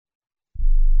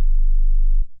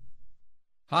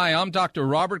Hi, I'm Dr.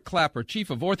 Robert Clapper, Chief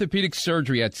of Orthopedic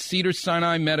Surgery at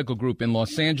Cedars-Sinai Medical Group in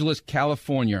Los Angeles,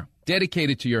 California.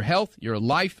 Dedicated to your health, your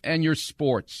life, and your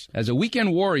sports. As a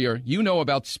weekend warrior, you know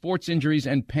about sports injuries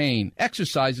and pain.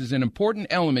 Exercise is an important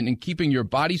element in keeping your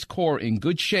body's core in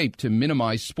good shape to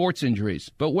minimize sports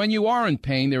injuries. But when you are in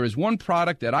pain, there is one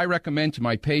product that I recommend to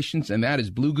my patients, and that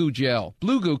is Blue Goo Gel.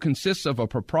 Blue Goo consists of a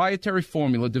proprietary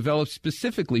formula developed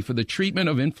specifically for the treatment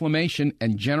of inflammation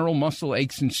and general muscle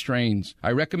aches and strains.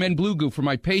 I recommend Blue Goo for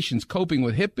my patients coping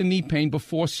with hip and knee pain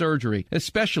before surgery,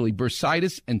 especially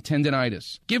bursitis and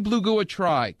tendinitis. Give Blue Goo a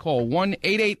try. Call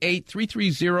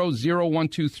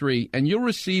 1-888-330-0123 and you'll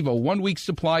receive a 1-week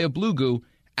supply of Blue Goo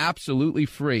absolutely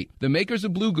free. The makers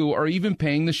of Blue Goo are even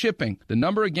paying the shipping. The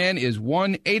number again is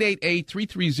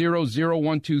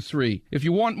 1-888-330-0123. If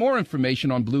you want more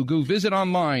information on Blue Goo, visit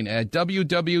online at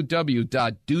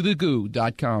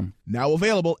www.dothegoo.com. Now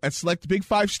available at select Big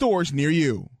 5 stores near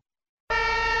you.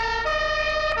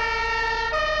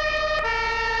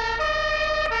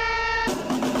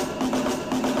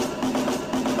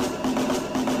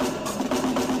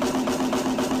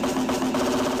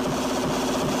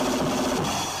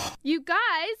 You guys,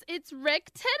 it's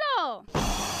Rick Tittle.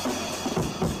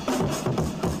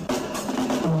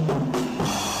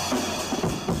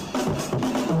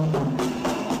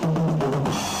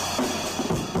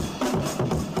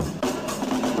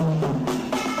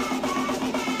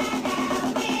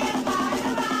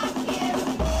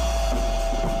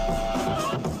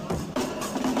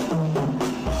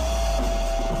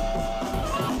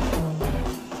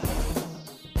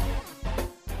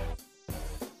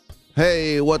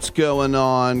 Hey, what's going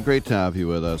on? Great to have you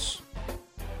with us.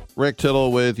 Rick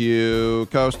Tittle with you,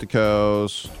 coast to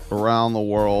coast, around the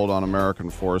world on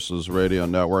American Forces Radio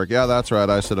Network. Yeah, that's right.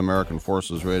 I said American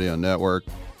Forces Radio Network.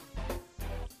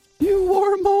 You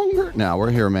warmonger. Now, we're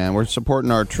here, man. We're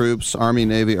supporting our troops, Army,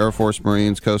 Navy, Air Force,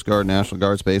 Marines, Coast Guard, National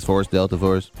Guard, Space Force, Delta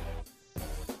Force.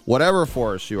 Whatever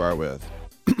force you are with,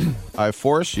 I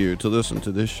force you to listen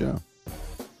to this show.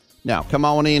 Now, come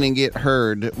on in and get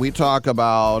heard. We talk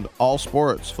about all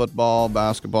sports: football,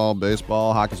 basketball,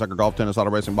 baseball, hockey, soccer, golf, tennis, auto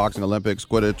racing, boxing, Olympics,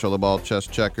 Quidditch, rollerball, chess,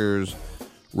 checkers,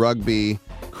 rugby,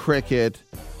 cricket,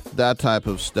 that type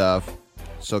of stuff.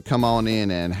 So come on in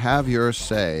and have your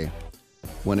say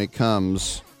when it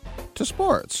comes to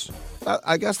sports.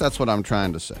 I guess that's what I'm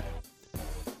trying to say.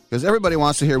 Because everybody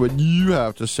wants to hear what you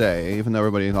have to say, even though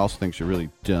everybody also thinks you're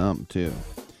really dumb, too.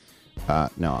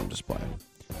 No, I'm just playing.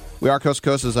 We are Coast to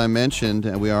Coast, as I mentioned,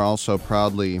 and we are also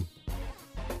proudly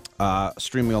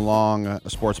streaming along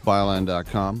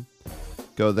sportsbyline.com.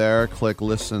 Go there, click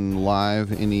listen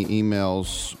live, any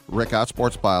emails,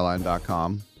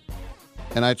 rick@sportsbyline.com.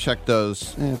 And I check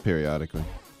those periodically.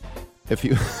 If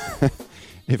you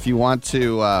if you want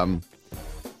to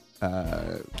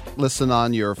listen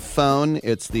on your phone,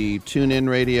 it's the TuneIn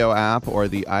Radio app or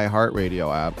the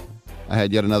iHeartRadio app. I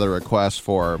had yet another request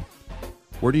for,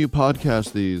 where do you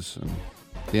podcast these? And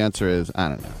the answer is, I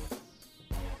don't know.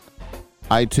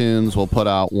 iTunes will put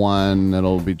out one.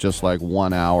 It'll be just like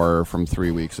 1 hour from 3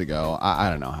 weeks ago.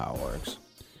 I don't know how it works.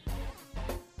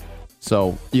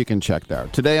 So you can check there.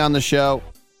 Today on the show,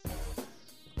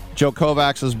 Joe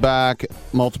Kovacs is back.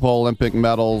 Multiple Olympic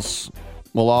medals.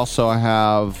 We'll also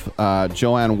have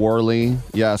Joanne Worley,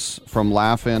 yes, from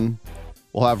Laugh-In.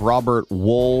 We'll have Robert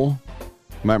Wool.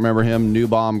 You might remember him,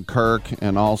 Newbomb Kirk,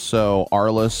 and also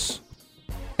Arliss.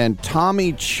 And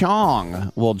Tommy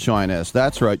Chong will join us.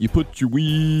 That's right. You put your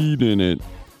weed in it.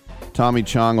 Tommy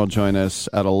Chong will join us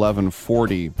at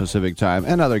 11:40 Pacific time,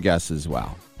 and other guests as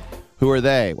well. Who are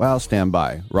they? Well, stand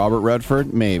by. Robert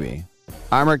Redford? Maybe.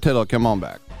 I'm Rick Tittle. Come on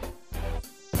back.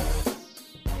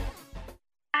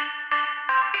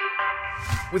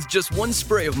 With just one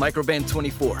spray of Microban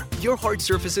 24, your hard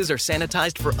surfaces are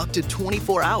sanitized for up to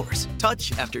 24 hours.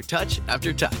 Touch after touch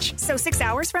after touch. So 6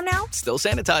 hours from now? Still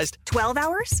sanitized. 12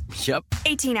 hours? Yep.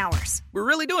 18 hours. We're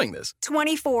really doing this.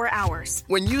 24 hours.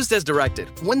 When used as directed,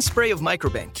 one spray of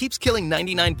Microban keeps killing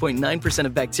 99.9%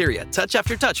 of bacteria touch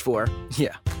after touch for,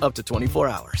 up to 24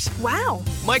 hours. Wow.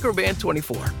 Microban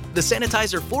 24. The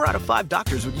sanitizer 4 out of 5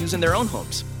 doctors would use in their own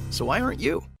homes. So why aren't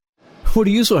you? What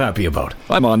are you so happy about?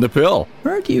 I'm on the pill.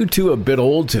 Aren't you two a bit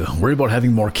old to worry about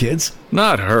having more kids?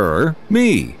 Not her.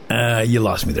 Me. You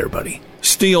lost me there, buddy.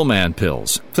 Steelman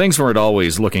pills. Things weren't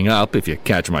always looking up, if you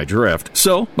catch my drift.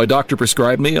 So, my doctor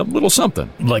prescribed me a little something.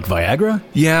 Like Viagra?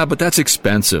 Yeah, but that's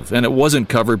expensive, and it wasn't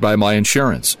covered by my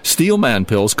insurance. Steelman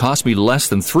pills cost me less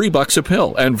than $3 a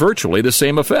pill, and virtually the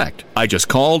same effect. I just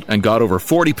called and got over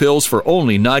 40 pills for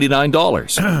only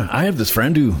 $99. I have this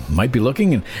friend who might be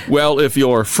looking and... Well, if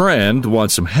your friend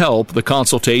wants some help, the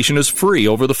consultation is free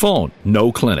over the phone.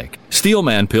 No clinic.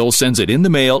 Steelman Pills sends it in the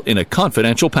mail in a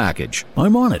confidential package.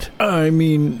 I'm on it. I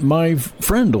mean, my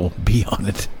friend will be on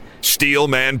it.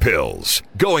 Steelman Pills,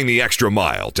 going the extra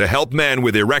mile to help men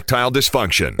with erectile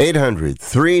dysfunction.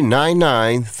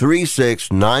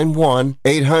 800-399-3691.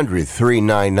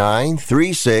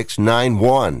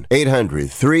 800-399-3691.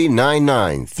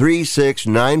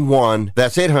 800-399-3691.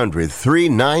 That's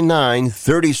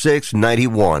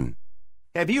 800-399-3691.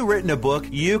 Have you written a book?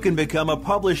 You can become a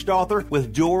published author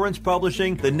with Dorrance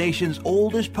Publishing, the nation's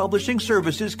oldest publishing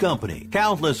services company.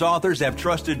 Countless authors have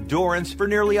trusted Dorrance for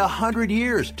nearly 100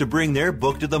 years to bring their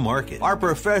book to the market. Our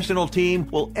professional team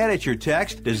will edit your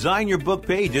text, design your book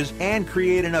pages, and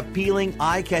create an appealing,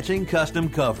 eye-catching custom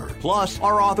cover. Plus,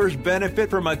 our authors benefit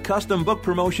from a custom book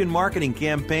promotion marketing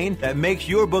campaign that makes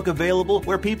your book available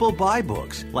where people buy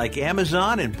books, like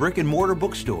Amazon and brick-and-mortar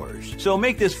bookstores. So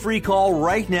make this free call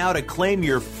right now to claim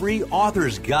your free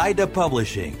author's guide to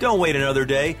publishing. Don't wait another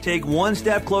day. Take one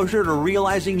step closer to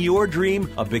realizing your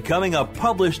dream of becoming a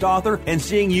published author and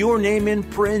seeing your name in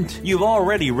print. You've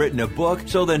already written a book,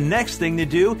 so the next thing to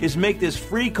do is make this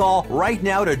free call right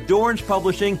now to Dorrance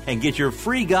Publishing and get your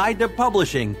free guide to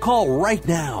publishing. Call right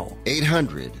now.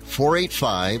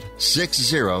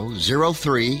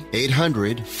 800-485-6003.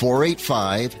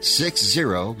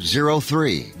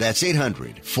 800-485-6003. That's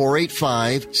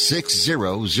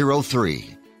 800-485-6003.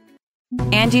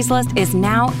 Angie's List is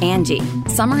now Angie.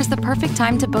 Summer is the perfect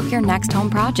time to book your next home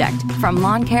project. From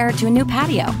lawn care to a new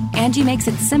patio, Angie makes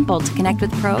it simple to connect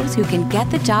with pros who can get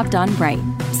the job done right.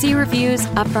 See reviews,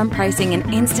 upfront pricing,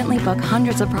 and instantly book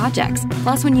hundreds of projects.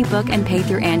 Plus, when you book and pay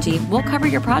through Angie, we'll cover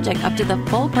your project up to the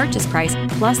full purchase price,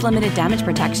 plus limited damage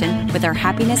protection with our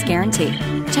Happiness Guarantee.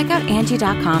 Check out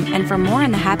Angie.com, and for more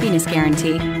on the Happiness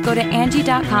Guarantee, go to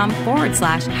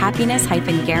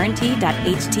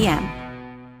Angie.com/happiness-guarantee.htm.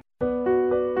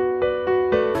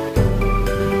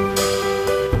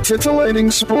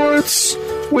 Titillating Sports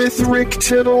with Rick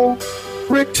Tittle.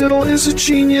 Rick Tittle is a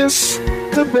genius,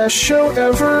 the best show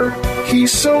ever.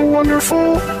 He's so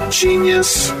wonderful,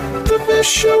 genius, the best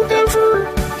show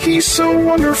ever. He's so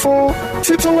wonderful.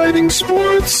 Titillating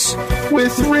Sports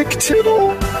with Rick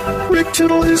Tittle. Rick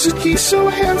Tittle he's so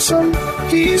handsome,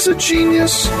 he's a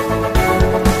genius.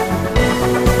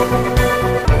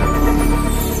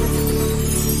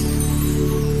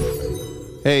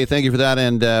 Hey, thank you for that,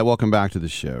 and welcome back to the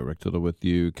show. Rick Tittle with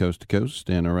you coast to coast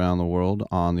and around the world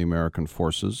on the American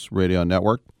Forces Radio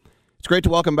Network. It's great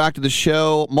to welcome back to the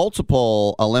show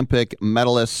multiple Olympic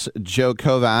medalist Joe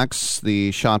Kovacs,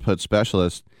 the shot put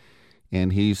specialist,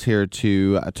 and he's here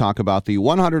to talk about the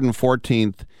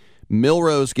 114th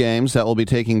Millrose Games that will be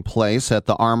taking place at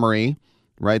the Armory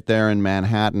right there in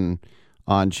Manhattan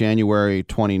on January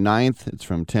 29th. It's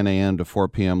from 10 a.m. to 4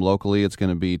 p.m. locally. It's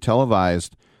going to be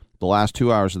televised the last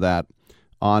 2 hours of that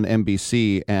on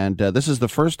NBC, and this is the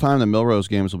first time the Millrose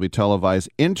Games will be televised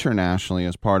internationally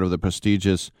as part of the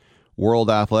prestigious World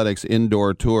Athletics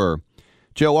Indoor Tour.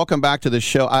 Joe, welcome back to the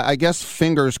show. I guess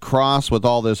fingers crossed with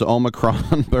all this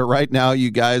Omicron, but right now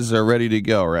you guys are ready to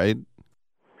go, right?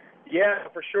 Yeah,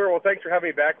 for sure. Well, thanks for having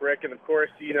me back, Rick. And, of course,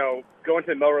 going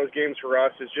to the Millrose Games for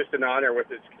us is just an honor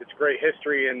with its great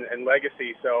history and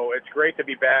legacy. So it's great to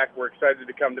be back. We're excited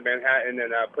to come to Manhattan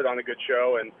and put on a good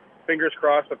show. And fingers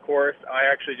crossed, of course. I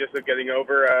actually just am getting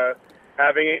over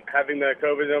having the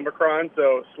COVID Omicron,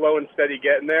 so slow and steady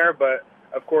getting there. But,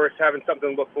 of course, having something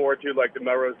to look forward to like the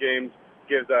Millrose Games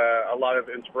gives a lot of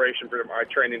inspiration for my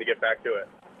training to get back to it.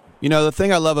 You know, the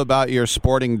thing I love about your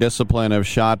sporting discipline of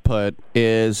shot put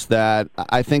is that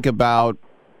I think about,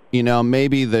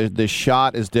 maybe the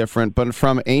shot is different, but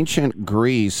from ancient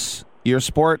Greece, your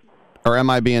sport, or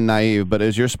am I being naive, but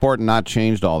has your sport not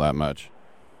changed all that much?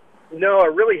 No,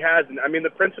 it really hasn't. I mean, the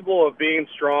principle of being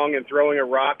strong and throwing a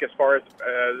rock as far as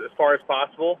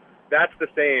possible, that's the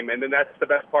same, and then that's the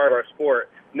best part of our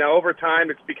sport. Now, over time,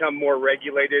 it's become more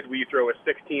regulated. We throw a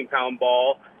 16-pound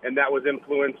ball, and that was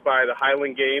influenced by the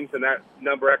Highland Games, and that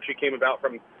number actually came about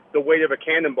from the weight of a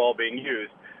cannonball being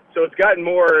used. So it's gotten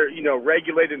more,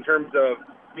 regulated in terms of,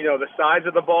 the size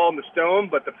of the ball and the stone,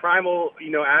 but the primal,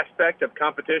 aspect of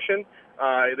competition,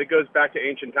 that goes back to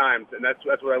ancient times, and that's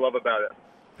what I love about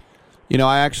it.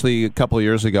 I actually, a couple of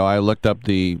years ago, I looked up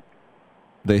the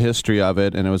history of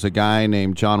it, and it was a guy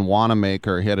named John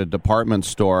Wanamaker. He had a department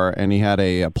store, and he had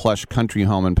a plush country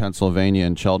home in Pennsylvania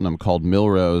in Cheltenham called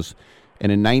Millrose.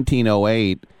 And in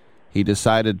 1908, he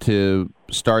decided to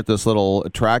start this little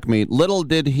track meet. Little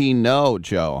did he know,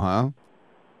 Joe, huh?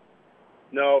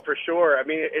 No, for sure. I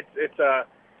mean,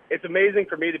 it's amazing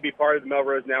for me to be part of the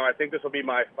Millrose now. I think this will be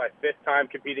my fifth time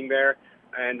competing there,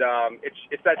 and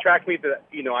it's that track meet that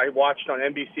I watched on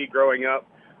NBC growing up.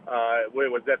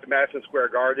 was at the Madison Square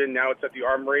Garden. Now it's at the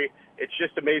Armory. It's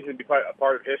just amazing to be a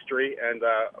part of history. And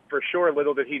for sure,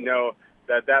 little did he know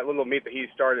that little meet that he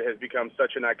started has become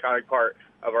such an iconic part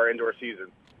of our indoor season.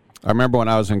 I remember when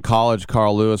I was in college,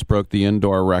 Carl Lewis broke the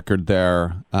indoor record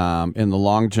there in the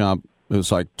long jump. It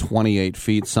was like 28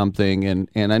 feet something.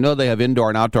 And I know they have indoor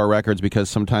and outdoor records because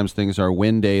sometimes things are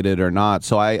wind aided or not.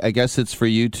 So I guess it's for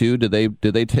you too. Did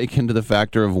they take into the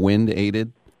factor of wind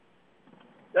aided?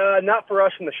 Not for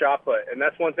us in the shot put, and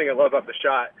that's one thing I love about the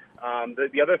shot.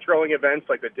 The other throwing events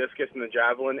like the discus and the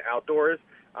javelin outdoors,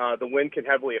 the wind can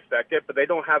heavily affect it, but they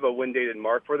don't have a wind-aided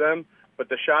mark for them. But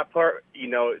the shot part,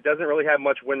 it doesn't really have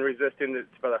much wind resistance.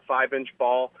 It's about a 5-inch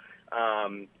ball.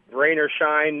 Rain or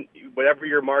shine, whatever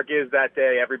your mark is that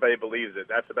day, everybody believes it.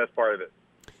 That's the best part of it.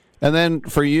 And then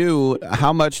for you,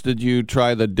 how much did you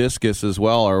try the discus as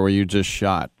well, or were you just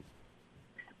shot?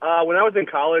 When I was in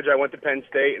college, I went to Penn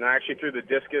State, and I actually threw the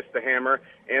discus, the hammer,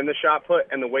 and the shot put,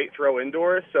 and the weight throw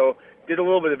indoors. So did a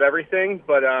little bit of everything.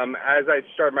 But as I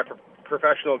started my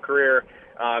professional career,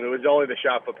 it was only the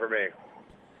shot put for me.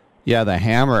 Yeah, the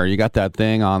hammer. You got that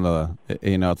thing on the,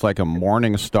 it's like a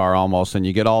morning star almost, and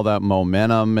you get all that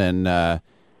momentum. And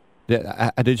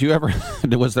did you ever?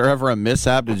 Was there ever a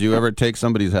mishap? Did you ever take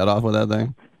somebody's head off with that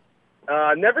thing?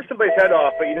 Never somebody's head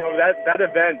off, but that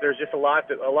event, there's just a lot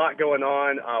going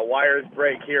on. Wires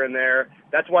break here and there.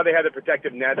 That's why they had the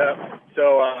protective net up.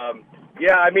 So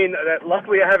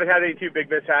luckily I haven't had any too big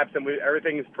mishaps, and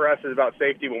everything for us is about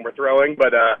safety when we're throwing.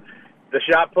 But the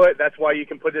shot put, that's why you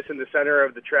can put this in the center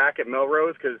of the track at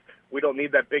Melrose, because we don't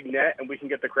need that big net, and we can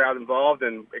get the crowd involved,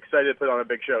 and excited to put on a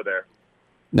big show there.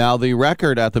 Now, the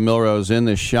record at the Melrose in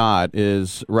the shot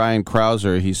is Ryan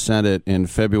Krauser. He sent it in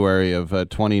February of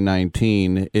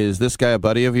 2019. Is this guy a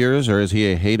buddy of yours, or is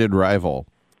he a hated rival?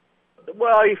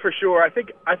 Well, for sure. I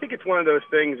think it's one of those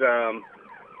things. Sorry,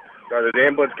 there's an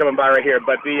ambulance coming by right here.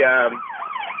 But it's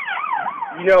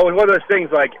one of those things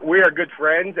like we are good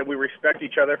friends and we respect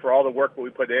each other for all the work that we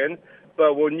put in.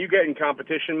 But when you get in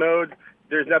competition mode,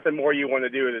 there's nothing more you want to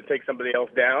do than take somebody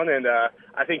else down. And I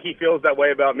think he feels that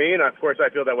way about me, and of course I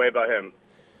feel that way about him.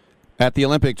 At the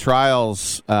Olympic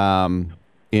trials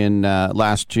in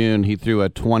last June, he threw a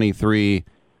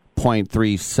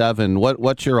 23.37.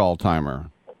 What's your all-timer?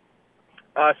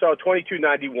 So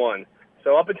 22.91.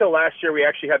 So up until last year, we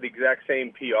actually had the exact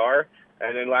same PR,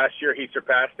 and then last year he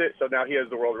surpassed it. So now he has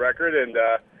the world record, and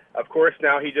of course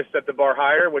now he just set the bar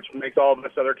higher, which makes all of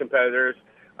us other competitors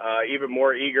even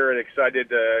more eager and excited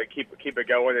to keep it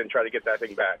going and try to get that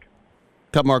thing back.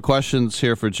 A couple more questions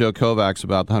here for Joe Kovacs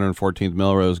about the 114th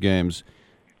Melrose Games.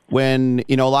 When,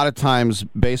 a lot of times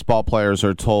baseball players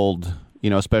are told,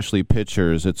 especially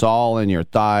pitchers, it's all in your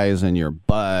thighs and your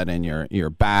butt and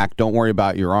your back. Don't worry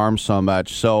about your arms so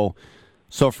much. So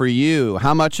for you,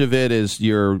 how much of it is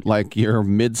your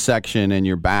midsection and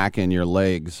your back and your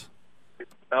legs?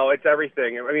 Oh, it's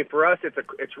everything. I mean, for us,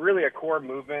 it's really a core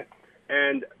movement.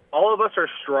 And all of us are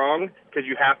strong because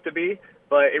you have to be,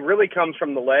 but it really comes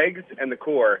from the legs and the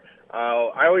core.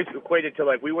 I always equate it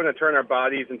to we want to turn our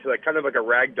bodies into kind of like a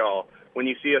rag doll when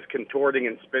you see us contorting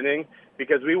and spinning,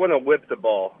 because we want to whip the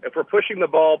ball. If we're pushing the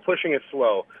ball, pushing is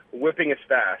slow, whipping is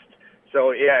fast.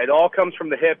 So, yeah, it all comes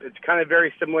from the hip. It's kind of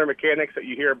very similar mechanics that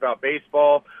you hear about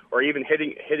baseball or even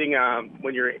hitting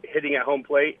when you're hitting at home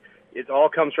plate. It all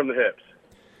comes from the hips.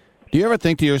 Do you ever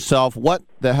think to yourself, what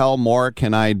the hell more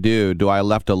can I do? Do I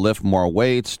have to lift more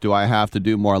weights? Do I have to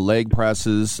do more leg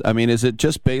presses? I mean, is it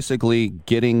just basically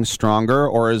getting stronger,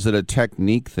 or is it a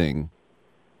technique thing?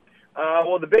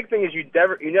 Well, the big thing is you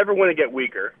never want to get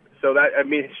weaker. So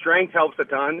strength helps a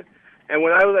ton. And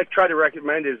what I would try to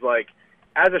recommend is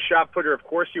as a shot putter, of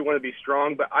course you want to be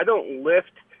strong, but I don't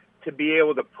lift to be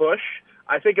able to push.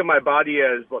 I think of my body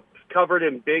as covered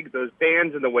in those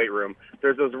bands in the weight room.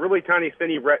 There's those really tiny,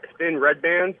 thin red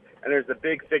bands, and there's the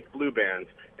big, thick blue bands.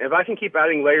 And if I can keep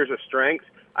adding layers of strength,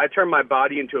 I turn my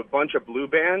body into a bunch of blue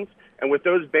bands, and with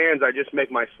those bands, I just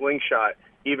make my slingshot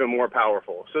even more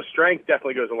powerful. So strength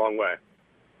definitely goes a long way.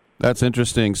 That's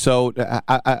interesting. So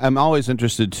I'm always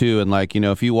interested, too, in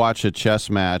if you watch a chess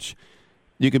match,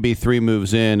 you could be 3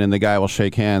 moves in, and the guy will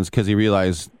shake hands because he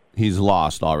realized he's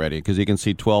lost already because he can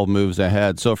see 12 moves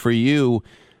ahead. So for you,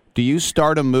 do you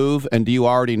start a move and do you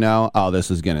already know, oh, this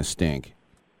is going to stink?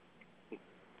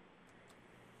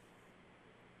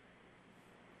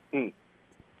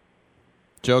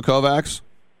 Joe Kovacs?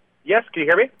 Yes, can you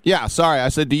hear me? Yeah, sorry. I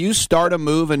said, do you start a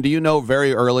move and do you know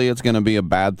very early it's going to be a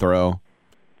bad throw?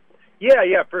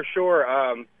 Yeah, for sure.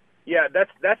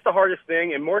 That's the hardest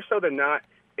thing, and more so than not,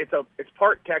 it's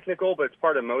part technical, but it's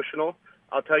part emotional.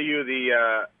 I'll tell you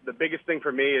the biggest thing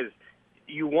for me is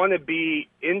you want to be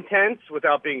intense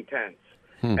without being tense.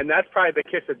 And that's probably the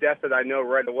kiss of death that I know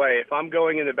right away. If I'm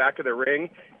going in the back of the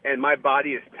ring and my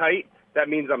body is tight, that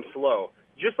means I'm slow.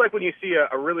 Just like when you see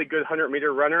a really good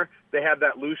 100-meter runner, they have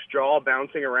that loose jaw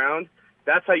bouncing around.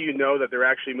 That's how you know that they're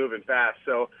actually moving fast.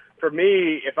 So for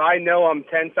me, if I know I'm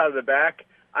tense out of the back,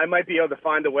 I might be able to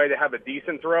find a way to have a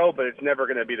decent throw, but it's never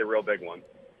going to be the real big one.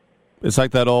 It's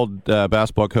like that old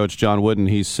basketball coach, John Wooden.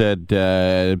 He said,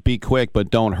 be quick,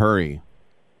 but don't hurry.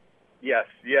 Yes,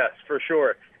 for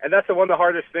sure. And that's one of the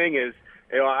hardest thing is,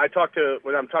 when I'm talking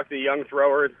to young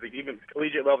throwers, even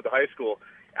collegiate level to high school,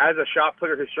 as a shot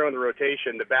putter who's throwing the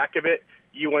rotation, the back of it,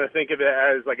 you want to think of it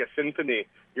as like a symphony.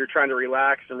 You're trying to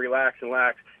relax,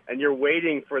 and you're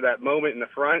waiting for that moment in the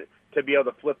front to be able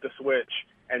to flip the switch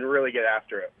and really get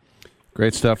after it.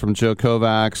 Great stuff from Joe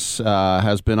Kovacs.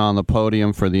 Has been on the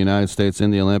podium for the United States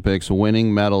in the Olympics,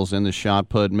 winning medals in the shot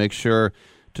put. Make sure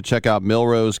to check out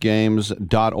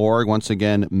millrosegames.org. Once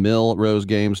again,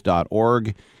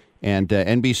 millrosegames.org. And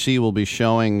NBC will be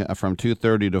showing from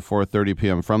 2:30 to 4:30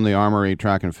 p.m. from the Armory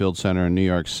Track and Field Center in New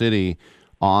York City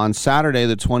on Saturday,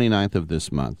 the 29th of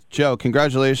this month. Joe,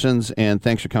 congratulations, and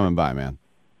thanks for coming by, man.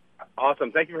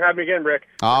 Awesome. Thank you for having me again, Rick.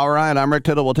 All right, I'm Rick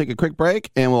Tittle. We'll take a quick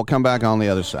break, and we'll come back on the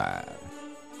other side.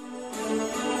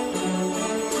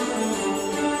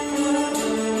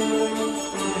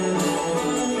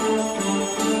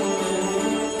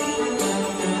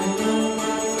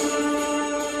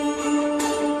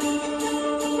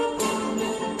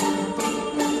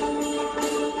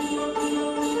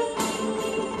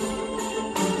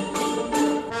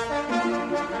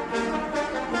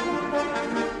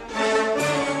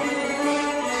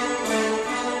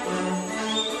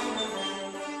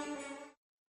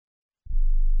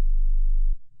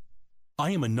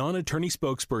 I am a non-attorney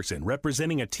spokesperson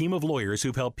representing a team of lawyers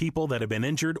who've helped people that have been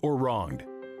injured or wronged.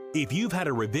 If you've had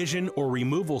a revision or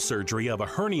removal surgery of a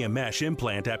hernia mesh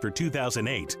implant after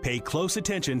 2008, pay close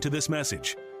attention to this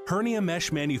message. Hernia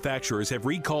mesh manufacturers have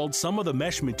recalled some of the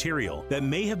mesh material that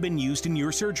may have been used in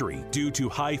your surgery due to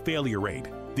high failure rate.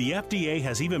 The FDA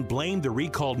has even blamed the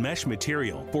recalled mesh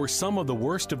material for some of the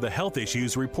worst of the health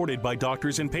issues reported by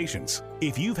doctors and patients.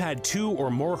 If you've had 2 or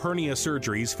more hernia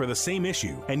surgeries for the same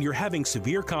issue and you're having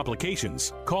severe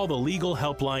complications, call the legal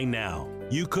helpline now.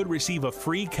 You could receive a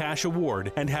free cash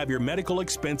award and have your medical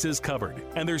expenses covered.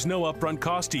 And there's no upfront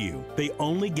cost to you. They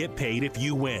only get paid if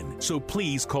you win. So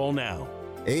please call now.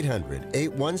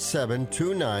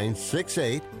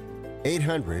 800-817-2968.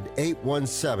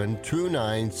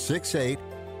 800-817-2968.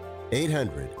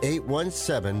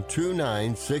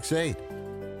 800-817-2968.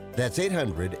 That's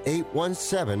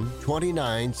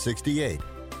 800-817-2968.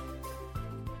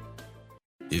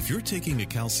 If you're taking a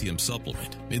calcium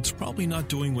supplement, it's probably not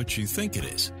doing what you think it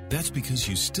is. That's because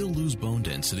you still lose bone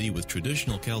density with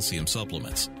traditional calcium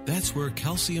supplements. That's where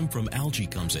calcium from algae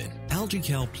comes in.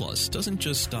 AlgaeCal Plus doesn't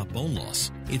just stop bone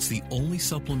loss. It's the only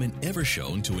supplement ever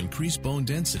shown to increase bone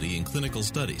density in clinical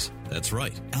studies. That's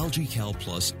right. AlgaeCal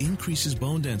Plus increases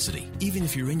bone density, even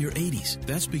if you're in your 80s.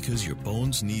 That's because your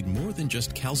bones need more than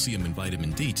just calcium and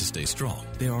vitamin D to stay strong.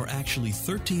 There are actually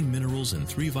 13 minerals and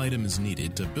 3 vitamins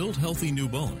needed to build healthy new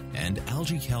bone. And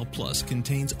AlgaeCal Plus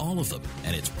contains all of them,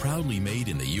 and it's proudly made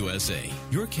in the USA.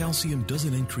 Your calcium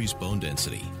doesn't increase bone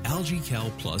density.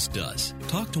 AlgaeCal Plus does.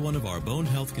 Talk to one of our bone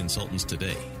health consultants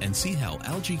today and see how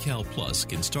AlgaeCal Plus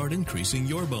can start increasing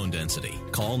your bone density.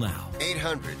 Call now.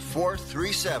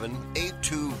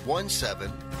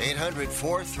 800-437-8217.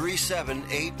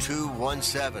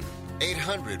 800-437-8217.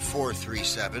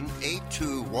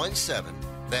 800-437-8217.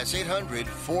 That's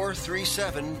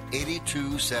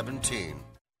 800-437-8217.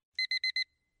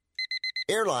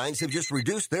 Airlines have just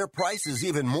reduced their prices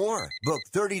even more. Book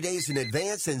 30 days in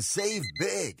advance and save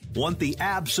big. Want the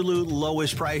absolute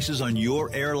lowest prices on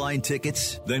your airline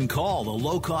tickets? Then call the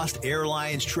Low Cost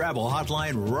Airlines Travel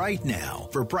Hotline right now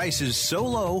for prices so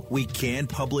low we can't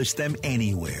publish them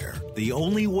anywhere. The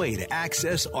only way to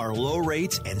access our low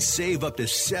rates and save up to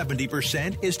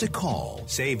 70% is to call.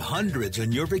 Save hundreds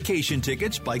on your vacation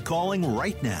tickets by calling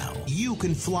right now. You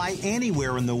can fly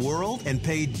anywhere in the world and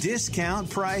pay discount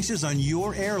prices on your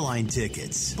airline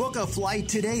tickets. Book a flight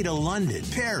today to London,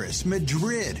 Paris,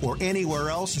 Madrid, or anywhere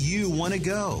else you want to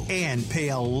go. And pay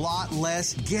a lot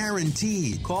less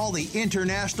guaranteed. Call the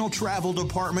International Travel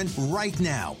Department right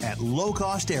now at Low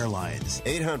Cost Airlines.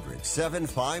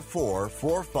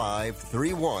 800-754-4531.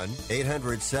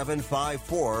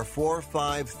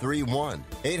 800-754-4531.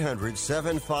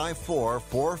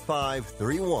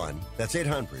 800-754-4531. That's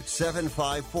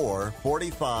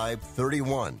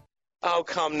 800-754-4531. Oh,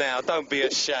 come now, don't be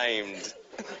ashamed.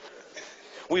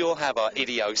 We all have our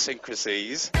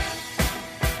idiosyncrasies.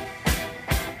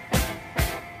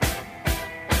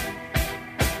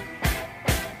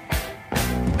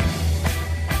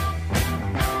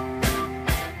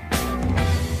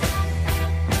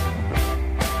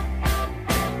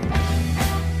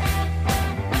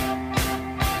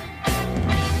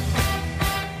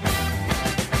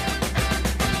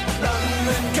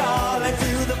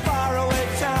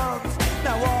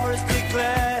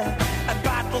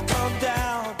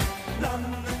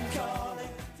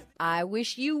 I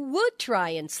wish you would try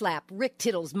and slap Rick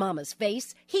Tittle's mama's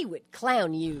face. He would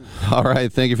clown you. All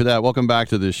right, thank you for that. Welcome back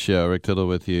to this show. Rick Tittle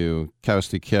with you,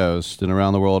 coast to coast and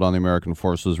around the world on the American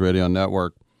Forces Radio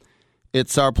Network.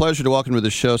 It's our pleasure to welcome to the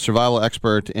show survival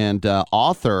expert and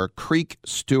author Creek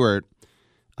Stewart.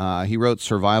 He wrote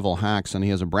Survival Hacks, and he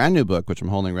has a brand new book, which I'm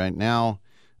holding right now,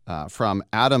 from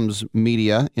Adams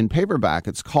Media in paperback.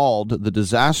 It's called The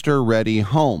Disaster Ready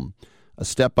Home, a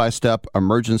step-by-step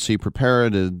emergency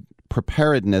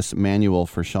preparedness manual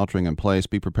for sheltering in place.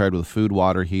 Be prepared with food,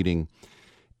 water, heating,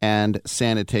 and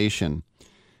sanitation.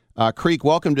 Creek,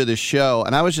 welcome to the show.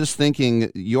 And I was just thinking,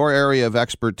 your area of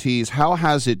expertise, how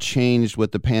has it changed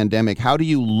with the pandemic? How do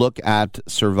you look at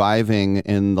surviving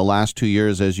in the last 2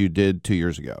 years as you did 2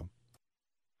 years ago?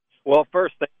 Well,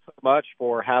 first, thanks so much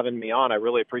for having me on. I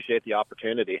really appreciate the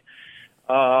opportunity.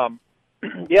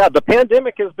 Yeah, the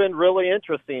pandemic has been really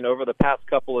interesting over the past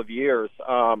couple of years.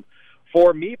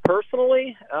 For me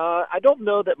personally, I don't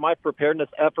know that my preparedness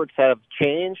efforts have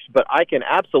changed, but I can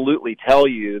absolutely tell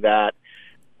you that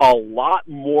a lot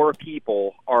more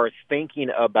people are thinking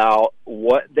about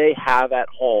what they have at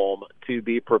home to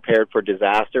be prepared for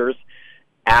disasters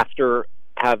after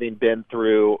having been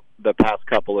through the past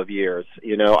couple of years.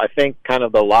 You know, I think kind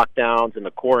of the lockdowns and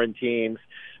the quarantines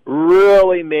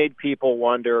really made people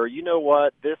wonder, you know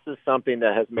what, this is something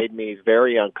that has made me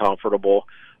very uncomfortable.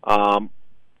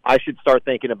 I should start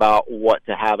thinking about what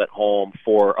to have at home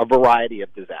for a variety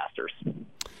of disasters.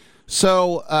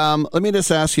 So let me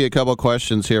just ask you a couple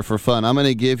questions here for fun. I'm going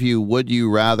to give you, would you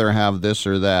rather have this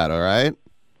or that, all right?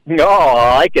 No,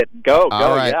 I like it. Go,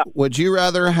 all right. Yeah. Would you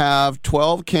rather have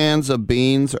 12 cans of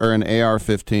beans or an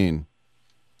AR-15?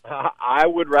 I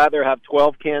would rather have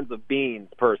 12 cans of beans,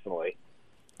 personally.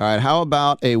 All right. How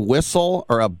about a whistle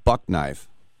or a buck knife?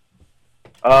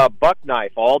 Buck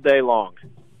knife all day long.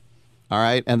 All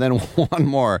right. And then one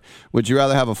more. Would you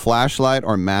rather have a flashlight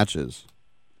or matches?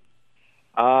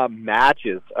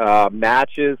 Matches.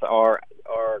 Matches are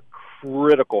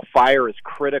critical. Fire is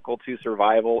critical to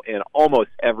survival in almost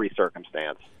every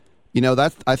circumstance. You know,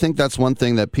 I think that's one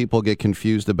thing that people get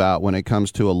confused about when it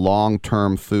comes to a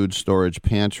long-term food storage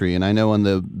pantry. And I know when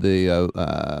the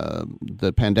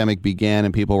pandemic began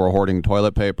and people were hoarding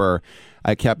toilet paper,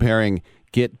 I kept hearing,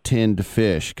 get tinned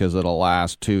fish because it'll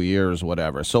last 2 years,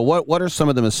 whatever. So what are some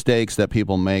of the mistakes that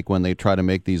people make when they try to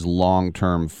make these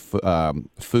long-term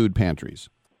food pantries?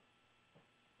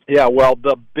 Yeah, well,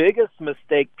 the biggest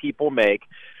mistake people make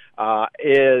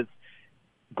is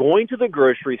going to the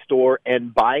grocery store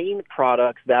and buying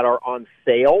products that are on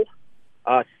sale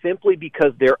simply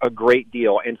because they're a great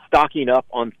deal and stocking up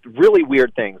on really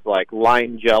weird things like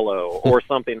lime jello or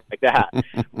something like that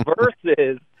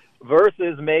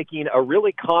versus making a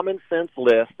really common sense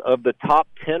list of the top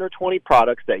 10 or 20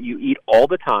 products that you eat all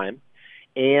the time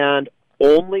and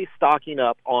only stocking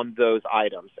up on those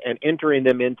items and entering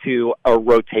them into a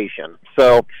rotation.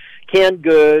 So canned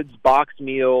goods, boxed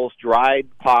meals, dried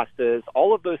pastas,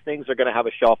 all of those things are going to have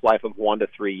a shelf life of 1 to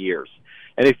 3 years.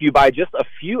 And if you buy just a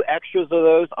few extras of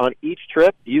those on each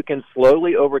trip, you can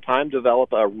slowly over time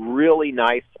develop a really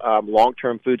nice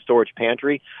long-term food storage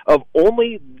pantry of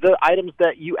only the items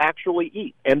that you actually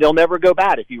eat. And they'll never go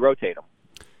bad if you rotate them.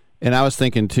 And I was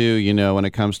thinking, too, you know, when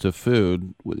it comes to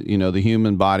food, you know, the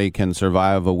human body can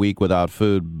survive a week without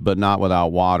food, but not without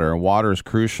water. Water is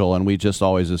crucial, and we just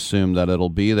always assume that it'll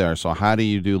be there. So how do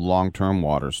you do long-term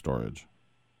water storage?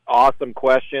 Awesome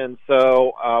question.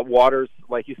 So water's,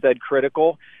 like you said,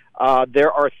 critical.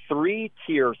 There are 3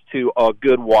 tiers to a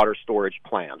good water storage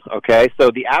plan, okay?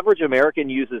 So the average American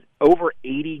uses over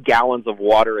 80 gallons of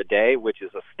water a day, which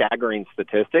is a staggering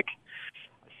statistic.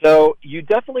 So you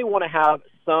definitely want to have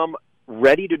some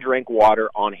ready-to-drink water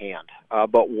on hand.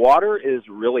 But water is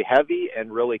really heavy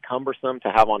and really cumbersome to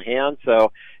have on hand,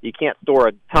 so you can't store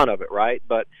a ton of it, right?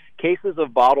 But cases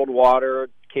of bottled water,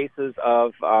 cases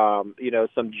of,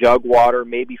 some jug water,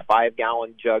 maybe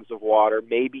 5-gallon jugs of water,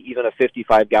 maybe even a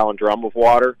 55-gallon drum of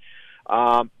water.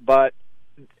 But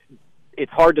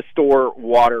it's hard to store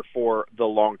water for the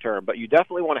long term. But you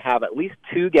definitely want to have at least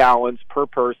 2 gallons per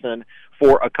person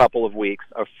for a couple of weeks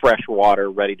of fresh water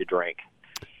ready to drink.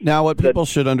 Now, what people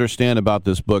should understand about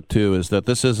this book, too, is that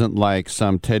this isn't like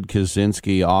some Ted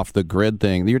Kaczynski off-the-grid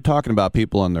thing. You're talking about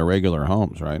people in their regular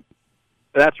homes, right?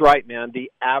 That's right, man.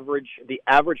 The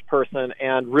average person,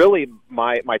 and really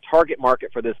my target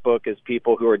market for this book is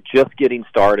people who are just getting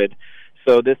started.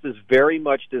 So this is very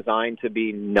much designed to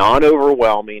be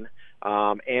non-overwhelming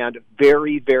and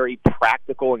very, very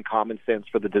practical and common sense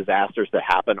for the disasters that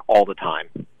happen all the time.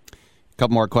 A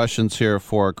couple more questions here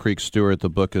for Creek Stewart. The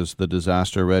book is The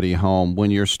Disaster Ready Home. When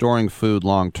you're storing food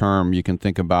long term, you can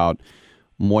think about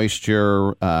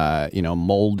moisture,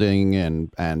 molding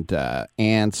and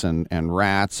ants and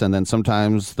rats, and then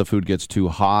sometimes the food gets too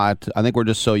hot. I think we're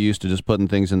just so used to just putting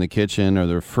things in the kitchen or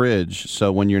the fridge.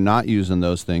 So when you're not using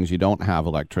those things, you don't have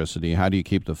electricity. How do you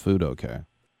keep the food okay?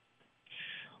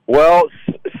 Well,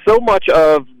 so much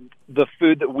of the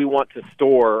food that we want to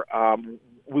store,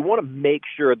 we want to make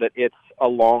sure that it's a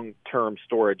long-term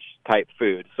storage type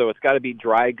food. So it's got to be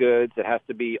dry goods. It has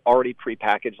to be already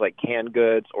prepackaged, like canned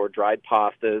goods or dried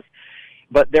pastas.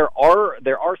 But there are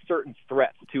certain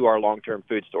threats to our long-term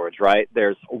food storage, right?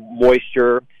 There's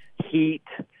moisture, heat,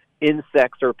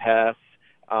 insects or pests,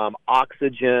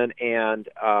 oxygen, and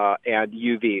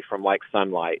UV from like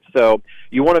sunlight. So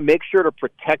you want to make sure to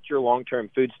protect your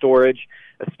long-term food storage,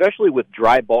 especially with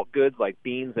dry bulk goods like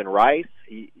beans and rice.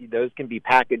 Those can be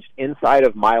packaged inside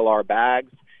of Mylar bags,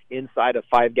 inside of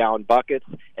 5-gallon buckets,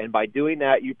 and by doing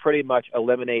that, you pretty much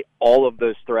eliminate all of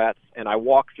those threats. And I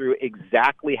walk through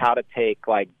exactly how to take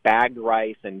like bagged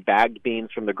rice and bagged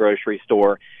beans from the grocery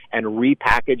store and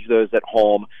repackage those at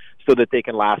home so that they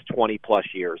can last 20 plus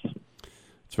years.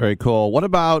 It's very cool. What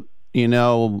about,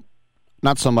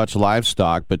 not so much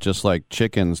livestock, but just like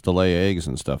chickens to lay eggs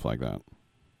and stuff like that?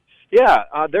 Yeah,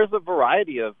 there's a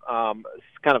variety of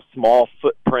kind of small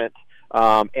footprint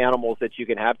animals that you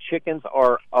can have. Chickens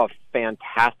are a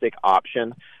fantastic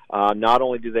option. Not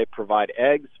only do they provide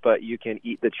eggs, but you can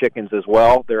eat the chickens as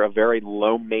well. They're a very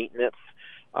low maintenance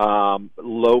animal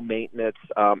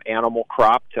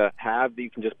crop to have. You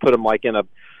can just put them like in a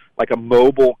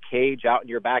mobile cage out in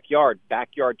your backyard.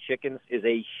 Backyard chickens is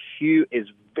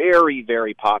very,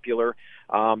 very popular.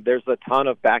 There's a ton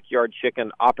of backyard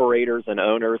chicken operators and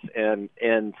owners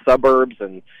in suburbs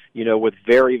and, with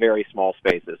very, very small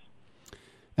spaces.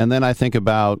 And then I think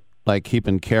about like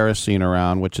keeping kerosene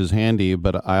around, which is handy,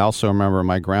 but I also remember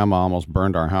my grandma almost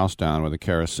burned our house down with a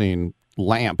kerosene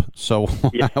lamp. So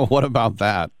yeah. What about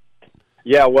that?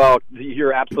 Yeah, well,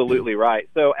 you're absolutely right.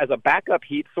 So as a backup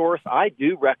heat source, I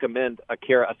do recommend a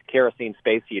kerosene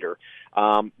space heater.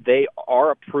 They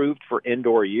are approved for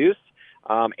indoor use,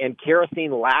 and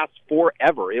kerosene lasts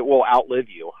forever. It will outlive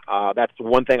you. That's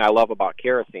one thing I love about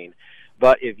kerosene.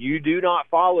 But if you do not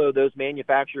follow those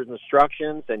manufacturer's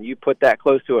instructions and you put that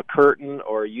close to a curtain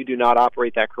or you do not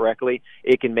operate that correctly,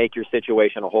 it can make your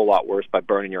situation a whole lot worse by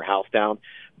burning your house down.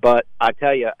 But I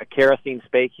tell you, a kerosene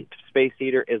space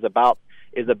heater is about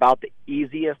the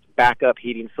easiest backup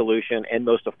heating solution and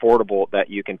most affordable that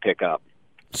you can pick up.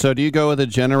 So do you go with a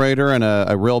generator and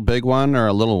a real big one or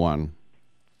a little one?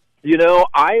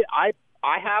 I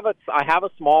have a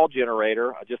small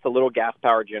generator, just a little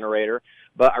gas-powered generator,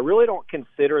 but I really don't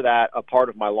consider that a part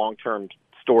of my long-term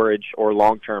storage or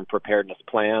long-term preparedness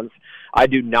plans. I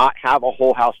do not have a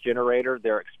whole house generator.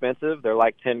 They're expensive. They're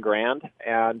like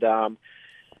 $10,000,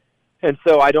 and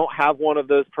so I don't have one of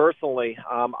those personally.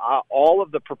 All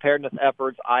of the preparedness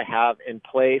efforts I have in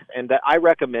place and that I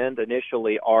recommend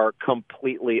initially are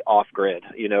completely off-grid,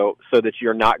 so that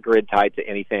you're not grid-tied to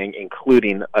anything,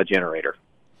 including a generator.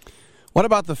 What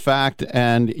about the fact,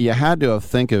 and you had to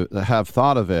have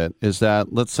thought of it, is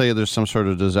that let's say there's some sort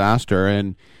of disaster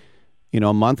and,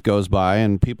 a month goes by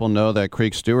and people know that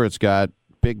Creek Stewart's got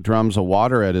big drums of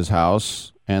water at his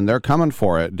house and they're coming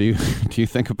for it. Do you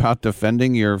think about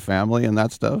defending your family and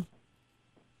that stuff?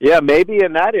 Yeah, maybe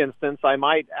in that instance, I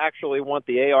might actually want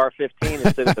the AR-15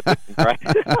 instead of the beans, right?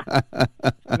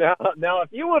 Now, if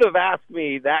you would have asked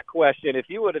me that question, if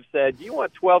you would have said, do you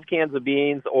want 12 cans of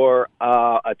beans or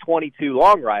a 22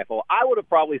 long rifle, I would have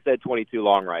probably said 22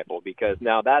 long rifle because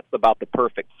now that's about the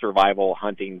perfect survival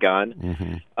hunting gun.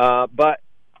 Mm-hmm. But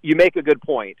you make a good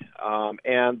point,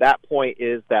 and that point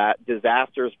is that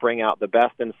disasters bring out the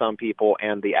best in some people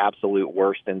and the absolute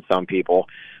worst in some people.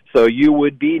 So you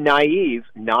would be naive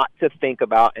not to think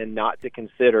about and not to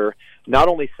consider not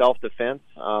only self-defense,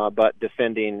 but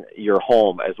defending your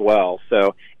home as well.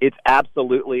 So it's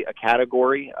absolutely a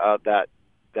category that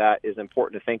is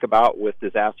important to think about with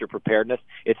disaster preparedness.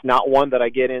 It's not one that I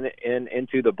get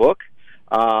into the book,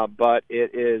 but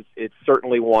it's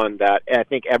certainly one that I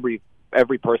think every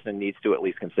person needs to at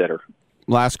least consider.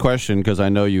 Last question, because I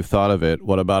know you've thought of it.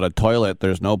 What about a toilet?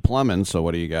 There's no plumbing, so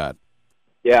what do you got?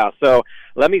 Yeah, so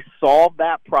let me solve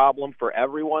that problem for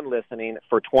everyone listening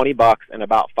for $20 in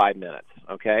about 5 minutes,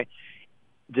 okay?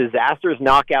 Disasters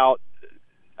knock out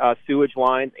sewage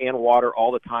lines and water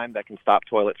all the time that can stop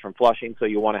toilets from flushing, so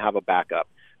you want to have a backup.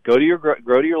 Go to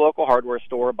your local hardware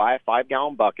store, buy a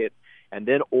 5-gallon bucket, and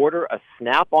then order a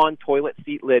Snap-on toilet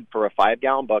seat lid for a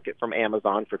 5-gallon bucket from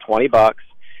Amazon for $20,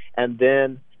 and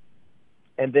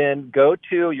then go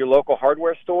to your local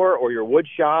hardware store or your wood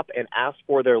shop and ask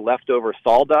for their leftover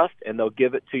sawdust, and they'll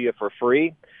give it to you for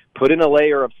free. Put in a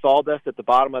layer of sawdust at the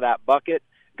bottom of that bucket,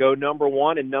 go number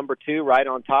 1 and number 2 right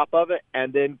on top of it,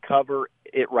 and then cover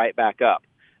it right back up.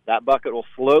 That bucket will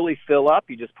slowly fill up.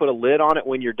 You just put a lid on it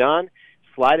when you're done,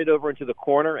 slide it over into the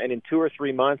corner, and in 2 or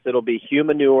 3 months, it'll be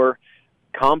humanure,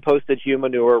 composted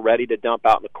humanure, ready to dump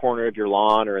out in the corner of your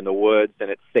lawn or in the woods,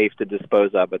 and it's safe to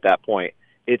dispose of at that point.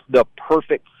 It's the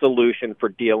perfect solution for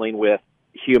dealing with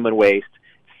human waste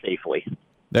safely.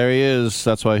 There he is.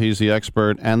 That's why he's the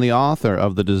expert and the author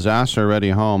of the Disaster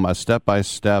Ready Home, a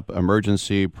step-by-step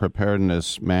emergency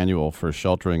preparedness manual for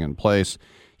sheltering in place.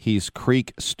 He's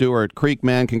Creek Stewart. Creek,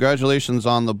 man, congratulations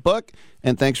on the book,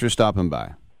 and thanks for stopping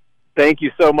by. Thank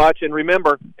you so much, and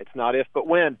remember, it's not if but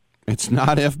when. It's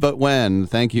not if but when.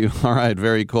 Thank you. All right,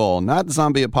 very cool. Not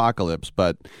zombie apocalypse,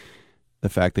 but the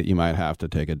fact that you might have to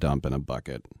take a dump in a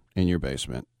bucket in your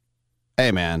basement.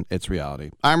 Hey, man, it's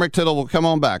reality. I'm Rick Tittle. We'll come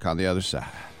on back on the other side.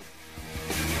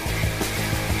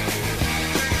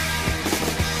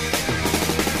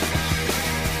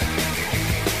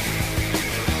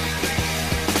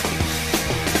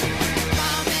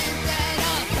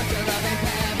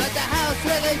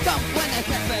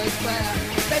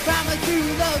 They promise you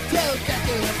love till death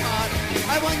do them part.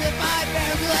 I wonder if my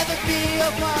parents will ever be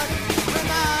apart. My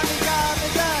mom is off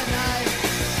as a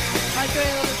knife. I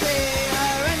thrill to see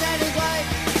her and daddy's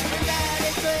wife. And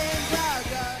daddy's twins are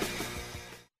good.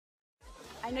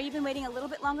 I know you've been waiting a little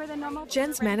bit longer than normal.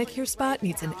 Jen's manicure spot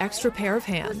needs an extra pair of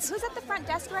hands. Who's at the front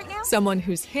desk right now? Someone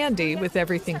who's handy with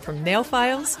everything from nail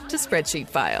files to spreadsheet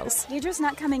files. Deidre's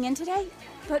not coming in today,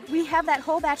 but we have that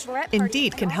whole bachelorette party.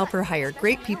 Indeed can help her hire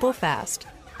great people fast.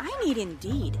 I need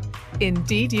Indeed.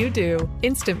 Indeed you do.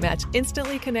 Instant Match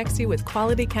instantly connects you with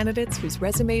quality candidates whose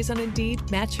resumes on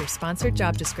Indeed match your sponsored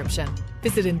job description.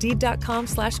 Visit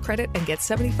Indeed.com/credit and get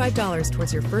 $75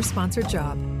 towards your first sponsored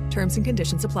job. Terms and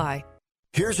conditions apply.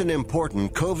 Here's an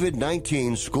important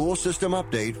COVID-19 school system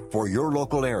update for your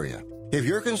local area. If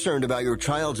you're concerned about your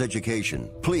child's education,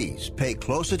 please pay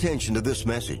close attention to this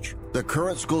message. The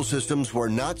current school systems were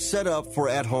not set up for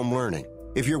at-home learning.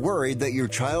 If you're worried that your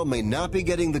child may not be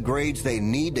getting the grades they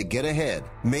need to get ahead,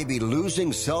 maybe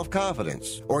losing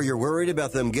self-confidence, or you're worried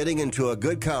about them getting into a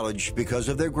good college because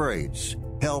of their grades,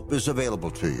 help is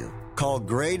available to you. Call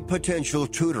Grade Potential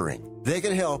Tutoring. They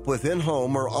can help with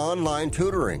in-home or online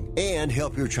tutoring and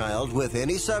help your child with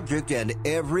any subject and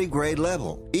every grade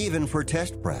level, even for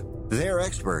test prep. They're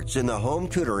experts in the home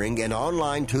tutoring and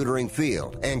online tutoring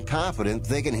field and confident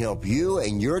they can help you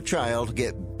and your child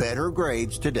get better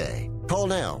grades today. Call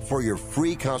now for your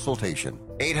free consultation.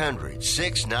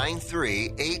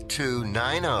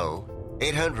 800-693-8290.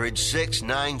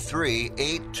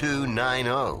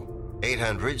 800-693-8290.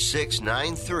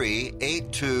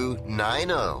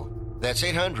 800-693-8290. That's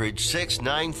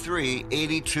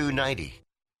 800-693-8290.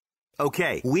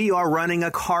 Okay, we are running a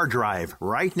car drive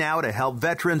right now to help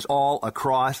veterans all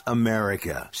across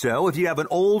America. So if you have an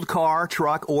old car,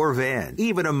 truck, or van,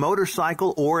 even a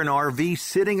motorcycle or an RV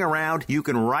sitting around, you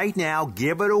can right now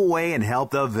give it away and help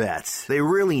the vets. They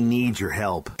really need your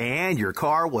help. And your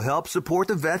car will help support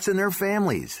the vets and their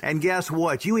families. And guess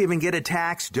what? You even get a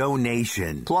tax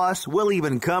donation. Plus, we'll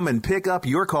even come and pick up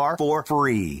your car for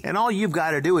free. And all you've got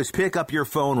to do is pick up your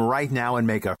phone right now and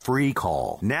make a free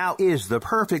call. Now is the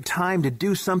perfect time to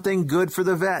do something good for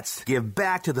the vets. Give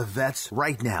back to the vets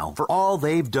right now for all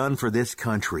they've done for this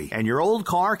country. And your old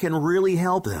car can really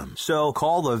help them. So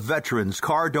call the Veterans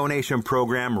Car Donation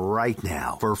Program right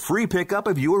now for free pickup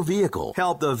of your vehicle.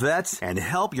 Help the vets and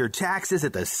help your taxes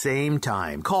at the same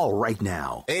time. Call right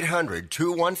now.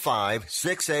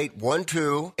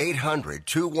 800-215-6812.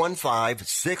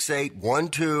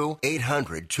 800-215-6812.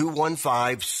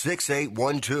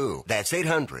 800-215-6812. That's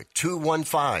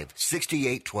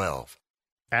 800-215-6812.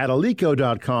 At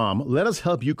Alico.com, let us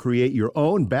help you create your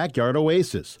own backyard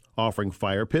oasis, offering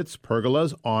fire pits,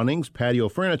 pergolas, awnings, patio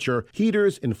furniture,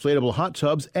 heaters, inflatable hot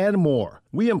tubs, and more.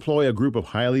 We employ a group of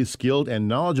highly skilled and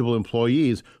knowledgeable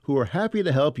employees who are happy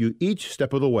to help you each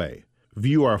step of the way.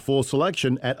 View our full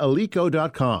selection at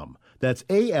Alico.com. That's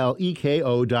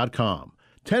ALEKO.com.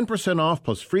 10% off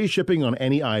plus free shipping on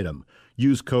any item.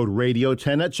 Use code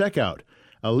RADIO10 at checkout.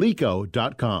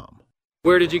 Alico.com.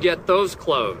 Where did you get those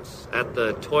clothes? At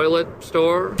the toilet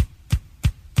store?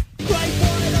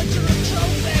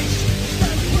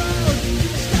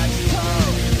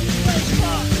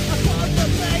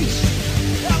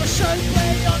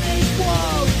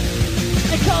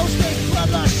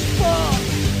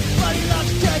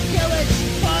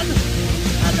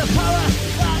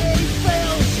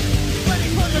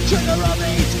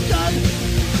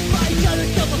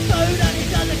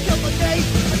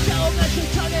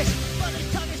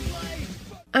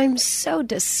 I'm so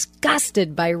disgusted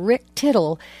disgusted by Rick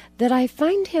Tittle that I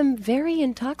find him very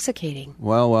intoxicating.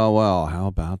 Well, how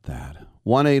about that?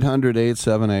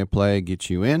 1-800-878-PLAY gets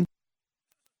you in,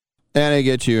 and it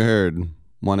gets you heard.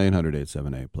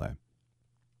 1-800-878-PLAY.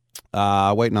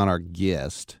 Waiting on our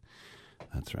guest.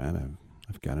 That's right.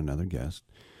 I've got another guest.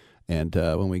 And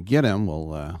when we get him,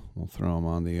 we'll throw him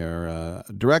on the air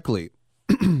directly.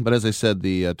 But as I said,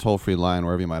 the toll-free line,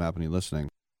 wherever you might happen to be listening,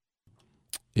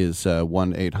 is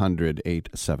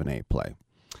 1-800-878-PLAY.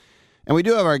 And we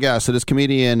do have our guest. It is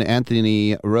comedian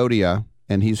Anthony Rodia,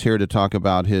 and he's here to talk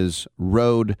about his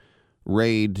road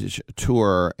rage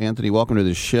tour. Anthony, welcome to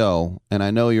the show. And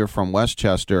I know you're from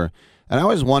Westchester. And I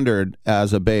always wondered,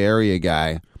 as a Bay Area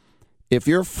guy, if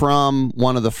you're from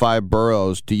one of the 5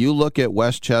 boroughs, do you look at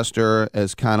Westchester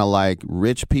as kind of like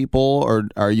rich people, or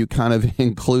are you kind of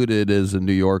included as a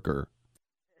New Yorker?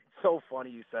 It's so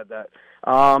funny you said that.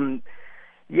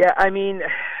 Yeah, I mean,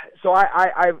 so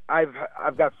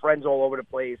I've got friends all over the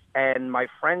place, and my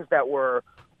friends that were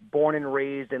born and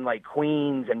raised in like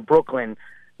Queens and Brooklyn,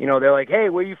 you know, they're like, hey,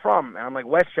 where are you from? And I'm like,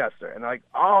 Westchester. And they're like,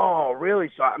 oh,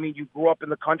 really? So, I mean, you grew up in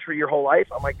the country your whole life?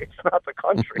 I'm like, it's not the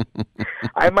country.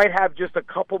 I might have just a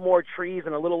couple more trees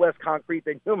and a little less concrete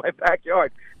than you in my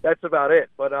backyard. That's about it.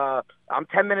 But I'm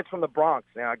 10 minutes from the Bronx.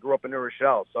 And I grew up in New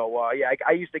Rochelle. So, yeah,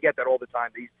 I used to get that all the time.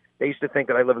 They used to think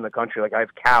that I live in the country. Like I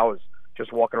have cows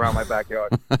just walking around my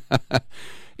backyard.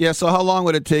 Yeah, so how long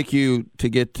would it take you to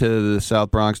get to the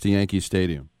South Bronx to Yankee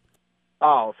Stadium?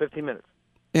 Oh, 15 minutes.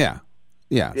 Yeah.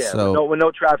 Yeah, so with no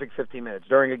traffic, 15 minutes.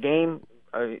 During a game,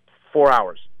 4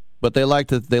 hours. But they like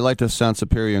to sound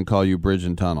superior and call you Bridge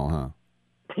and Tunnel, huh?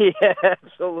 Yeah,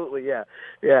 absolutely. Yeah,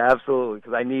 absolutely.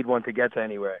 Because I need one to get to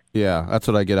anywhere. Yeah, that's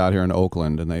what I get out here in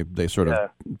Oakland, and they sort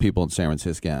of people in San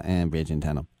Francisco and Bridge and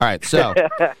Tunnel. All right, so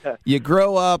you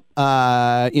grow up,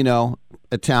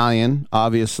 Italian,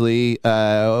 obviously,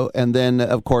 and then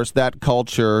of course that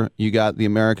culture. You got the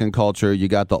American culture, you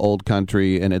got the old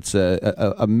country, and it's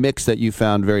a mix that you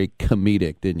found very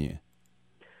comedic, didn't you?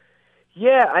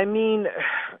 Yeah, I mean,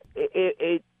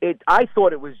 I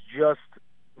thought it was just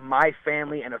my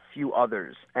family and a few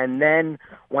others, and then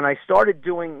when I started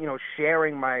doing,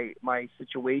 sharing my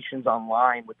situations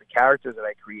online with the characters that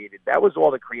I created, that was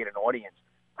all to create an audience.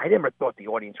 I never thought the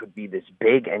audience would be this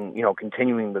big and,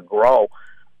 continuing to grow.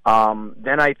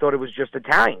 Then I thought it was just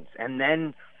Italians, and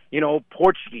then,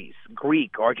 Portuguese,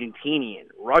 Greek, Argentinian,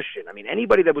 Russian. I mean,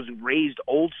 anybody that was raised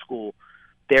old school,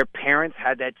 their parents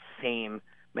had that same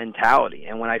mentality.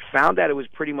 And when I found that it was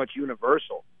pretty much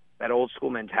universal, that old school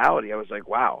mentality, I was like,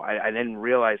 wow, I didn't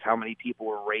realize how many people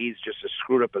were raised just as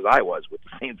screwed up as I was with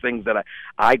the same things that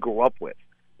I grew up with.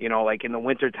 Like in the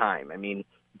wintertime, I mean,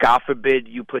 God forbid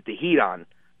you put the heat on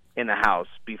in the house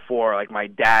before, like, my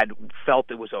dad felt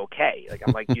it was okay. Like,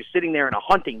 I'm like, you're sitting there in a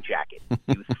hunting jacket.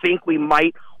 You think we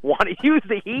might want to use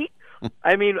the heat?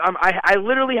 I mean, I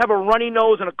literally have a runny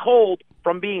nose and a cold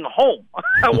from being home.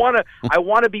 I want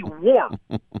to be warm.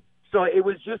 So it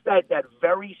was just that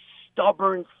very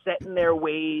stubborn, set in their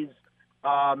ways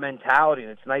mentality,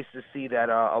 and it's nice to see that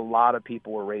a lot of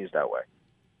people were raised that way.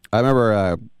 I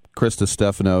remember Chris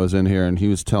DiStefano was in here, and he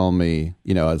was telling me,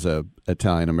 as a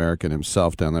Italian-American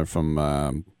himself down there from,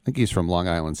 I think he's from Long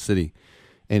Island City,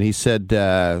 and he said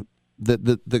the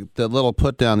little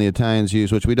put-down the Italians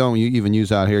use, which we don't even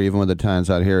use out here, even with the Italians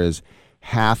out here, is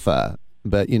half-a.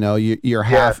 But, you're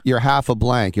half a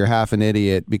blank, you're half an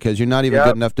idiot, because you're not even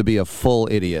good enough to be a full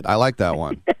idiot. I like that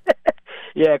one.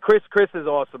 Yeah, Chris is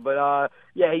awesome, but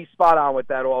he's spot on with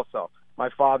that also. My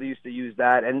father used to use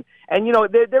that, and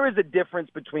there is a difference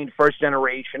between first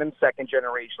generation and second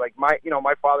generation. Like my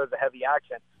father has a heavy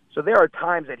accent, so there are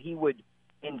times that he would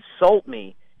insult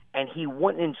me, and he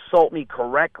wouldn't insult me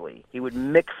correctly. He would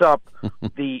mix up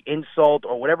the insult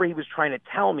or whatever he was trying to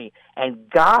tell me, and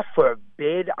God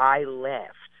forbid I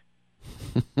left.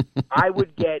 I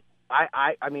would get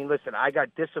I mean, listen, I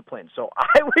got disciplined, so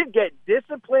I would get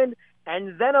disciplined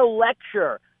and then a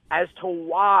lecture as to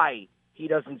why he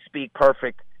doesn't speak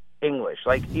perfect English.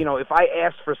 Like, if I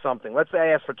ask for something, let's say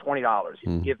I ask for $20, he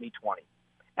would give me 20.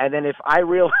 And then if I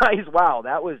realize, wow,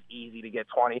 that was easy to get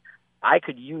 20, I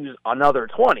could use another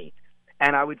 20.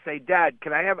 And I would say, Dad,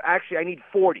 I need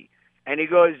 40. And he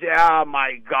goes, oh,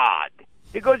 my God.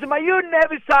 He goes, you're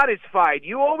never satisfied.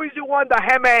 You always want the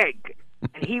ham egg.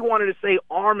 And he wanted to say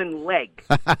arm and leg.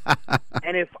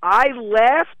 And if I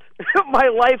left, my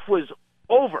life was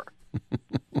over.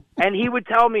 And he would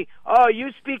tell me, oh,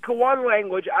 you speak one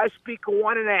language, I speak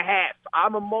 1.5.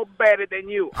 I'm more better than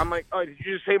you. I'm like, oh, did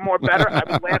you say more better? I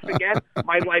would laugh again.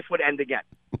 My life would end again.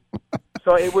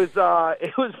 So it was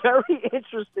very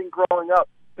interesting growing up.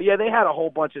 But, yeah, they had a whole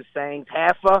bunch of sayings.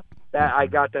 Halfa, That I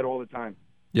got that all the time.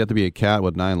 You have to be a cat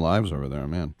with 9 lives over there,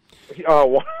 man. Oh,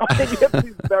 wow. You have to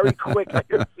be very quick on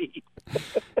your feet.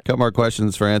 A couple more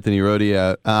questions for Anthony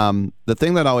Rodia. The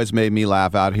thing that always made me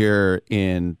laugh out here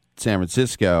in San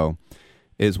Francisco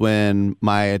is when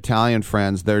my Italian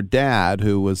friends, their dad,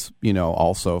 who was,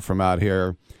 also from out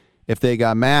here, if they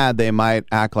got mad, they might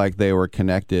act like they were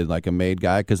connected, like a made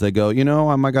guy, because they go,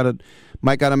 I might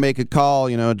gotta make a call,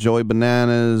 Joey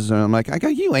Bananas. And I'm like,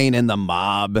 you ain't in the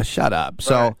mob. Shut up. Right.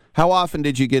 So how often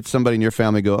did you get somebody in your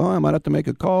family go, I might have to make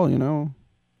a call, No,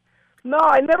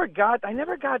 I never got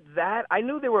that. I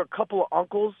knew there were a couple of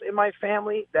uncles in my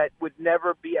family that would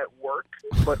never be at work,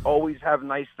 but always have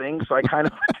nice things. So I kind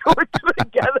of put two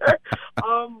together.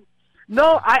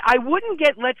 No, I wouldn't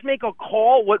get let's make a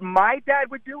call. What my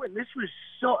dad would do, and this was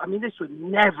this would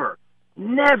never,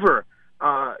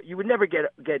 you would never get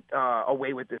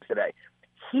away with this today.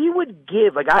 He would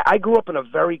give, I grew up in a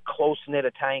very close-knit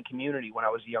Italian community when I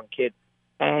was a young kid,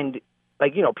 and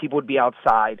people would be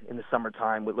outside in the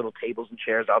summertime with little tables and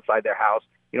chairs outside their house,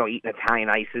 eating Italian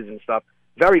ices and stuff.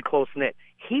 Very close-knit.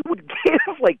 He would give,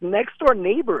 next-door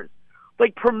neighbors,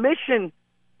 permission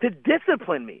to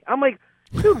discipline me. I'm like,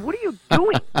 dude, what are you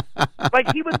doing?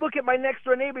 He would look at my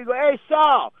next-door neighbor and go, hey,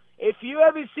 Sal, if you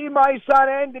ever see my son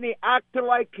Anthony acting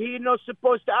like he's not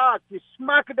supposed to act, you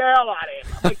smack the hell out of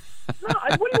him. I'm like, no,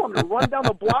 what do you want me to run down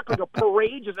the block like a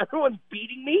parade as everyone's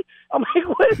beating me? I'm like,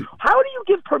 what? How do you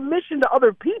give permission to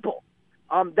other people?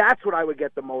 That's what I would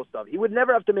get the most of. He would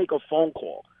never have to make a phone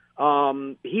call.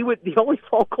 The only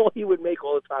phone call he would make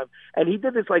all the time, and he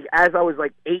did this as I was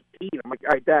 18. I'm like,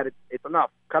 all right, Dad, it's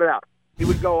enough. Cut it out. He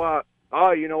would go,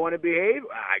 oh, you don't want to behave?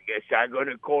 I guess I'm going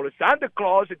to call Santa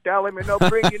Claus and tell him no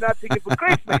bring you nothing for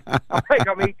Christmas. I'm like,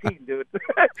 I'm 18, dude.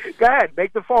 Go ahead,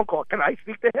 make the phone call. Can I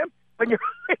speak to him when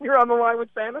you're on the line with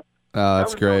Santa? Oh,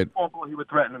 that's great. The phone call he would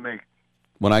threaten to make.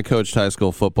 When I coached high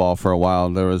school football for a while,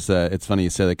 there was it's funny you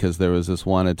say that because there was this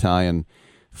one Italian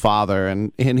father,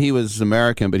 and he was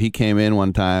American, but he came in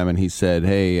one time and he said,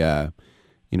 hey,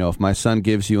 if my son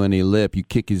gives you any lip, you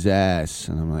kick his ass.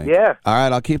 And I'm like, yeah. All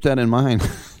right, I'll keep that in mind.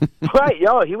 Right,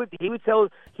 he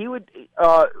would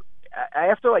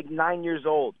after 9 years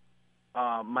old,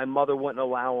 my mother wouldn't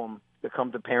allow him to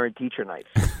come to parent-teacher nights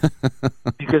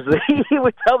because he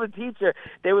would tell the teacher,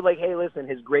 they would hey, listen,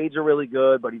 his grades are really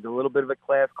good, but he's a little bit of a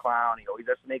class clown. He always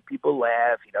has to make people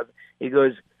laugh. He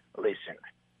goes, listen,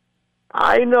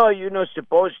 I know you're not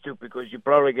supposed to because you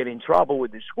probably get in trouble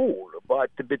with the school,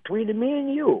 but between me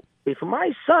and you, if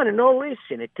my son and all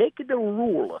listen, take the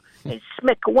ruler and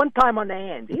smack one time on the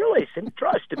hand, he'll listen,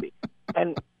 trust me.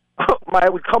 And I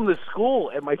would come to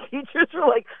school, and my teachers were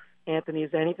like, Anthony,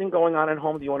 is there anything going on at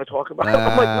home that you want to talk about?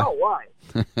 I'm like, no, why?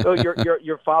 So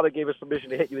your father gave us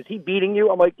permission to hit you. Is he beating you?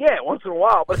 I'm like, yeah, once in a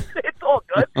while, but it's all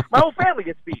good. My whole family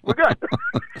gets beat. We're good.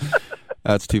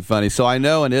 That's too funny. So I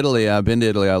know in Italy, I've been to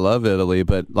Italy, I love Italy,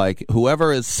 but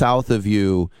whoever is south of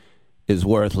you is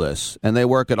worthless, and they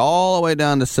work it all the way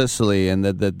down to Sicily, and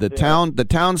the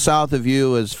town south of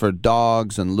you is for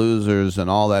dogs and losers and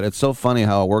all that. It's so funny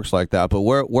how it works like that. But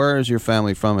where is your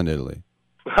family from in Italy?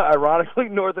 Ironically,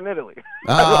 northern Italy.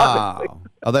 Ah,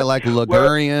 are they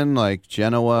Ligurian, like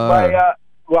Genoa?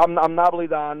 Well, I'm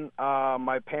Napolitan.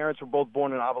 My parents were both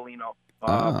born in Avellino,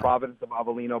 province of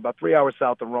Avellino, about 3 hours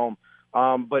south of Rome.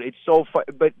 But it's so fun.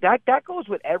 But that goes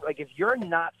with if you're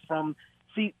not from.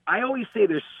 See, I always say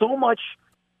there's so much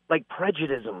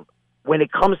prejudice when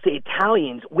it comes to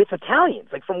Italians with Italians,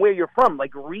 from where you're from,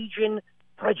 region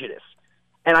prejudice.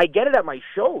 And I get it at my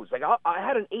shows. I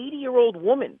had an 80-year-old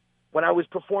woman when I was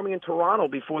performing in Toronto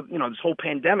before, this whole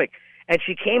pandemic. And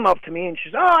she came up to me and she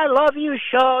says, oh, I love your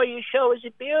show. Your show is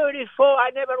beautiful. I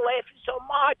never laughed so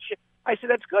much. I said,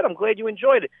 that's good. I'm glad you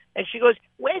enjoyed it. And she goes,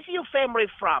 where's your family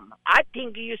from? I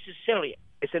think you're Sicilian.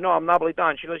 I said, no, I'm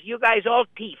Napolitan. She goes, you guys all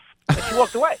thief. And she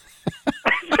walked away.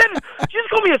 I said, she just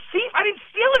called me a thief? I didn't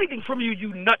steal anything from you,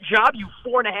 you nut job, you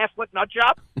 4.5-foot nut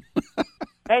job.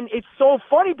 And it's so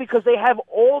funny because they have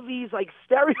all these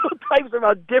stereotypes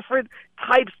about different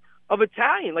types of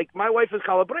Italian. My wife is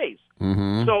Calabrese.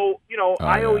 Mm-hmm. So,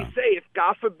 I always say if,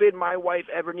 God forbid, my wife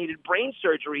ever needed brain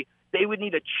surgery, they would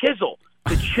need a chisel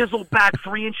to chisel back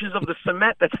 3 inches of the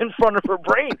cement that's in front of her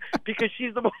brain because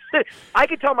she's the most... I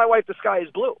could tell my wife the sky is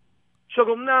blue. She'll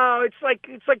go, no, it's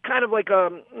kind of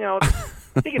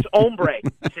I think it's ombre.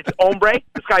 It's ombre.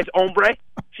 The sky's ombre.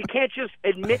 She can't just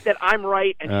admit that I'm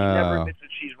right, and she never admits that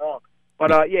she's wrong.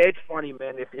 But, yeah, it's funny,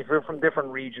 man. If you're from different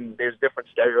regions, there's different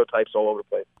stereotypes all over the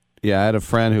place. Yeah, I had a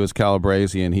friend who was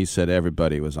Calabrese, and he said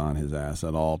everybody was on his ass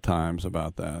at all times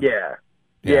about that.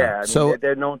 Yeah. So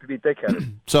they're known to be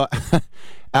thick-headed. So,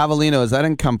 Avellino, is that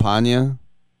in Campania?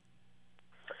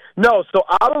 No, so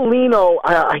Avellino,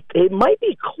 it might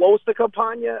be close to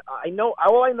Campagna. I know.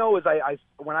 All I know is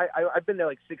I've been there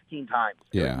like 16 times.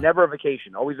 Yeah. Never a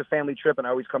vacation. Always a family trip, and I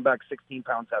always come back 16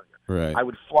 pounds heavier. Right. I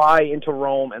would fly into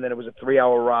Rome, and then it was a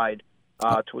 3-hour ride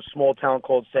to a small town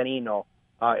called Senino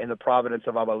in the province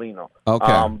of Avellino.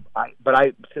 Okay.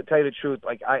 But to tell you the truth,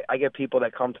 like I get people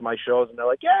that come to my shows, and they're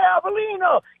like, "Yeah,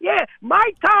 Avellino, yeah,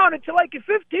 my town. It's like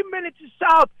 15 minutes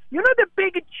south. You know the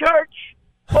big church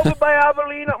over by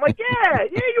Avellino?" I'm like, yeah,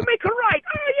 you make it right.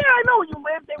 Oh, yeah, I know where you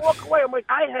live. They walk away. I'm like,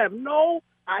 I have no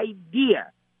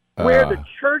idea where the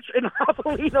church in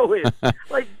Avellino is.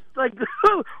 like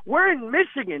we're in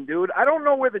Michigan, dude. I don't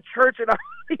know where the church in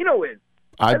Avellino is.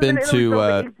 I've been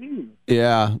to,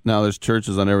 there's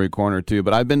churches on every corner too,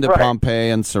 but I've been to Pompeii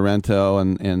and Sorrento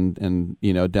and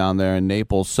down there in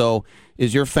Naples. So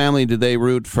is your family, do they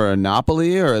root for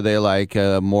Napoli, or are they like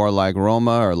more like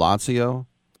Roma or Lazio?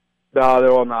 No,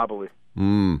 they're all Napoli.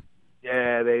 Mm.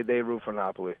 Yeah, they root for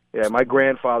Napoli. Yeah, my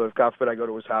grandfather, God forbid I go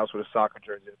to his house with a soccer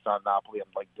jersey, it's not Napoli, I'm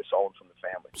like disowned from the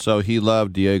family. So he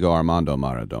loved Diego Armando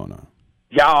Maradona.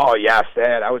 Yeah, oh yes,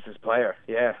 that was his player.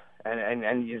 Yeah.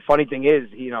 And the funny thing is,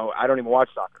 I don't even watch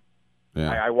soccer.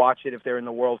 Yeah. I watch it if they're in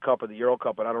the World Cup or the Euro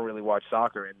Cup, but I don't really watch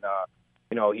soccer. And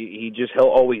he'll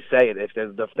always say it if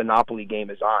the Napoli game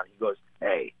is on. He goes,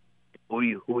 "Hey, who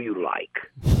you like?"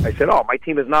 I said, "Oh, my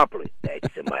team is Napoli."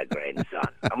 "That's my grandson."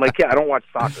 I'm like, "Yeah, I don't watch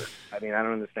soccer. I mean, I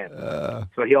don't understand."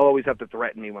 So he'll always have to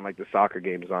threaten me when like the soccer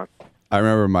game is on. I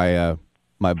remember my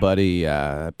buddy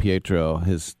Pietro,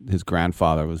 his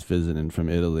grandfather was visiting from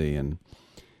Italy, and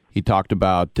he talked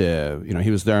about,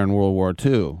 he was there in World War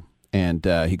II, and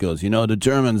he goes, the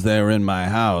Germans, they were in my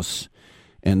house,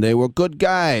 and they were good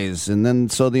guys, and then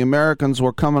so the Americans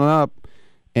were coming up,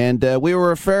 and we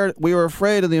were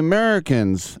afraid of the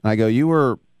Americans. And I go, you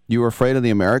were afraid of the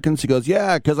Americans? He goes,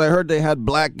 yeah, because I heard they had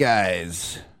black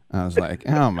guys. I was like,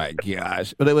 oh my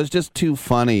gosh. But it was just too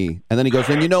funny. And then he goes,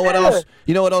 and you know what else?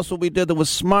 You know what else we did that was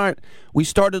smart? We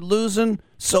started losing,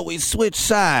 so we switched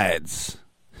sides.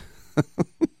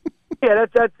 Yeah,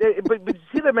 that's it. But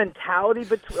see the mentality,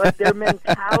 their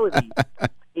mentality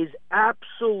is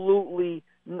absolutely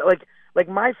like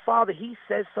my father. He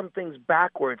says some things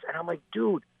backwards, and I'm like,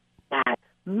 dude, that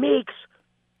makes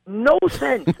no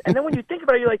sense. And then when you think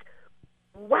about it, you're like,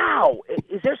 wow,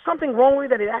 is there something wrong with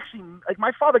that? It actually, like,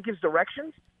 my father gives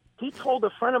directions. He told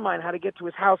a friend of mine how to get to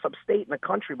his house upstate in the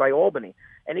country by Albany,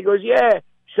 and he goes, yeah.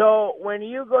 So when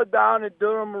you go down the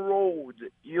Durham Road,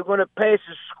 you're gonna pass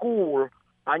a school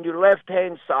on your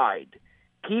left-hand side.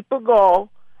 Keep a go,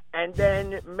 and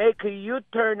then make a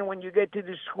U-turn when you get to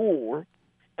the school.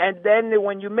 And then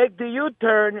when you make the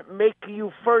U-turn, make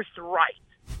you first right.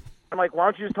 I'm like, why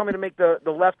don't you just tell me to make the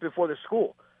left before the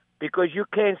school? Because you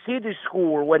can't see the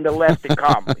school when the left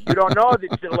comes. You don't know that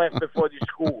it's the left before the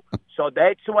school. So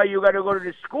that's why you got to go to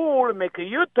the school and make a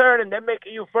U-turn and then make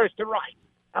a U-first right.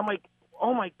 I'm like,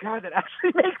 oh, my God, that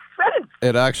actually makes sense.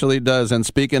 It actually does. And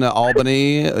speaking of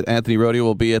Albany, Anthony Rodia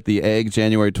will be at the Egg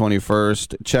January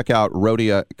 21st. Check out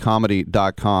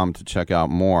rodiacomedy.com to check out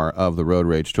more of the Road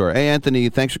Rage Tour. Hey, Anthony,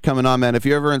 thanks for coming on, man. If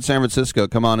you're ever in San Francisco,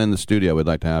 come on in the studio. We'd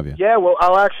like to have you. Yeah, well,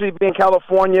 I'll actually be in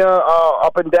California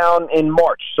up and down in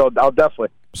March, so I'll definitely.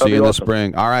 See you in the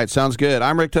spring. All right, sounds good.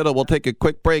 I'm Rick Tittle. We'll take a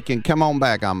quick break and come on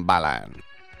back on Byline.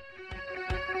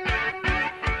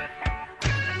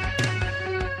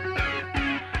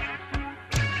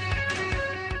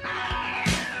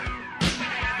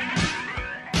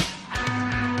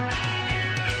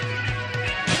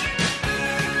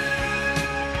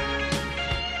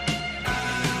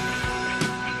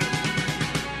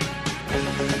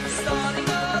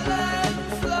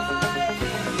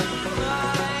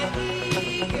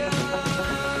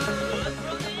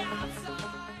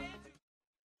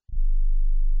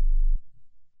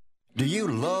 Do you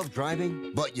love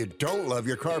driving, but you don't love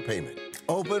your car payment?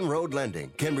 Open Road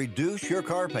Lending can reduce your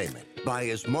car payment by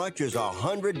as much as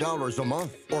 $100 a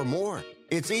month or more.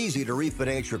 It's easy to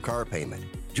refinance your car payment.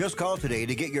 Just call today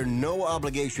to get your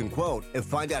no-obligation quote and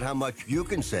find out how much you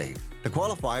can save. To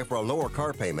qualify for a lower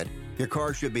car payment, your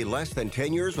car should be less than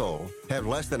 10 years old, have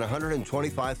less than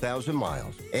 125,000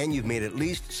 miles, and you've made at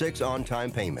least 6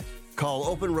 on-time payments. Call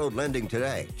Open Road Lending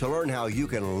today to learn how you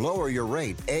can lower your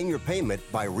rate and your payment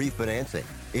by refinancing.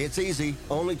 It's easy,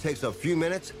 only takes a few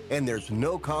minutes, and there's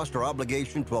no cost or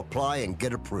obligation to apply and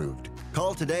get approved.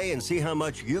 Call today and see how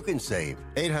much you can save.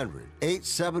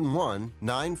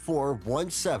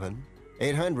 800-871-9417.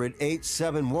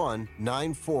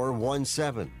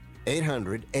 800-871-9417.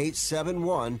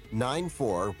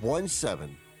 800-871-9417.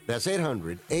 That's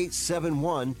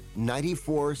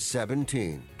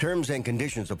 800-871-9417. Terms and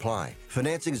conditions apply.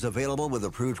 Financing is available with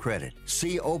approved credit.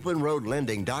 See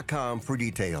openroadlending.com for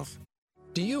details.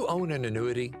 Do you own an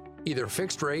annuity, either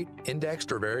fixed rate,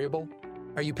 indexed, or variable?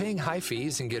 Are you paying high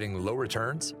fees and getting low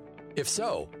returns? If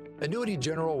so, Annuity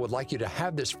General would like you to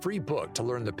have this free book to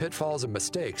learn the pitfalls and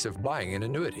mistakes of buying an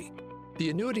annuity. The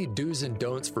Annuity Do's and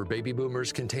Don'ts for Baby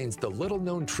Boomers contains the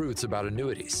little-known truths about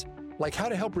annuities, like how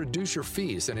to help reduce your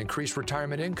fees and increase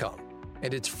retirement income.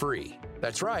 And it's free.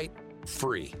 That's right,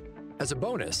 free. As a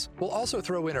bonus, we'll also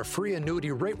throw in a free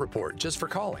annuity rate report just for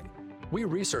calling. We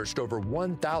researched over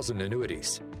 1,000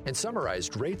 annuities and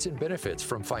summarized rates and benefits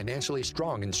from financially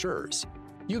strong insurers.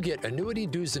 You get Annuity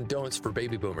Do's and Don'ts for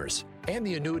Baby Boomers and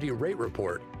the Annuity Rate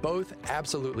Report, both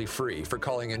absolutely free for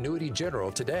calling Annuity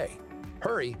General today.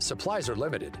 Hurry, supplies are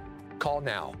limited. Call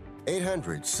now.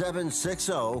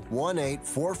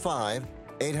 800-760-1845.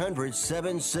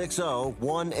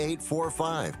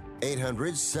 800-760-1845.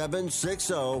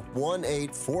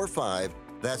 800-760-1845.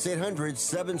 That's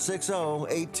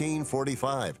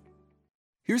 800-760-1845.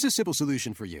 Here's a simple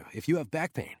solution for you. If you have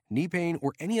back pain, knee pain,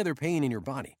 or any other pain in your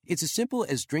body, it's as simple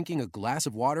as drinking a glass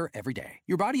of water every day.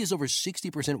 Your body is over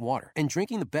 60% water, and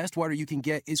drinking the best water you can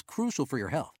get is crucial for your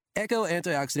health. Echo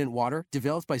Antioxidant Water,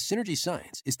 developed by Synergy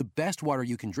Science, is the best water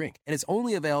you can drink, and it's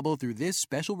only available through this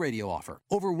special radio offer.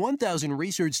 Over 1,000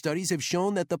 research studies have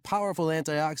shown that the powerful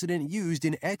antioxidant used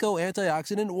in Echo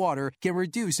Antioxidant Water can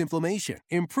reduce inflammation,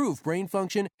 improve brain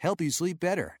function, help you sleep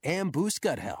better, and boost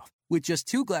gut health. With just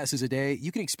 2 glasses a day,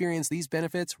 you can experience these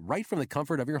benefits right from the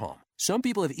comfort of your home. Some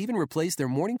people have even replaced their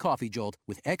morning coffee jolt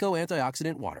with Echo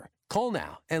Antioxidant Water. Call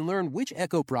now and learn which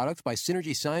Echo product by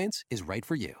Synergy Science is right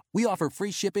for you. We offer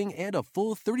free shipping and a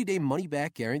full 30-day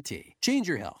money-back guarantee. Change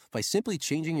your health by simply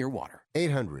changing your water.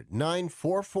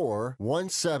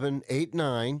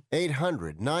 800-944-1789.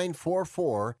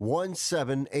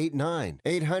 800-944-1789.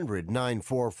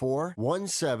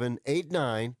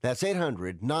 800-944-1789. That's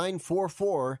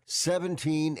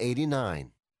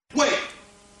 800-944-1789. Wait!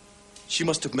 She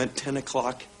must have meant 10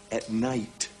 o'clock at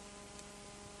night.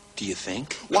 Do you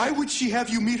think? Why would she have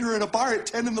you meet her in a bar at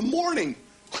 10 in the morning?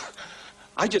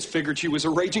 I just figured she was a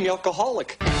raging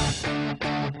alcoholic.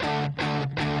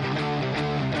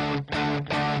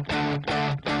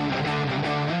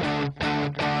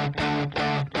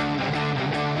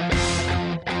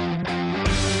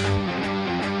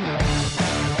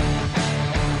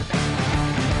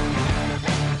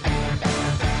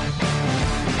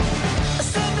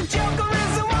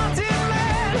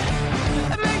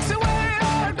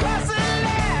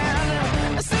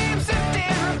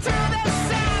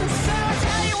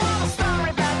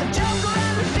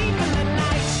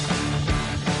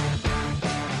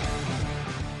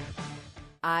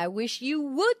 I wish you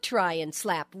would try and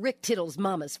slap Rick Tittle's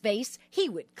mama's face. He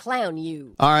would clown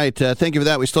you. All right, thank you for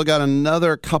that. We still got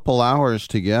another couple hours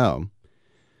to go.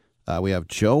 We have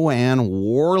Joanne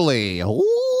Worley.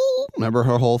 Ooh, remember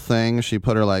her whole thing? She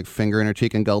put her finger in her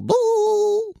cheek and go,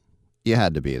 boo. You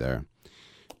had to be there.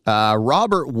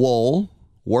 Robert Wool,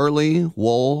 Worley,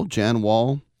 Wool, Jan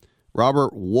Wool.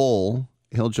 Robert Wool,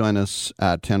 he'll join us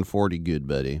at 10:40, good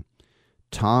buddy.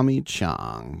 Tommy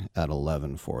Chong at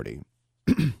 11:40.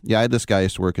 Yeah, I had this guy I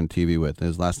used to work in TV with.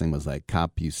 His last name was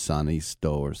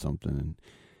Capusanisto or something. And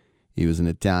he was an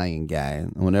Italian guy.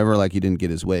 And whenever he didn't get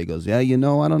his way, he goes, yeah, I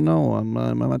don't know. I'm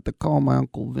about to call my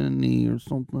Uncle Vinny or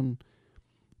something.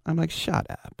 I'm like, shut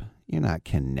up. You're not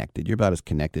connected. You're about as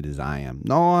connected as I am.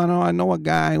 No, I know a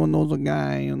guy who knows a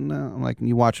guy. And I'm like,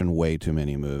 you're watching way too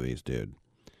many movies, dude.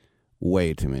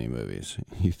 Way too many movies.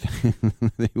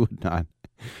 They would not.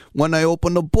 When I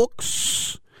open the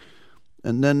books...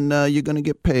 And then you're going to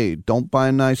get paid. Don't buy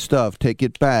nice stuff. Take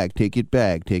it back. Take it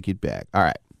back. Take it back. All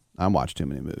right. I watched too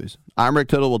many movies. I'm Rick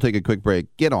Tittle. We'll take a quick break.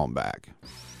 Get on back.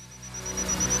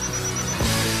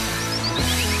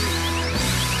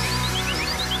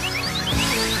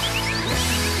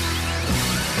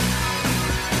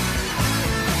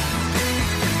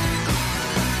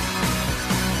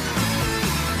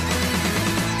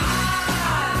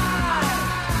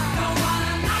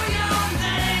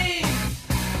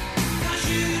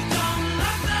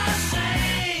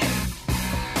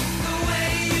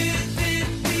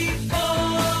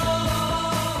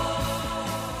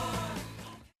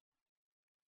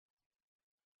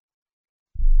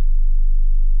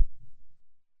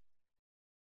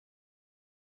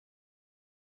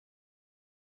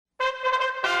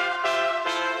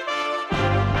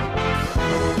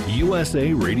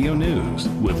 USA Radio News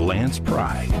with Lance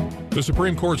Pry. The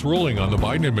Supreme Court's ruling on the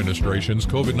Biden administration's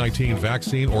COVID-19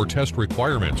 vaccine or test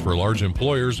requirements for large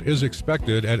employers is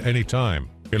expected at any time.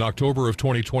 In October of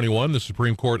 2021, the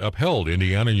Supreme Court upheld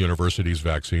Indiana University's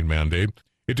vaccine mandate.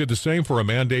 It did the same for a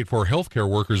mandate for healthcare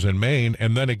workers in Maine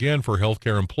and then again for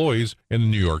healthcare employees in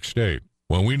New York State.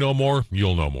 When we know more,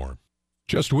 you'll know more.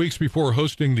 Just weeks before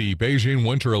hosting the Beijing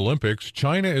Winter Olympics,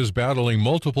 China is battling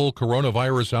multiple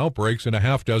coronavirus outbreaks in a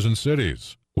half-dozen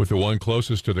cities, with the one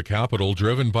closest to the capital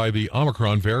driven by the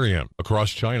Omicron variant.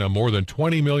 Across China, more than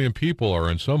 20 million people are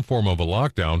in some form of a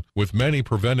lockdown, with many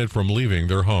prevented from leaving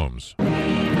their homes.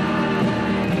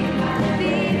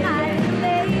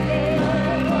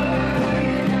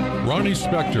 Ronnie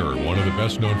Spector, one of the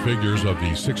best-known figures of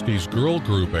the 60s girl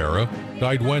group era,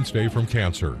 died Wednesday from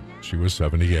cancer. She was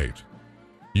 78.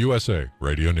 USA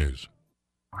Radio News.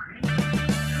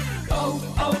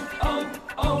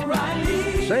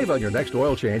 O'Reilly. Save on your next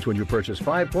oil change when you purchase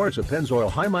 5 quarts of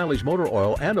Pennzoil High Mileage Motor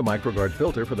Oil and a MicroGuard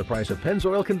filter for the price of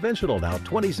Pennzoil Conventional, now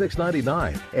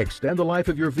 $26.99. Extend the life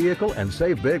of your vehicle and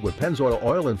save big with Pennzoil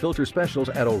Oil and Filter Specials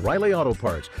at O'Reilly Auto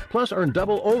Parts. Plus, earn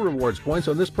double O Rewards points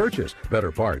on this purchase.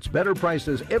 Better parts, better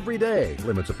prices every day.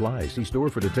 Limits apply. See store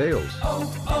for details.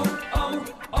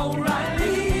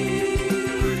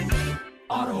 O'Reilly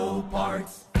Auto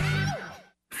Parts.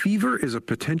 Fever is a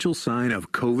potential sign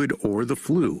of COVID or the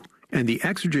flu, and the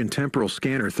Exergen Temporal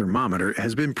Scanner Thermometer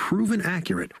has been proven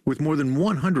accurate with more than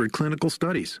 100 clinical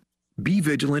studies. Be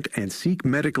vigilant and seek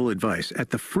medical advice at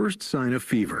the first sign of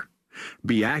fever.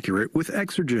 Be accurate with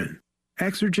Exergen.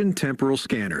 Exergen Temporal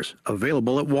Scanners,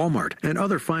 available at Walmart and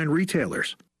other fine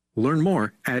retailers. Learn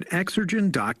more at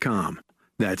Exergen.com.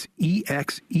 That's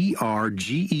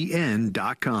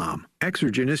EXERGEN.com.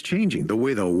 Exergen is changing the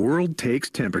way the world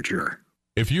takes temperature.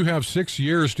 If you have 6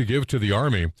 years to give to the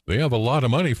Army, they have a lot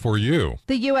of money for you.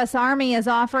 The U.S. Army is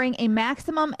offering a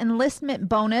maximum enlistment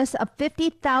bonus of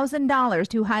 $50,000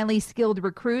 to highly skilled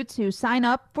recruits who sign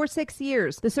up for 6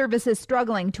 years. The service is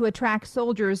struggling to attract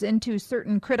soldiers into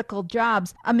certain critical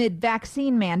jobs amid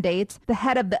vaccine mandates. The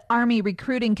head of the Army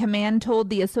Recruiting Command told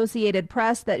the Associated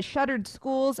Press that shuttered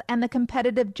schools and the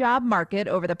competitive job market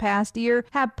over the past year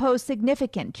have posed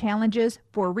significant challenges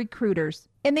for recruiters.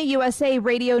 In the USA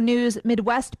Radio News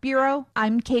Midwest Bureau,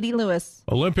 I'm Katie Lewis.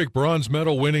 Olympic bronze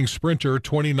medal winning sprinter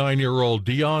 29-year-old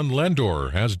Dion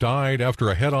Lendor has died after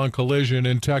a head-on collision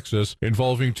in Texas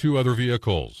involving 2 other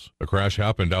vehicles. The crash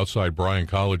happened outside Bryan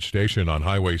College Station on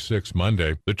Highway 6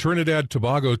 Monday. The Trinidad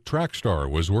Tobago track star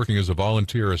was working as a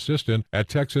volunteer assistant at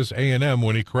Texas A&M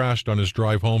when he crashed on his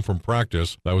drive home from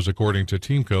practice. That was according to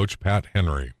team coach Pat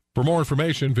Henry. For more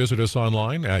information, visit us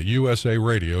online at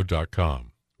usaradio.com.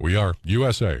 We are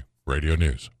USA Radio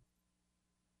News.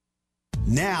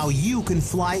 Now you can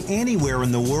fly anywhere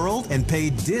in the world and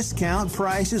pay discount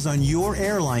prices on your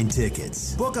airline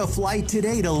tickets. Book a flight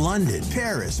today to London,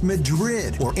 Paris,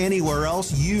 Madrid, or anywhere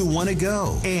else you want to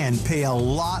go. And pay a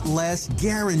lot less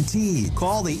guaranteed.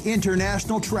 Call the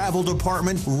International Travel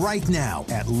Department right now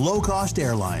at Low Cost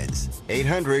Airlines.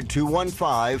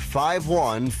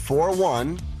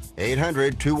 800-215-5141.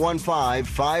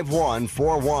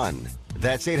 800-215-5141.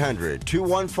 That's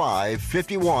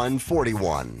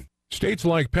 800-215-5141. States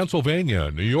like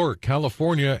Pennsylvania, New York,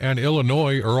 California, and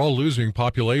Illinois are all losing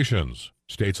populations.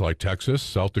 States like Texas,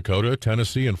 South Dakota,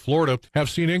 Tennessee, and Florida have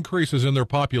seen increases in their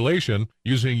population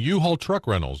using U-Haul truck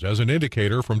rentals as an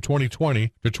indicator from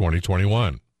 2020 to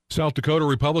 2021. South Dakota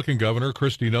Republican Governor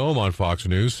Kristi Noem on Fox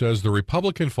News says the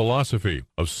Republican philosophy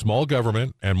of small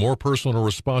government and more personal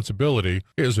responsibility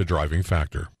is a driving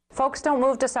factor. Folks don't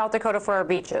move to South Dakota for our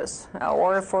beaches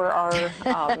or for our,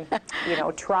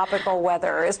 tropical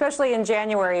weather, especially in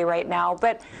January right now.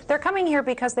 But they're coming here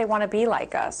because they want to be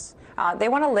like us. They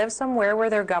want to live somewhere where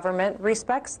their government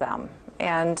respects them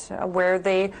and where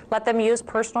they let them use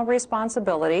personal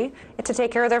responsibility to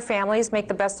take care of their families, make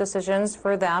the best decisions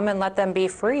for them, and let them be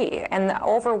free. And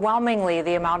overwhelmingly,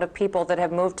 the amount of people that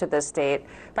have moved to this state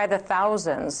by the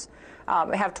thousands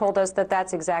have told us that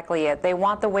that's exactly it. They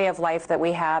want the way of life that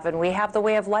we have, and we have the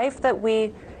way of life that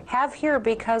we have here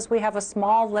because we have a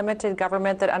small, limited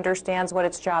government that understands what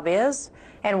its job is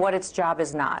and what its job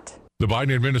is not. The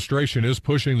Biden administration is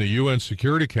pushing the UN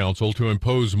Security Council to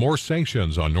impose more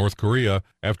sanctions on North Korea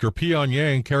after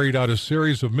Pyongyang carried out a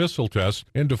series of missile tests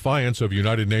in defiance of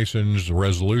United Nations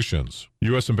resolutions.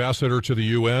 U.S. Ambassador to the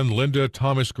UN, Linda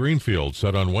Thomas-Greenfield,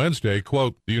 said on Wednesday,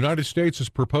 quote, "The United States is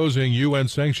proposing UN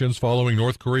sanctions following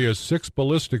North Korea's 6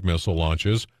 ballistic missile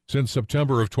launches since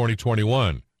September of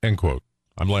 2021, end quote.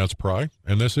 I'm Lance Pry,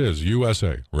 and this is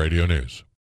USA Radio News.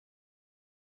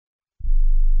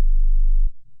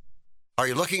 Are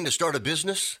you looking to start a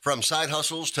business? From side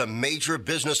hustles to major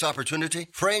business opportunity,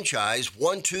 Franchise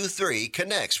 123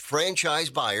 connects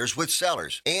franchise buyers with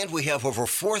sellers. And we have over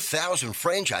 4,000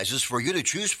 franchises for you to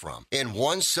choose from. In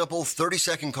one simple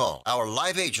 30-second call, our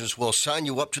live agents will sign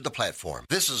you up to the platform.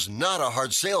 This is not a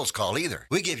hard sales call either.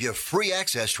 We give you free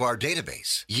access to our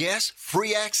database. Yes,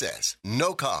 free access.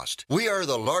 No cost. We are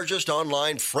the largest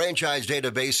online franchise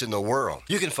database in the world.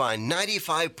 You can find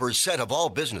 95% of all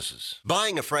businesses.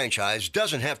 Buying a franchise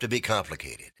doesn't have to be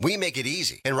complicated. We make it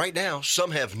easy. And right now,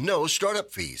 some have no startup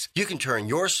fees. You can turn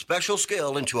your special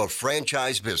skill into a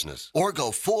franchise business or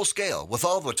go full scale with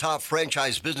all the top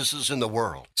franchise businesses in the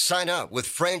world. Sign up with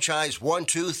Franchise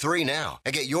 123 now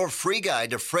and get your free guide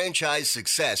to franchise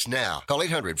success now. Call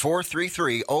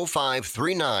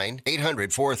 800-433-0539,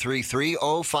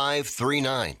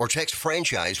 800-433-0539, or text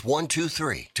Franchise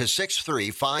 123 to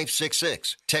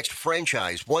 63566. Text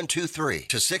Franchise 123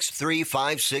 to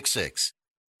 63566.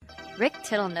 Rick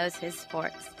Tittle knows his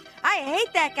sports. I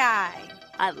hate that guy.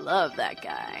 I love that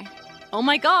guy. Oh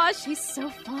my gosh, he's so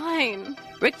fine.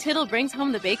 Rick Tittle brings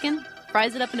home the bacon,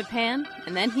 fries it up in a pan,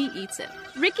 and then he eats it.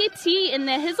 Ricky T in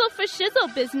the hizzle for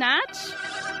shizzle, biznatch.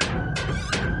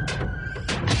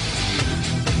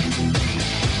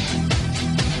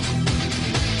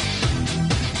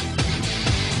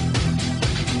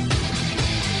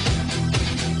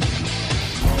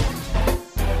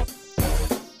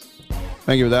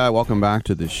 Thank you for that. Welcome back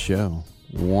to the show.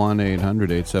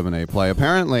 1-800-878-PLAY.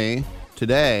 Apparently,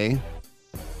 today,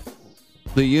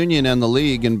 the union and the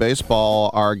league in baseball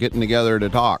are getting together to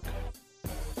talk.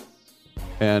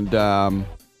 And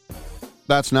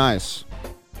that's nice.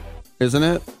 Isn't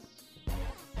it?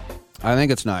 I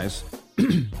think it's nice.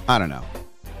 I don't know.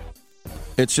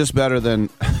 It's just better than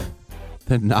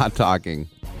not talking.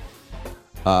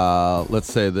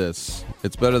 Let's say this.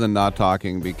 It's better than not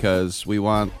talking because we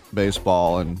want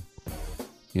baseball and,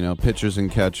 pitchers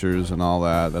and catchers and all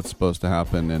that. That's supposed to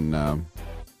happen in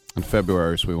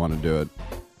February, so we want to do it.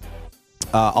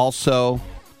 Also,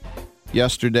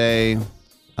 yesterday,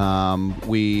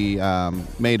 we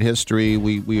made history.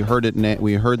 We heard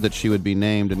we heard that she would be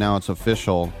named, and now it's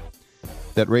official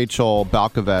that Rachel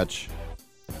Balkovec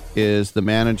is the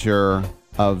manager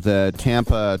of the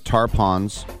Tampa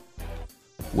Tarpons,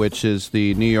 which is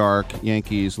the New York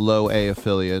Yankees Low A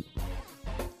affiliate,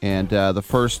 and the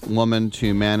first woman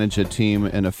to manage a team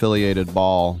in affiliated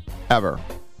ball ever.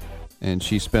 And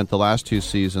she spent the last 2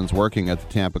 seasons working at the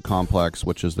Tampa Complex,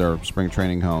 which is their spring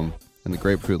training home in the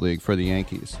Grapefruit League for the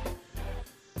Yankees.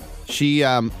 She,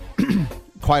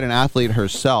 quite an athlete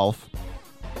herself,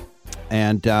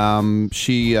 and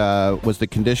she was the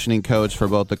conditioning coach for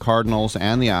both the Cardinals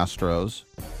and the Astros.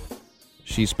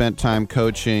 She spent time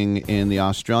coaching in the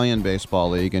Australian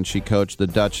Baseball League, and she coached the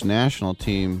Dutch national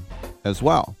team as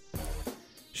well.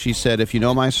 She said, if you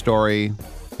know my story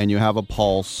and you have a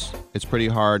pulse, it's pretty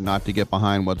hard not to get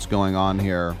behind what's going on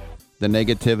here. The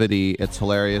negativity, it's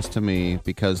hilarious to me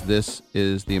because this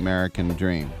is the American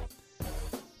dream.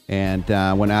 And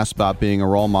when asked about being a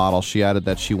role model, she added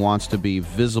that she wants to be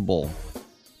visible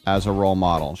as a role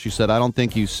model. She said, I don't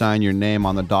think you sign your name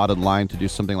on the dotted line to do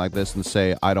something like this and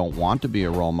say, I don't want to be a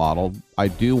role model. I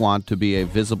do want to be a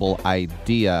visible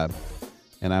idea,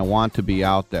 and I want to be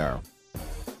out there.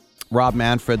 Rob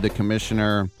Manfred, the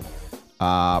commissioner,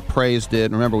 praised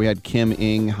it. Remember, we had Kim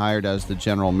Ng hired as the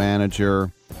general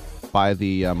manager by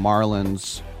the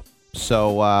Marlins.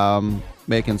 So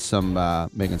making some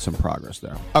progress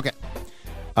there. Okay.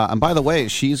 And by the way,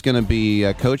 she's going to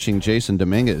be coaching Jason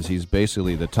Dominguez. He's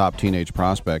basically the top teenage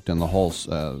prospect in the whole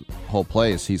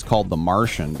place. He's called the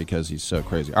Martian because he's so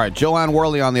crazy. All right, Joanne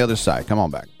Worley on the other side. Come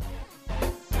on back.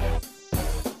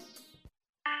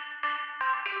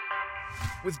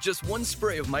 With just one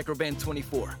spray of Microban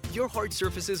 24, your hard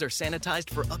surfaces are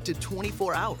sanitized for up to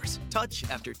 24 hours. Touch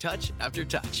after touch after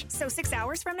touch. So 6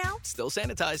 hours from now? Still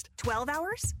sanitized. 12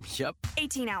 hours? Yep.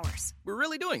 18 hours. We're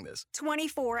really doing this.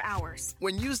 24 hours.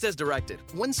 When used as directed,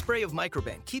 one spray of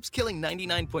Microban keeps killing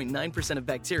 99.9% of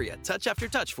bacteria touch after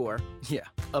touch for,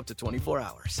 up to 24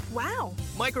 hours. Wow.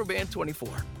 Microban 24.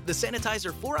 The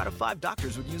sanitizer 4 out of 5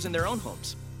 doctors would use in their own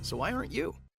homes. So why aren't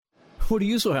you? What are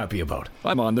you so happy about?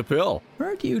 I'm on the pill.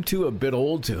 Aren't you two a bit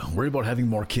old to worry about having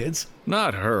more kids?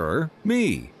 Not her.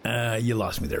 Me. You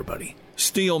lost me there, buddy.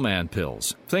 Steelman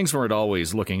pills. Things weren't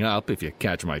always looking up, if you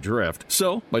catch my drift.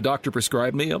 So, my doctor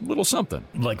prescribed me a little something.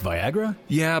 Like Viagra?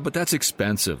 Yeah, but that's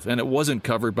expensive, and it wasn't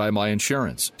covered by my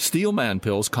insurance. Steelman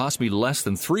pills cost me less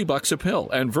than $3 a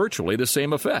pill, and virtually the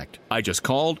same effect. I just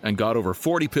called and got over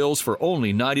 40 pills for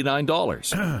only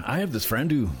 $99. I have this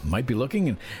friend who might be looking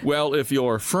and... Well, if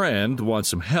your friend wants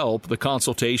some help, the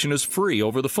consultation is free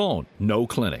over the phone. No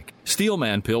clinic.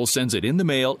 Steelman Pills sends it in the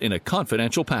mail in a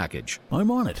confidential package.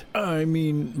 I'm on it. I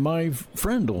mean, my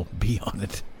friend will be on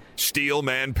it.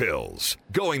 Steelman Pills.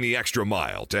 Going the extra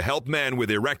mile to help men with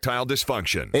erectile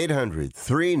dysfunction.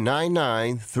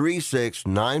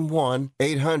 800-399-3691.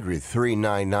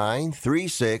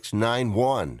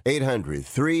 800-399-3691.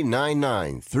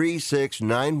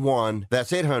 800-399-3691.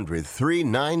 That's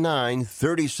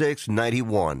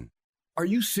 800-399-3691. Are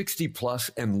you 60 plus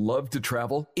and love to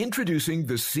travel? Introducing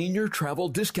the Senior Travel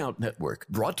Discount Network,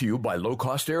 brought to you by Low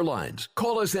Cost Airlines.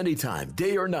 Call us anytime,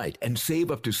 day or night, and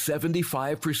save up to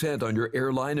 75% on your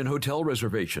airline and hotel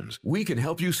reservations. We can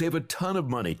help you save a ton of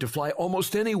money to fly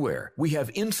almost anywhere. We have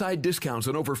inside discounts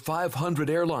on over 500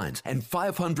 airlines and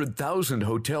 500,000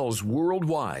 hotels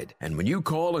worldwide. And when you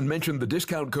call and mention the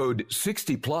discount code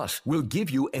 60 plus, we'll give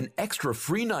you an extra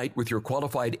free night with your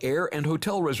qualified air and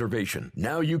hotel reservation.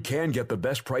 Now you can get the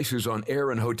best prices on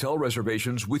air and hotel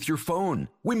reservations with your phone.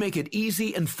 We make it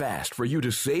easy and fast for you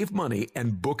to save money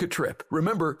and book a trip.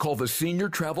 Remember, call the Senior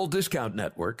Travel Discount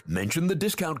Network, mention the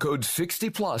discount code 60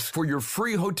 plus for your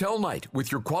free hotel night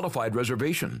with your qualified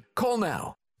reservation. Call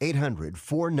now.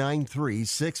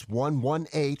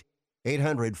 800-493-6118.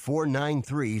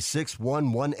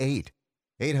 800-493-6118.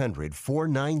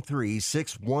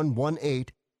 800-493-6118.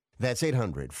 That's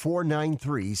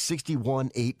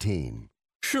 800-493-6118.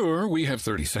 Sure, we have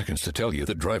 30 seconds to tell you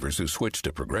that drivers who switch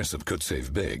to Progressive could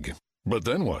save big. But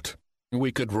then what?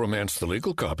 We could romance the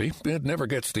legal copy. It never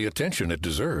gets the attention it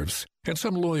deserves. And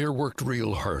some lawyer worked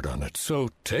real hard on it. So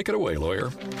take it away, lawyer.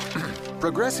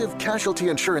 Progressive Casualty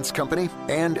Insurance Company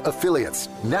and affiliates.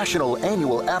 National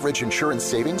annual average insurance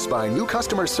savings by new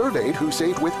customers surveyed who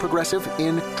saved with Progressive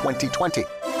in 2020.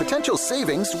 Potential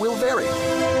savings will vary.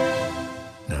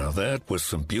 Now that was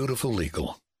some beautiful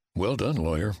legal. Well done,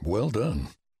 lawyer. Well done.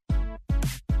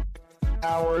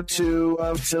 Hour 2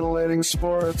 of titillating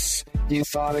sports. You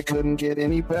thought it couldn't get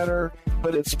any better,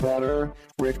 but it's better.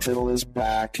 Rick Tittle is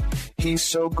back. He's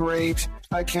so great.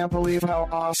 I can't believe how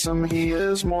awesome he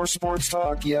is. More sports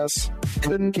talk, yes.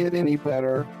 Couldn't get any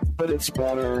better, but it's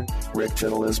better. Rick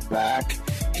Tittle is back.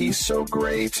 He's so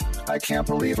great. I can't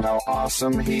believe how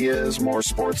awesome he is. More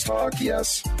sports talk,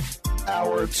 yes.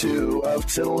 Hour 2 of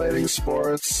titillating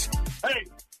sports. Hey,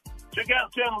 check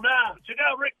out Channel 9. Check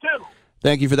out Rick Tittle.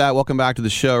 Thank you for that. Welcome back to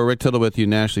the show. Rick Tittle with you,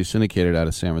 nationally syndicated out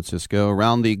of San Francisco,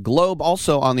 around the globe,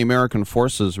 also on the American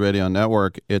Forces Radio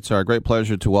Network. It's our great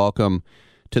pleasure to welcome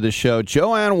to the show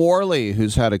JoAnn Worley,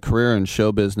 who's had a career in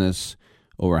show business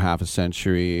over half a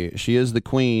century. She is the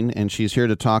queen, and she's here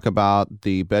to talk about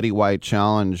the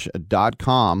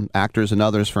BettyWhiteChallenge.com, Actors and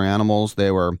Others for Animals.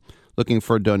 They were looking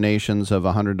for donations of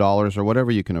 $100 or whatever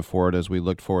you can afford as we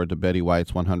looked forward to Betty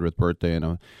White's 100th birthday. And,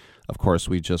 of course,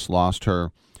 we just lost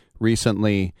her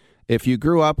recently. If you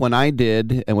grew up when I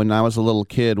did, and when I was a little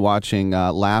kid watching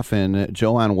Laugh-In,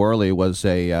 JoAnn Worley was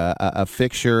a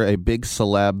fixture, a big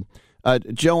celeb.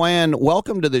 JoAnn,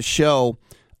 welcome to the show.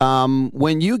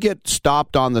 When you get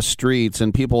stopped on the streets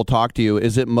and people talk to you,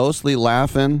 is it mostly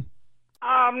Laugh-In?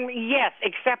 Yes,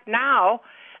 except now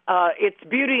it's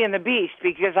Beauty and the Beast,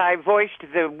 because I voiced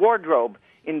the wardrobe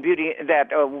in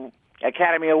that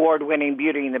Academy Award-winning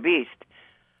Beauty and the Beast.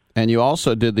 And you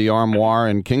also did the Armoire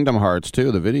in Kingdom Hearts, too,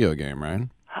 the video game, right?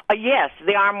 Yes,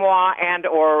 the Armoire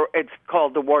or it's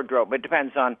called the wardrobe. It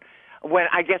depends on when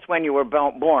you were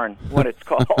born, what it's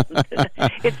called.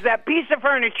 It's that piece of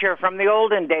furniture from the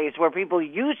olden days where people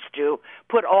used to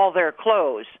put all their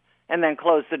clothes and then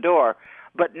close the door.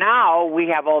 But now we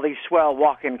have all these swell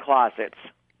walk-in closets.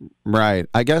 Right.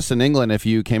 I guess in England, if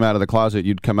you came out of the closet,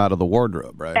 you'd come out of the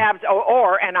wardrobe, right?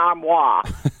 Or an armoire.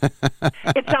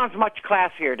 It sounds much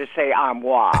classier to say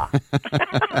armoire.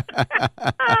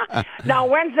 Now,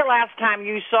 when's the last time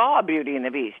you saw a Beauty and the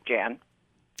Beast, Jan?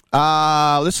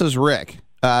 This is Rick.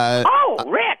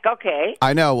 Rick, okay.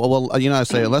 I know. Well, I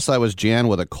say, unless I was Jan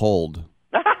with a cold.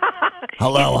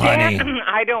 Hello, honey.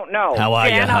 I don't know. How are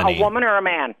Jan, you, honey? A woman or a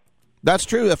man? That's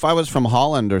true. If I was from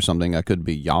Holland or something, I could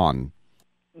be Jan.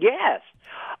 Yes.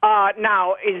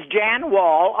 Now, is Jan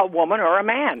Wall a woman or a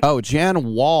man? Oh,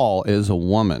 Jan Wall is a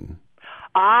woman.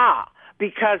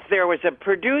 Because there was a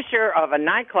producer of a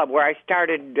nightclub where I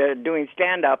started doing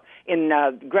stand-up in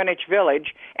Greenwich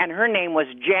Village, and her name was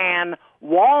Jan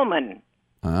Wallman.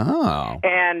 Oh.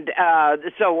 And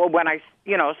so when I,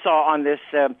 saw on this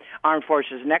Armed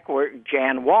Forces Network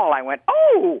Jan Wall, I went,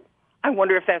 oh, I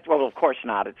wonder if that's, well, of course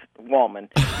not. It's Wallman.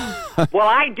 Well,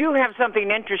 I do have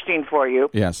something interesting for you.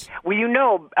 Yes.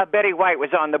 Well, Betty White was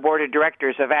on the board of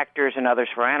directors of Actors and Others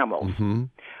for Animals,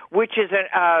 which is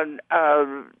an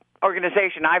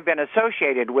organization I've been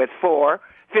associated with for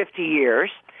 50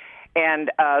 years. And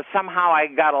somehow I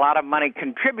got a lot of money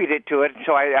contributed to it,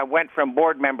 so I went from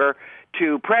board member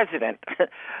to president.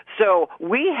 So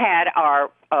we had our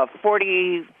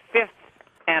 45th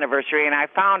anniversary, and I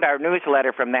found our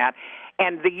newsletter from that.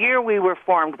 And the year we were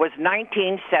formed was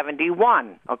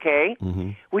 1971, okay?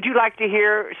 Would you like to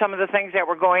hear some of the things that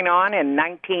were going on in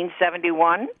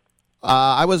 1971?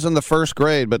 I was in the first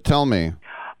grade, but tell me.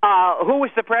 Who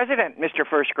was the president, Mr.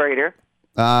 First Grader?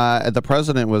 The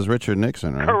president was Richard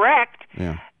Nixon, right? Correct.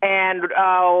 Yeah. And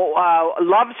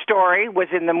Love Story was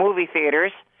in the movie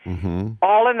theaters.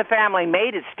 All in the Family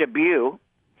made its debut.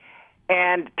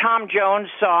 And Tom Jones'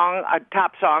 song,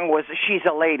 top song, was She's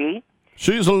a Lady.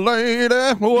 She's a lady.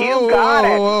 Whoa, you got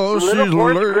it. Little she's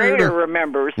fourth a lady. grader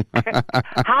remembers.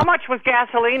 How much was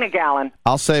gasoline a gallon?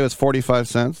 I'll say it was 45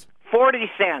 cents.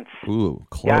 40 cents. Ooh,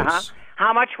 close.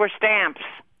 How much were stamps?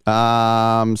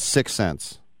 6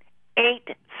 cents. 8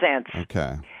 cents.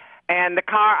 Okay. And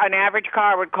an average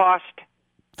car would cost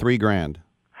 $3,000.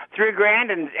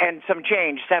 $3,000 and some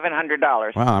change,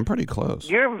 $700. Wow, I'm pretty close.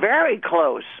 You're very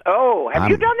close. Oh, have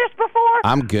you done this before?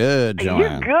 I'm good,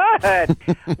 Joanne. You're good.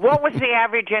 What was the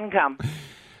average income?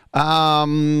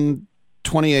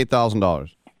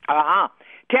 $28,000.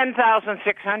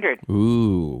 $10,600.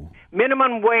 Ooh.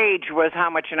 Minimum wage was how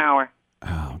much an hour?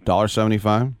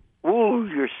 $1.75. Ooh,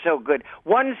 you're so good.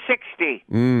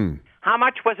 $1.60. How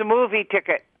much was a movie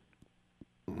ticket?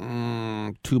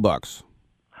 $2.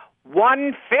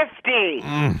 $1.50.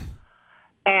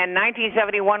 And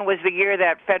 1971 was the year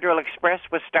that Federal Express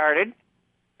was started.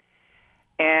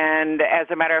 And as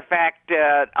a matter of fact,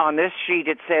 on this sheet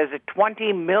it says that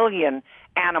 20 million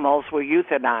animals were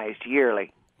euthanized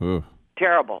yearly. Ooh.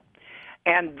 Terrible.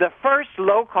 And the first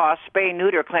low-cost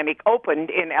spay-neuter clinic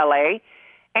opened in L.A.,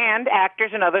 and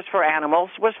Actors and Others for Animals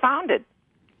was founded.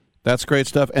 That's great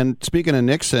stuff. And speaking of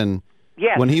Nixon,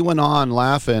 yes. When he went on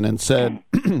laughing and said,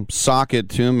 sock it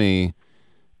to me,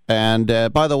 and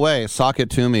by the way, sock it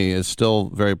to me is still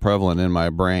very prevalent in my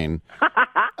brain.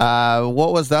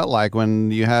 What was that like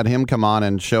when you had him come on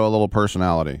and show a little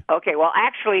personality? Okay, well,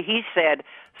 actually, he said,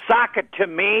 sock it to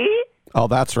me? Oh,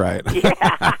 that's right.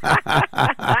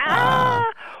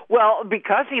 Well,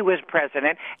 because he was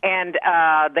president, and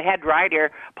the head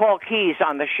writer, Paul Keyes,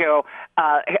 on the show,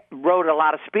 wrote a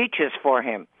lot of speeches for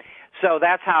him. So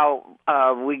that's how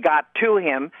we got to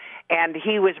him. And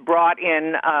he was brought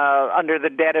in under the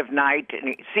dead of night,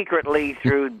 secretly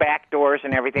through back doors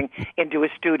and everything, into a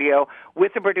studio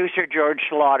with the producer, George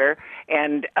Slaughter.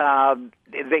 And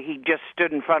he just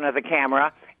stood in front of the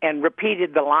camera and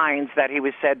repeated the lines that he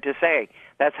was said to say.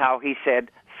 That's how he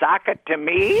said, sock it to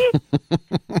me?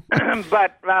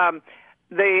 But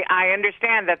I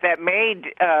understand that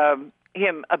made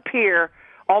him appear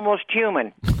almost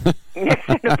human.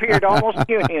 Nixon appeared almost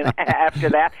human after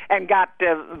that and got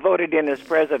voted in as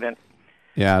president.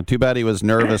 Yeah, too bad he was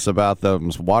nervous about the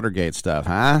Watergate stuff,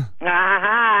 huh?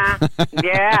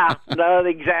 Yeah, no,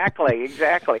 exactly.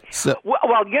 So,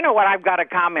 well, you know what I've got to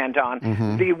comment on?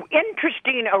 The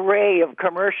interesting array of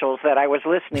commercials that I was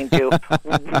listening to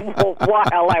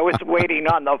while I was waiting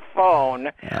on the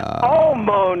phone. Oh,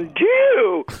 mon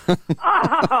Dieu!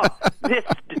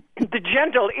 The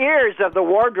gentle ears of the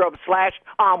wardrobe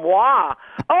 /armoire.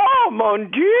 Oh, mon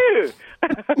Dieu!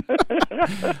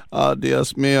 Oh,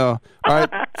 Dios mío. All right,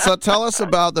 so tell us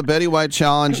about the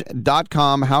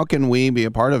BettyWhiteChallenge.com. How can we be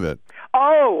a part of it?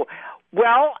 Oh,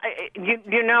 well,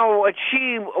 you know,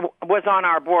 she was on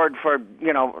our board for,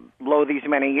 these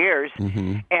many years,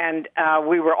 and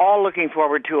we were all looking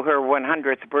forward to her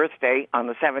 100th birthday on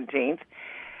the 17th.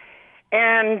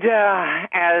 And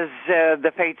as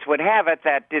the fates would have it,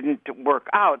 that didn't work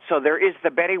out. So there is the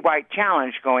Betty White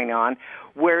Challenge going on,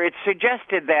 where it's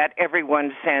suggested that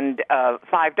everyone send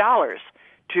 $5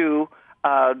 to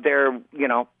their,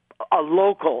 a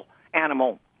local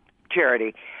animal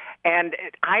charity. And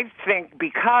I think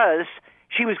because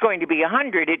she was going to be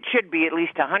 100, it should be at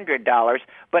least $100.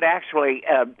 But actually,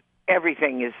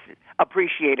 everything is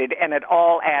appreciated, and it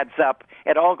all adds up.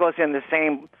 It all goes in the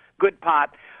same good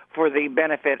pot for the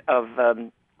benefit of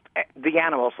the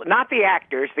animals, not the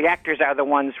actors. The actors are the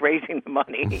ones raising the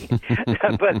money,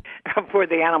 but for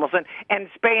the animals. And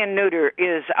spay and neuter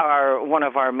is one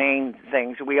of our main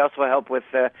things. We also help with,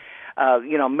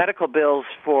 medical bills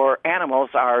for animals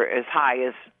are as high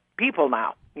as people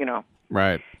now,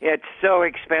 Right. It's so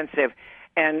expensive,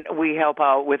 and we help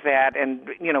out with that. And,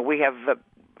 we have,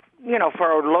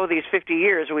 for these 50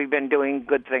 years, we've been doing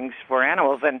good things for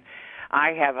animals. And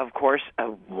I have, of course,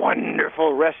 a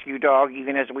wonderful rescue dog,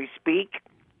 even as we speak.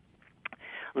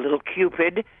 Little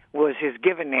Cupid was his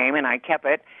given name, and I kept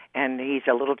it. And he's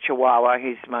a little Chihuahua.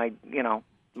 He's one of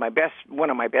my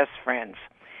best friends.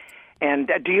 And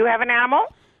do you have an animal?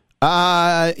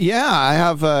 Yeah, I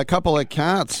have a couple of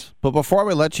cats. But before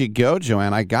we let you go,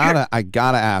 Joanne, I gotta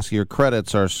ask. Your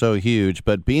credits are so huge,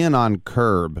 but being on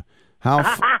Curb,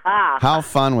 how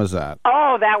fun was that?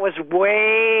 Oh, that was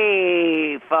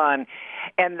way fun.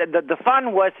 And the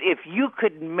fun was if you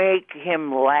could make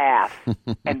him laugh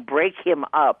and break him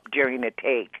up during a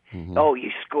take. Mm-hmm. Oh,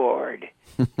 you scored.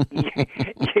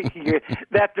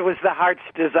 That was the heart's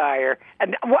desire.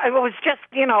 And it was just,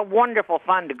 wonderful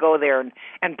fun to go there and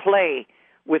play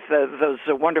with those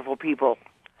wonderful people.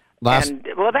 That's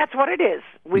what it is.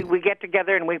 We get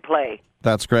together and we play.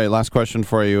 That's great. Last question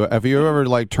for you. Have you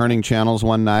ever, turning channels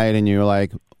one night and you're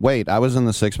like, wait, I was in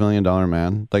the $6 Million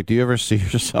Man? Do you ever see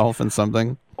yourself in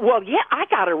something? Well, yeah, I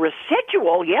got a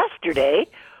residual yesterday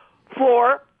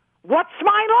for What's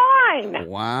My Line?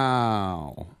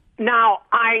 Wow. Now,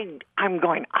 I'm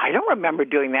going, I don't remember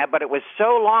doing that, but it was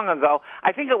so long ago.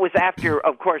 I think it was after,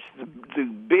 of course, the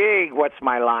big What's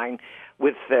My Line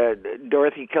with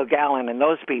Dorothy Kilgallen and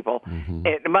those people. Mm-hmm.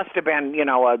 It must have been,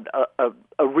 a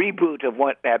reboot of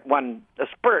a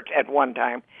spurt at one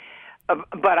time.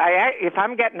 But if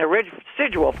I'm getting a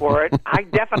residual for it, I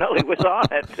definitely was on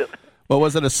it. Well,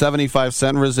 was it a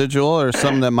 75-cent residual or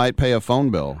something that might pay a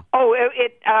phone bill? Oh,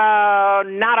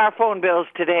 not our phone bills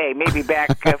today. Maybe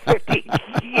back 50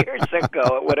 years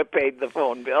ago it would have paid the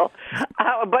phone bill.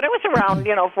 But it was around,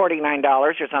 $49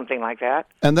 or something like that.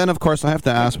 And then, of course, I have to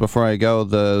ask before I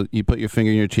go, you put your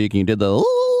finger in your cheek and you did the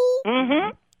ooh. Mm-hmm.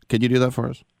 Could you do that for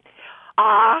us?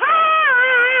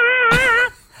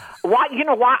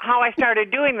 How I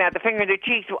started doing that, the finger in the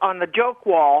cheeks on the joke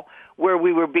wall where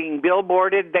we were being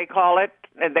billboarded, they call it.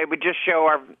 And they would just show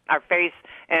our face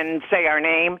and say our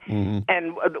name. Mm-hmm.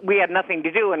 And we had nothing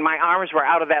to do, and my arms were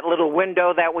out of that little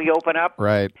window that we open up.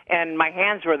 Right. And my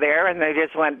hands were there, and they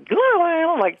just went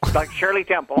like Shirley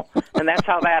Temple. And that's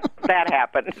how that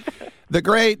happened. The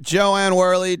great Joanne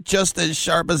Worley, just as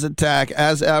sharp as a tack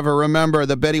as ever. Remember,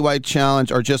 the Betty White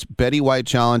Challenge, or just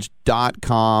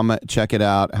BettyWhiteChallenge.com. Check it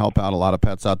out. Help out a lot of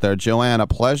pets out there. Joanne, a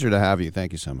pleasure to have you.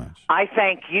 Thank you so much. I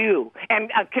thank you.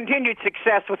 And continued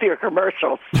success with your commercials.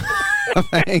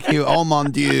 Thank you. Oh, mon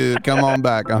Dieu. Come on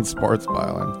back on Sports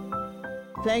Byline.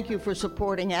 Thank you for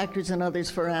supporting Actors and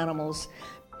Others for Animals.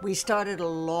 We started a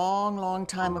long, long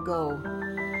time ago.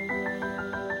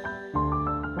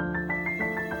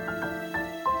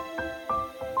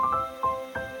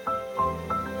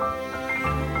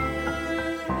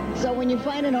 So when you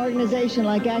find an organization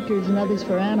like Actors and Others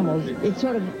for Animals, it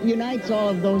sort of unites all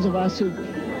of those of us who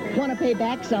want to pay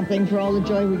back something for all the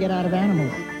joy we get out of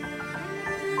animals.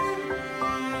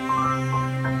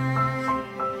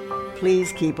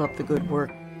 Please keep up the good work.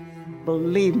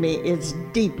 Believe me, it's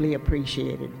deeply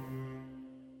appreciated.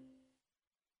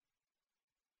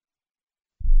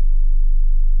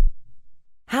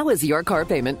 How is your car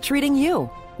payment treating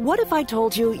you? What if I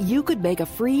told you you could make a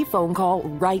free phone call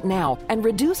right now and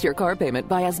reduce your car payment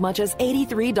by as much as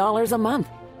 $83 a month?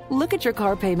 Look at your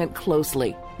car payment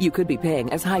closely. You could be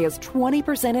paying as high as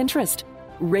 20% interest.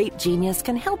 Rate Genius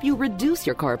can help you reduce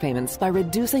your car payments by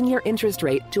reducing your interest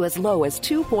rate to as low as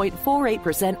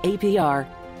 2.48% APR.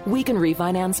 We can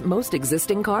refinance most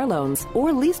existing car loans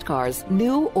or leased cars,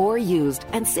 new or used,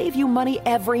 and save you money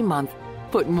every month.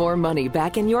 Put more money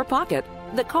back in your pocket.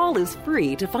 The call is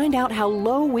free to find out how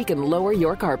low we can lower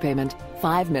your car payment.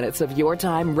 5 minutes of your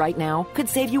time right now could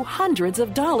save you hundreds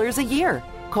of dollars a year.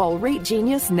 Call Rate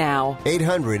Genius now.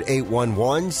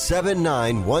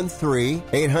 800-811-7913.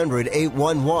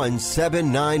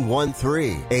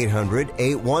 800-811-7913.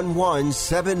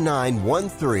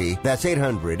 800-811-7913. That's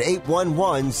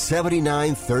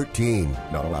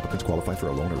 800-811-7913. Not all applicants qualify for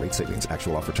a loan or rate savings.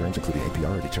 Actual offer terms, including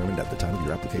APR, are determined at the time of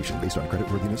your application based on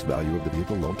creditworthiness, value of the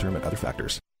vehicle, loan term, and other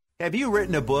factors. Have you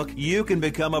written a book? You can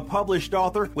become a published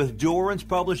author with Dorrance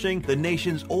Publishing, the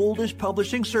nation's oldest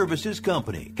publishing services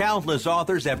company. Countless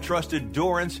authors have trusted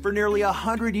Dorrance for nearly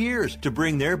 100 years to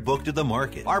bring their book to the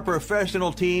market. Our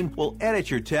professional team will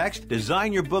edit your text,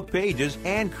 design your book pages,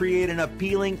 and create an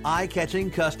appealing,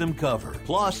 eye-catching custom cover.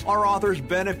 Plus, our authors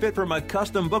benefit from a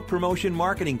custom book promotion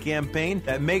marketing campaign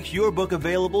that makes your book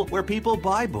available where people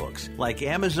buy books, like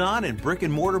Amazon and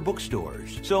brick-and-mortar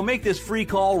bookstores. So make this free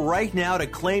call right now to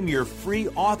claim your free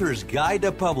Author's Guide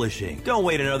to Publishing. Don't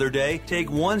wait another day.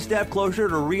 Take one step closer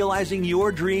to realizing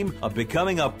your dream of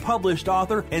becoming a published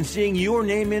author and seeing your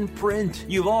name in print.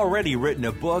 You've already written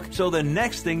a book, so the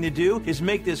next thing to do is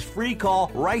make this free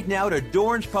call right now to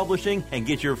Dorrance Publishing and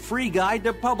get your free guide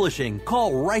to publishing.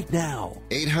 Call right now.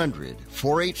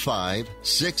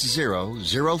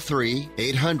 800-485-6003.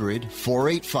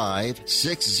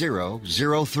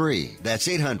 800-485-6003. That's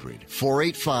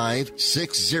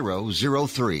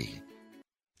 800-485-6003.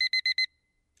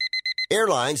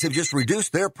 Airlines have just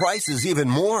reduced their prices even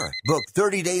more. Book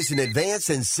 30 days in advance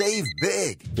and save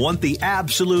big. Want the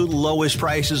absolute lowest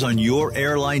prices on your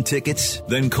airline tickets?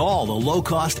 Then call the Low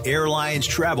Cost Airlines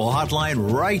Travel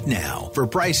Hotline right now for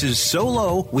prices so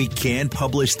low we can't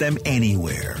publish them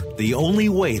anywhere. The only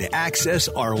way to access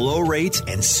our low rates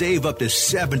and save up to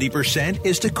 70%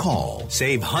 is to call.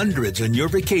 Save hundreds on your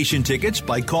vacation tickets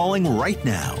by calling right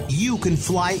now. You can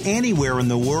fly anywhere in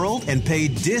the world and pay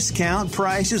discount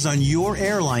prices on your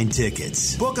airline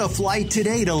tickets. Book a flight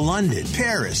today to London,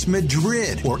 Paris,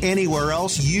 Madrid, or anywhere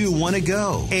else you want to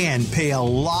go and pay a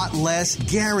lot less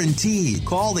guaranteed.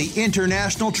 Call the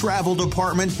International Travel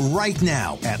Department right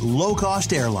now at Low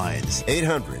Cost Airlines.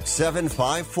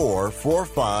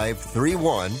 800-754-4531.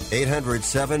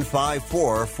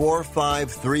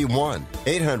 800-754-4531.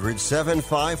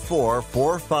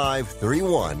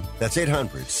 800-754-4531. That's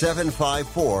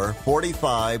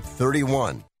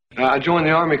 800-754-4531. I joined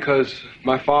the Army because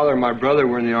my father and my brother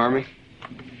were in the Army.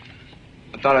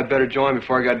 I thought I'd better join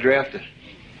before I got drafted.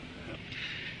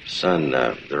 Son,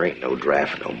 there ain't no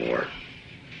draft no more.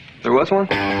 There was one?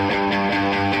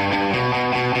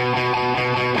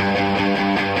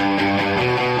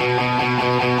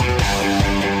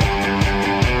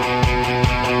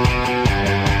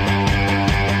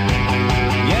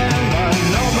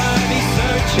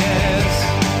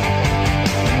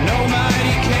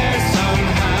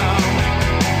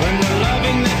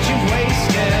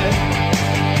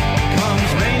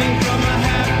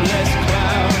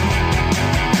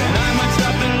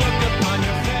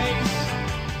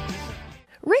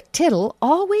 Rick Tittle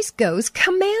always goes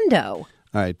commando.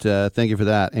 All right, thank you for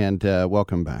that, and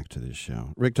welcome back to this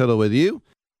show. Rick Tittle with you.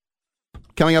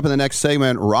 Coming up in the next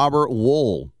segment, Robert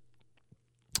Wool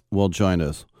will join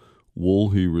us. Will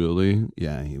he really?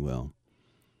 Yeah, he will.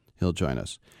 He'll join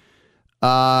us.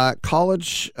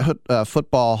 College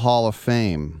Football Hall of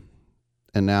Fame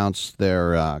announced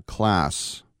their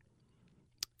class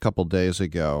a couple days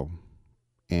ago,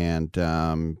 and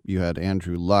you had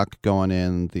Andrew Luck going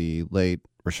in, the late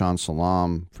Rashaan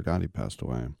Salaam, forgot he passed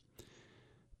away.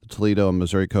 The Toledo,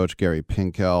 Missouri coach Gary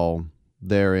Pinkel,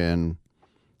 they're in.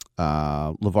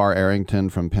 LeVar Arrington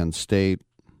from Penn State.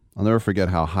 I'll never forget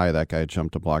how high that guy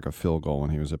jumped to block a field goal when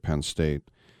he was at Penn State.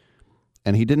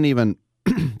 And he didn't even,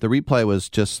 the replay was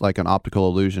just like an optical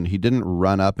illusion. He didn't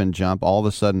run up and jump. All of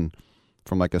a sudden,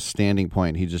 from like a standing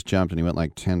point, he just jumped and he went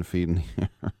like 10 feet in the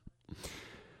air.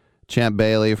 Champ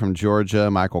Bailey from Georgia,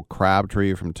 Michael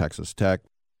Crabtree from Texas Tech.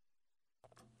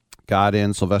 Got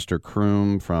in Sylvester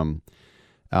Croom from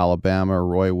Alabama,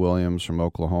 Roy Williams from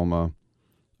Oklahoma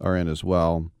are in as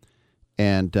well.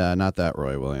 And not that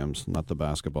Roy Williams, not the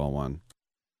basketball one.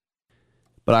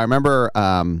 But I remember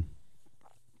I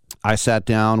sat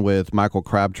down with Michael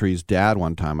Crabtree's dad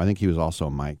one time. I think he was also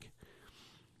Mike.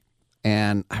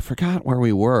 And I forgot where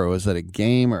we were. Was it a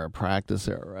game or a practice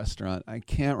or a restaurant? I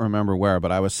can't remember where,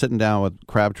 but I was sitting down with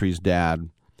Crabtree's dad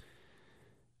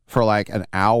for like an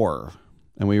hour,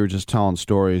 and we were just telling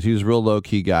stories. He was a real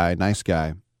low-key guy, nice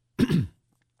guy. It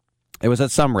was at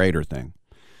some Raider thing.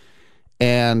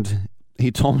 And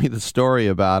he told me the story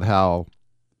about how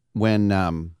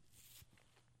when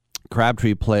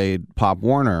Crabtree played Pop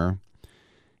Warner,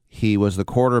 he was the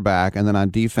quarterback, and then on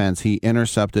defense, he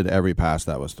intercepted every pass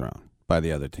that was thrown by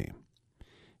the other team.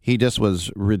 He just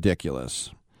was ridiculous.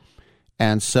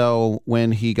 And so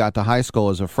when he got to high school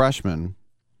as a freshman,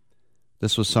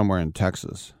 this was somewhere in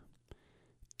Texas,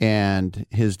 and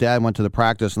his dad went to the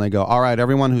practice, and they go, all right,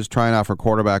 everyone who's trying out for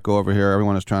quarterback, go over here.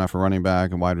 Everyone who's trying out for running back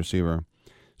and wide receiver.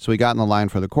 So he got in the line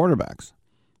for the quarterbacks,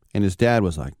 and his dad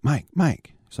was like, Mike.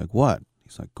 He's like, what?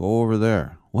 He's like, go over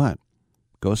there. What?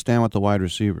 Go stand with the wide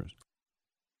receivers.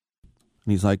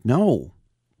 And he's like, no.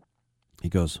 He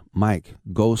goes, Mike,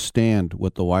 go stand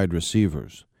with the wide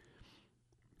receivers.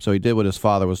 So he did what his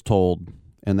father was told,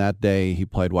 and that day he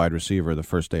played wide receiver the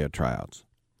first day of tryouts.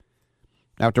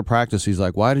 After practice, he's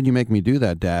like, why did you make me do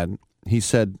that, Dad? He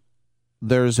said,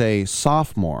 there's a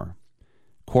sophomore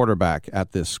quarterback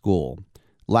at this school.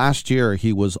 Last year,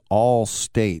 he was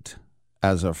all-state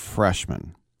as a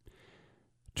freshman.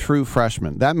 True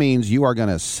freshman. That means you are going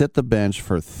to sit the bench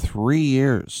for 3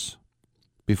 years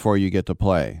before you get to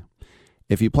play.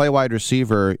 If you play wide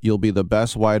receiver, you'll be the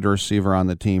best wide receiver on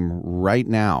the team right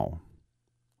now.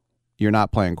 You're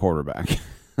not playing quarterback.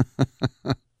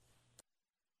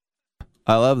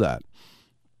 I love that.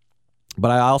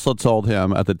 But I also told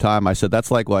him at the time, I said,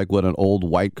 that's like what an old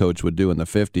white coach would do in the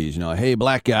 50s. You know, hey,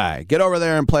 black guy, get over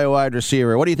there and play wide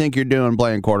receiver. What do you think you're doing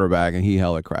playing quarterback? And he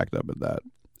hella cracked up at that.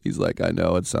 He's like, I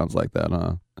know, it sounds like that,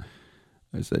 huh?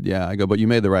 I said, yeah. I go, but you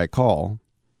made the right call.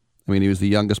 I mean, he was the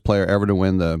youngest player ever to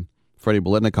win the Freddie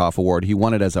Biletnikoff Award. He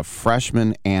won it as a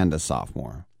freshman and a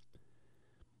sophomore.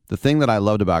 The thing that I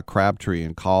loved about Crabtree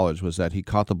in college was that he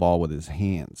caught the ball with his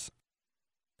hands.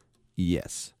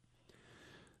 Yes.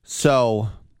 So,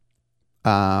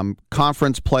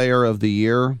 conference player of the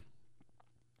year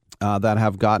that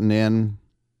have gotten in,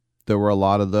 there were a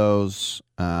lot of those.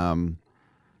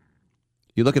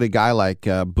 You look at a guy like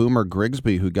Boomer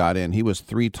Grigsby who got in. He was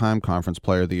 3-time conference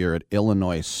player of the year at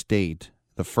Illinois State,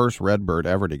 the first Redbird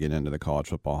ever to get into the College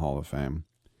Football Hall of Fame.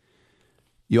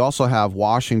 You also have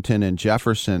Washington and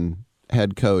Jefferson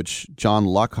head coach John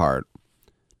Luckhart.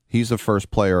 He's the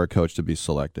first player or coach to be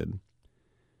selected.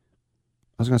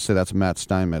 I was going to say that's Matt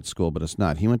Steinmetz school, but it's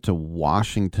not. He went to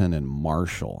Washington and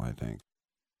Marshall, I think.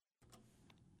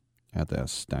 I have to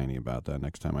ask Steiny about that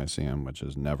next time I see him, which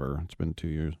is never. It's been 2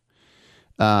 years.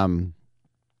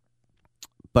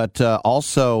 But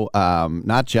also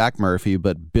not Jack Murphy,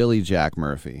 but Billy Jack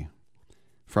Murphy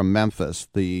from Memphis,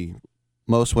 the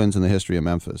most wins in the history of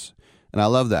Memphis. And I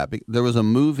love that. There was a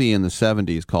movie in the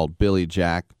 70s called Billy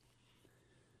Jack,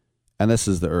 and this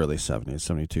is the early 70s,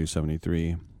 72,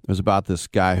 73. It was about this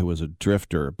guy who was a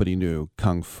drifter, but he knew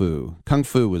Kung Fu. Kung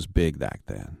Fu was big back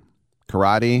then.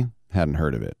 Karate, hadn't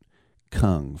heard of it.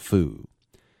 Kung Fu.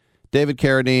 David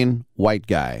Carradine, white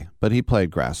guy, but he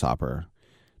played Grasshopper.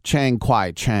 Chang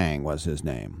Kwai Chang was his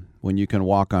name. When you can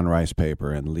walk on rice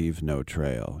paper and leave no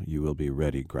trail, you will be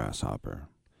ready, Grasshopper.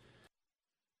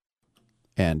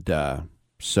 And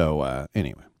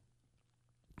anyway,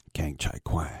 Kang Chai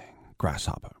Kwang,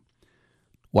 Grasshopper.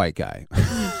 White guy.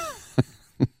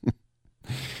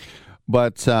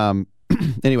 But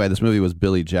anyway, this movie was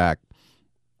Billy Jack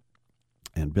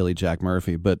and Billy Jack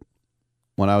Murphy. But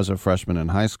when I was a freshman in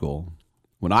high school,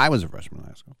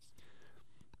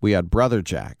 we had Brother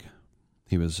Jack.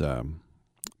 He was a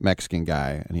Mexican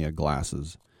guy, and he had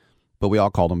glasses. But we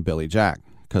all called him Billy Jack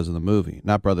because of the movie.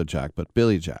 Not Brother Jack, but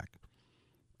Billy Jack.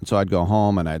 And so I'd go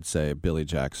home, and I'd say, Billy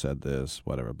Jack said this,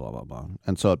 whatever, blah, blah, blah.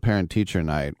 And so at parent-teacher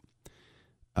night,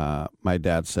 my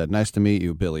dad said, nice to meet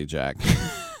you, Billy Jack.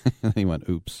 And he went,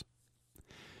 oops,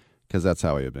 because that's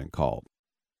how he had been called.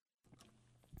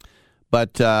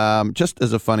 But just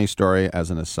as a funny story,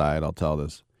 as an aside, I'll tell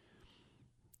this.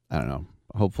 I don't know.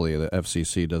 Hopefully the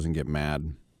FCC doesn't get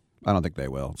mad. I don't think they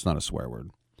will. It's not a swear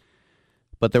word.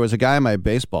 But there was a guy on my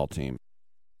baseball team,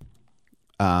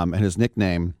 and his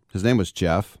name was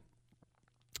Jeff,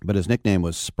 but his nickname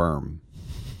was Sperm.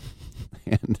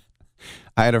 And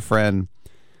I had a friend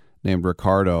named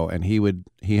Ricardo, and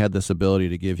he had this ability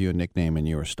to give you a nickname and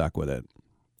you were stuck with it.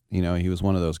 You know, he was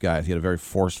one of those guys. He had a very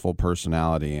forceful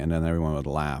personality, and then everyone would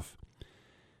laugh.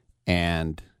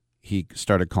 And he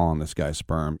started calling this guy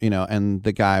Sperm, you know, and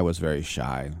the guy was very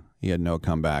shy. He had no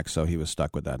comeback, so he was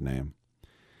stuck with that name.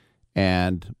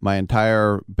 And my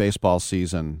entire baseball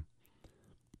season,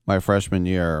 my freshman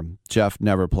year, Jeff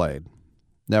never played,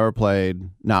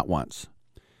 not once.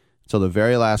 So the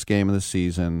very last game of the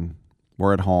season,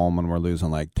 we're at home and we're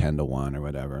losing like 10-1 or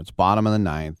whatever. It's bottom of the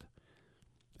ninth.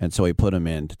 And so he put him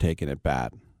in to take it at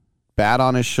bat. Bat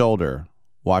on his shoulder.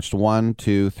 Watched 1,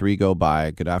 2, 3 go by.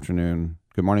 Good afternoon.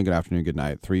 Good morning, good afternoon, good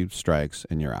night. 3 strikes,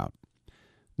 and you're out.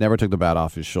 Never took the bat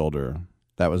off his shoulder.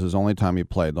 That was his only time he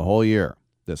played the whole year,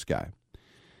 this guy.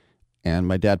 And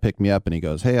my dad picked me up, and he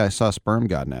goes, hey, I saw Sperm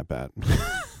got in that bat.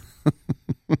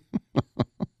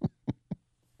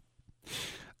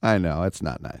 I know, it's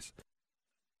not nice.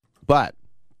 But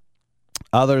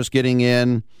others getting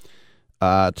in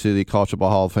to the College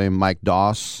Football Hall of Fame, Mike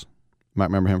Doss. You might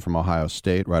remember him from Ohio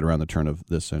State right around the turn of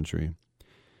this century.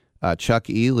 Chuck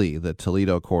Ely, the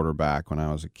Toledo quarterback when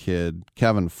I was a kid.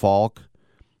 Kevin Falk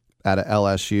out of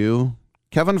LSU.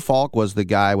 Kevin Falk was the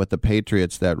guy with the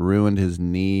Patriots that ruined his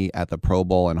knee at the Pro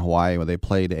Bowl in Hawaii where they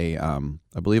played I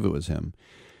believe it was him.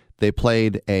 They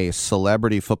played a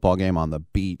celebrity football game on the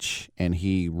beach, and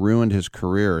he ruined his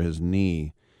career, his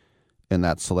knee, in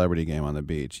that celebrity game on the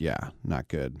beach. Yeah, not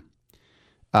good.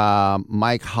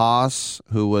 Mike Haas,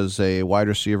 who was a wide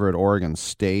receiver at Oregon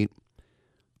State.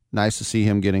 Nice to see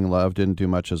him getting love. Didn't do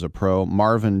much as a pro.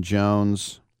 Marvin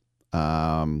Jones,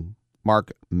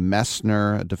 Mark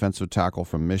Messner, a defensive tackle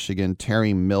from Michigan.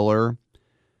 Terry Miller,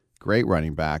 great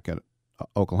running back at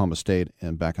Oklahoma State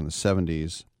and back in the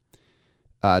 70s.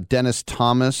 Dennis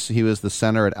Thomas, he was the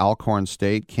center at Alcorn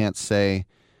State. Can't say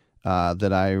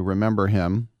that I remember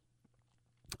him.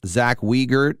 Zach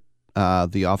Wiegert,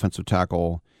 the offensive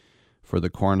tackle for the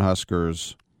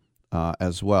Cornhuskers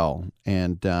as well.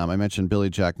 And I mentioned Billy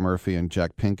Jack Murphy and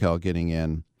Jack Pinkel getting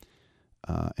in,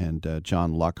 and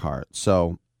John Luckhart.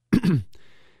 So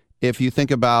if you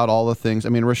think about all the things, I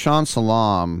mean, Rashaan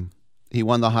Salam, he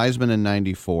won the Heisman in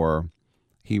 94.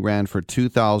 He ran for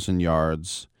 2,000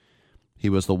 yards. He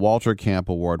was the Walter Camp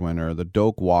Award winner, the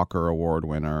Doak Walker Award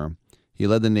winner. He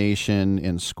led the nation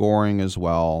in scoring as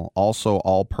well, also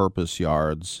all-purpose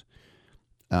yards.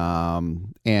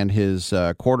 And his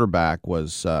quarterback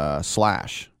was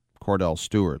Slash, Cordell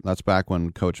Stewart. That's back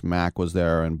when Coach Mack was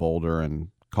there in Boulder and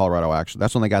Colorado Action.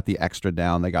 That's when they got the extra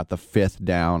down. They got the 5th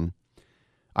down.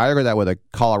 I argued that with a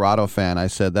Colorado fan. I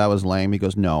said that was lame. He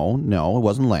goes, no, it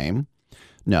wasn't lame.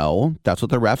 No, that's what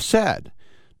the ref said.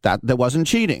 That wasn't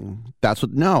cheating. That's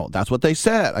what they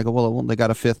said. I go, well, they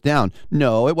got a 5th down.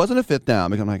 No, it wasn't a 5th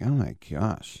down. I'm like, oh my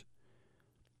gosh.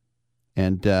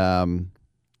 And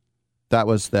that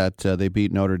was that they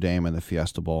beat Notre Dame in the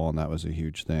Fiesta Bowl, and that was a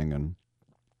huge thing. And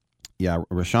yeah,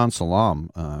 Rashaan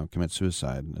Salam commits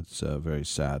suicide. It's very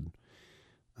sad.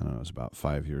 I don't know, it was about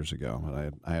 5 years ago,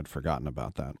 but I had forgotten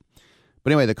about that.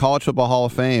 But anyway, the College Football Hall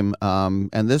of Fame, and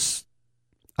this,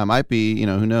 I might be,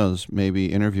 who knows,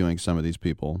 maybe interviewing some of these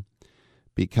people,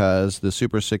 because the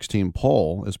Super 16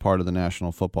 poll is part of the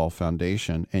National Football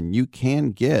Foundation, and you can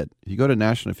get, if you go to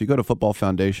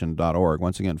footballfoundation.org,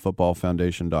 once again,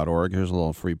 footballfoundation.org, here's a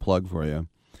little free plug for you,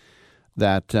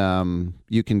 that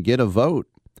you can get a vote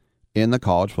in the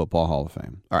College Football Hall of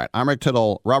Fame. All right, I'm Rick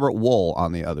Tittle, Robert Wool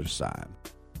on the other side.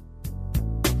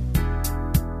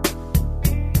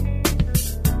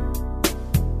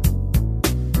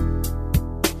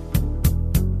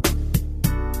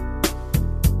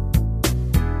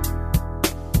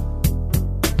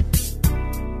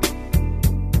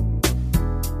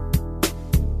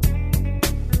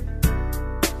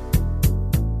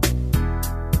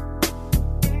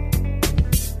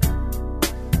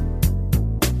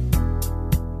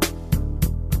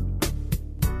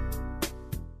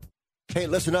 Hey,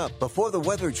 listen up. Before the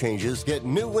weather changes, get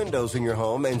new windows in your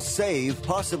home and save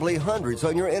possibly hundreds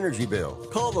on your energy bill.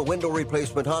 Call the Window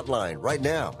Replacement Hotline right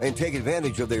now and take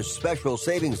advantage of their special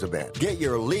savings event. Get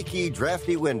your leaky,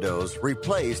 drafty windows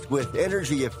replaced with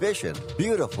energy-efficient,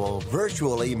 beautiful,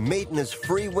 virtually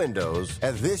maintenance-free windows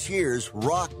at this year's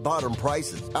rock-bottom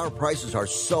prices. Our prices are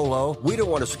so low, we don't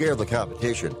want to scare the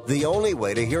competition. The only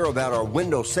way to hear about our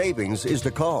window savings is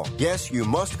to call. Yes, you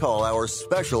must call our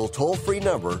special toll-free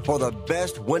number for the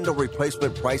best window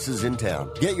replacement prices in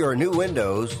town. Get your new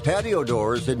windows, patio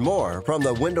doors, and more from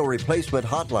the Window Replacement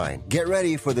Hotline. Get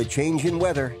ready for the change in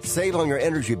weather. Save on your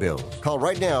energy bills. Call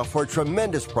right now for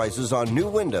tremendous prices on new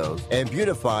windows and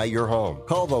beautify your home.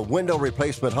 Call the Window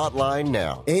Replacement Hotline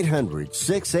now.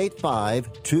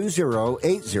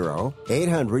 800-685-2080.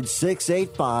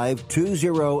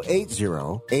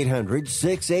 800-685-2080.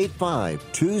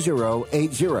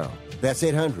 800-685-2080. That's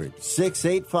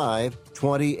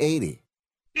 800-685-2080.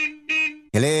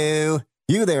 Hello?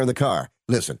 You there in the car.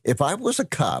 Listen, if I was a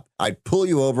cop, I'd pull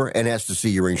you over and ask to see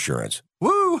your insurance.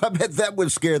 Woo! I bet that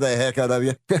would scare the heck out of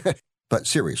you. But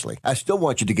seriously, I still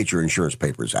want you to get your insurance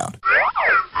papers out.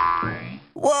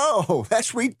 Whoa!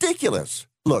 That's ridiculous.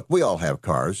 Look, we all have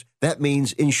cars. That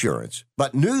means insurance.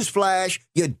 But newsflash,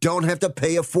 you don't have to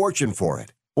pay a fortune for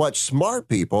it. What smart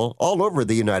people all over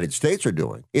the United States are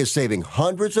doing is saving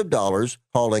hundreds of dollars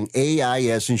calling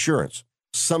AIS Insurance.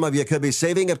 Some of you could be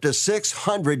saving up to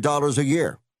 $600 a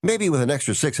year. Maybe with an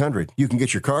extra $600, you can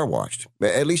get your car washed,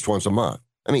 at least once a month.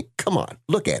 I mean, come on,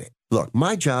 look at it. Look,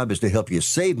 my job is to help you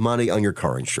save money on your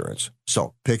car insurance.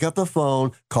 So pick up the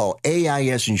phone, call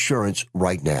AIS Insurance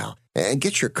right now, and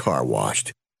get your car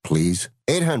washed, please.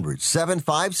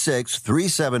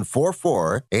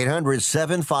 800-756-3744.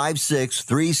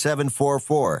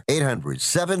 800-756-3744.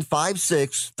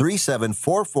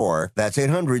 800-756-3744. That's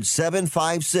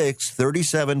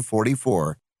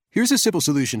 800-756-3744. Here's a simple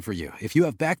solution for you if you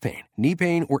have back pain, knee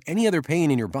pain, or any other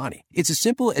pain in your body. It's as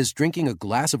simple as drinking a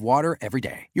glass of water every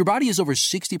day. Your body is over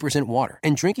 60% water,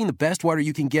 and drinking the best water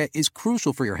you can get is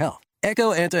crucial for your health.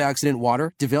 Echo Antioxidant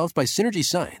Water, developed by Synergy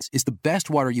Science, is the best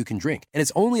water you can drink, and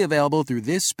it's only available through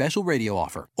this special radio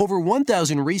offer. Over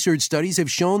 1,000 research studies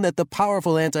have shown that the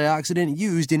powerful antioxidant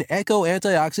used in Echo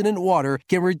Antioxidant Water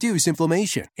can reduce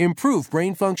inflammation, improve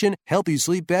brain function, help you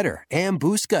sleep better, and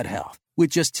boost gut health. With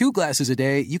just 2 glasses a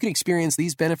day, you can experience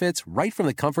these benefits right from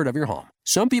the comfort of your home.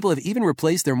 Some people have even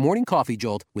replaced their morning coffee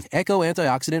jolt with Echo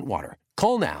Antioxidant Water.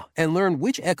 Call now and learn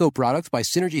which Echo product by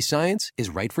Synergy Science is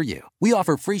right for you. We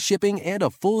offer free shipping and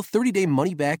a full 30-day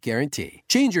money-back guarantee.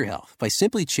 Change your health by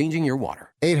simply changing your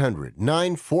water.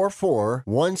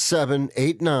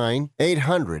 800-944-1789.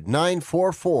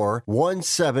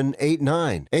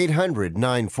 800-944-1789.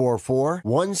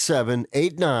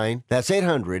 800-944-1789. That's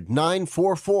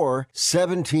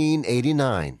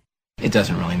 800-944-1789. It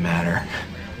doesn't really matter.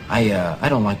 I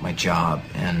don't like my job,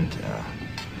 and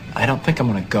I don't think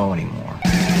I'm going to go anymore.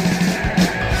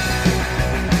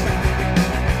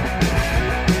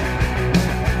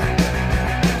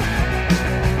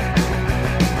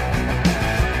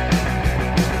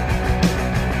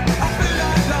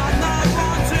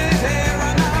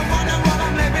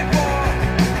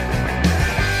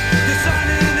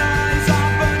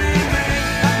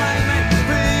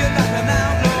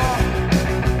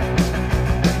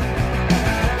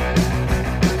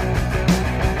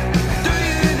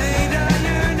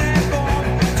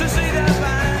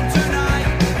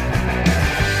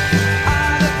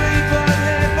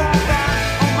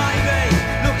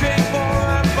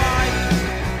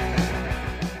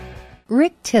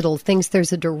 Rick Tittle thinks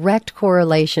there's a direct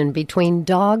correlation between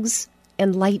dogs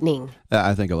and lightning.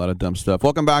 I think a lot of dumb stuff.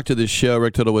 Welcome back to the show.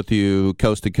 Rick Tittle with you,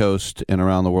 coast to coast and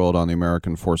around the world on the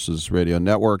American Forces Radio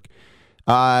Network.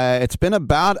 It's been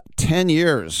about 10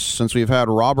 years since we've had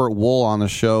Robert Wool on the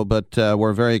show, but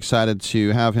we're very excited to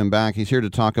have him back. He's here to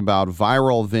talk about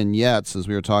viral vignettes, as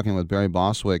we were talking with Barry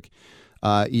Bostwick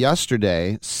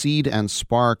yesterday.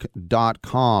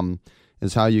 Seedandspark.com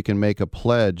is how you can make a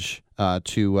pledge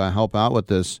to help out with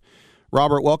this.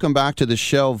 Robert, welcome back to the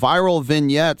show. Viral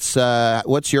vignettes,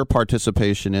 what's your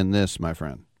participation in this, my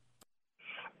friend?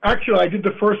 Actually, I did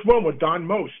the first one with Donnie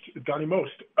Most.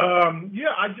 I'm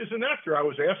just an actor. I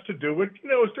was asked to do it. It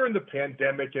was during the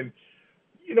pandemic, and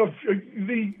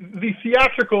the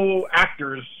theatrical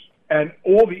actors and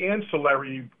all the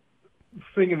ancillary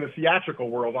thing in the theatrical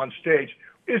world on stage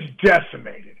is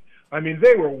decimated. I mean,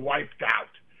 they were wiped out.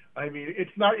 I mean,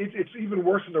 it's even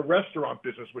worse in the restaurant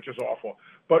business, which is awful.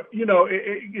 But,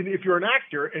 if you're an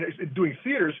actor and doing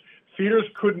theaters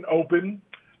couldn't open,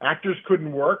 actors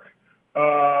couldn't work,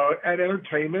 and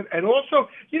entertainment. And also,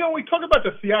 we talk about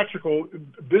the theatrical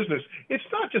business. It's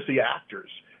not just the actors.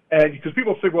 And because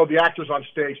people think, well, the actors on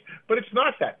stage, but it's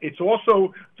not that. It's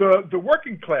also the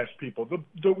working class people, the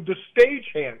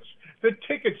stagehands, the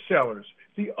ticket sellers,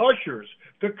 the ushers,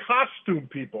 the costume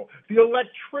people, the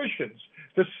electricians,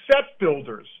 the set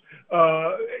builders,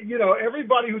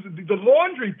 everybody who's the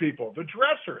laundry people, the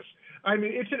dressers. I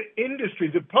mean, it's an industry,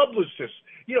 the publicists,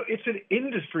 it's an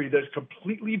industry that's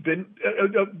completely been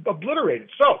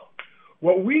obliterated. So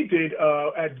what we did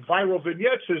at Viral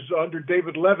Vignettes is under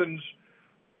David Levin's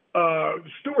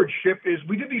stewardship is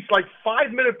we did these like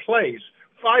 5-minute plays,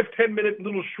 5-10-minute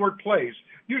little short plays,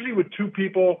 usually with 2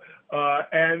 people.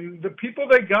 And the people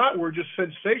they got were just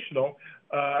sensational.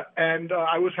 And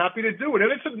I was happy to do it.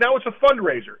 And now it's a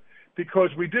fundraiser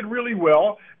because we did really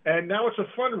well. And now it's a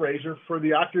fundraiser for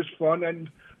the Actors Fund. And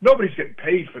nobody's getting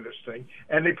paid for this thing.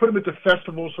 And they put them at the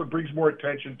festival, so it brings more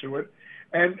attention to it.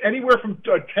 And anywhere from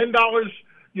 $10,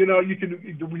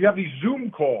 we have these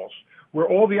Zoom calls where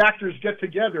all the actors get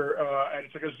together, and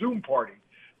it's like a Zoom party.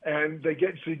 And so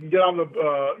you can get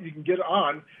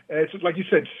on and it's like you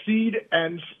said,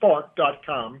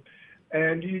 seedandspark.com.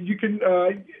 And you can,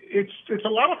 it's a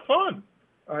lot of fun.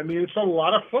 I mean, it's a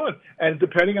lot of fun. And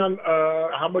depending on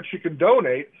how much you can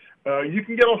donate, you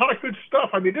can get a lot of good stuff.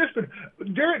 I mean,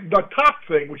 the top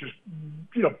thing, which is,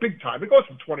 big time, it goes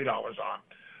from $20 on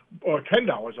or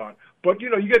 $10 on. But,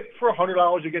 you get for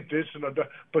 $100, you get this and that.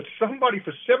 But somebody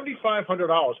for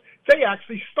 $7,500, they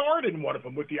actually starred in one of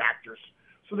them with the actors.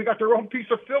 So they got their own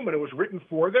piece of film, and it was written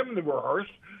for them, and they were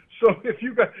rehearsed. So if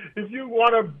you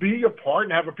want to be a part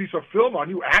and have a piece of film on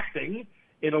you acting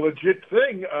in a legit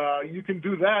thing, you can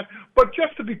do that. But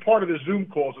just to be part of the Zoom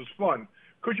calls is fun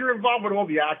because you're involved with all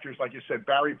the actors, like you said,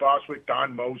 Barry Bostwick,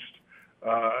 Don Most.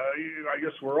 I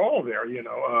guess we're all there.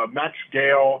 Max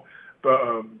Gale,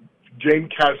 Jane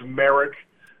Kazmarek,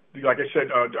 Like I said,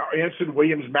 Anson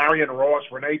Williams, Marion Ross,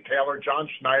 Renee Taylor, John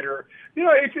Schneider. You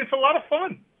know, it's a lot of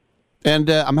fun. And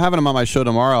I'm having him on my show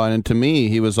tomorrow, and to me,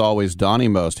 he was always Donnie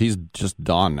Most. He's just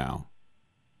Don now.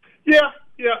 Yeah,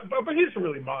 but he doesn't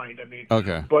really mind. I mean,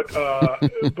 okay. But by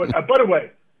the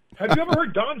way, have you ever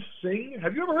heard Don sing?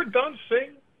 Have you ever heard Don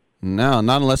sing? No,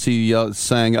 not unless he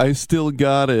sang "I Still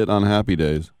Got It" on Happy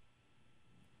Days.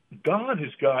 Don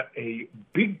has got a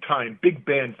big-time, big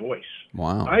band voice.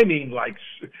 Wow. I mean, like,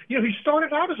 you know, he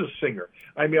started out as a singer.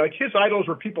 I mean, like, his idols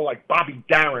were people like Bobby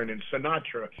Darin and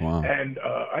Sinatra. Wow. And,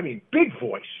 I mean, big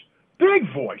voice.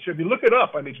 Big voice. If you look it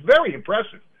up, I mean, it's very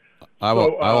impressive. I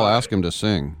will ask him to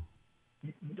sing.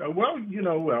 Well,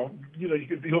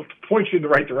 he'll point you in the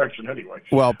right direction anyway.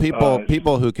 Well,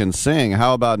 people who can sing,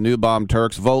 how about New Bomb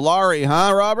Turks? Volare,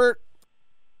 huh, Robert?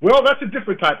 Well, that's a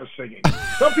different type of singing.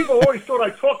 Some people always thought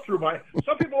I talked through my ass,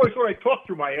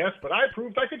 but I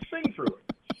proved I could sing through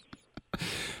it.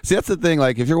 See, that's the thing.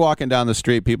 Like, if you're walking down the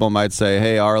street, people might say,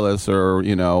 "Hey, Arliss," or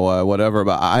whatever.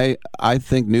 But I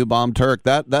think New Bomb Turk,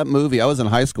 that movie. I was in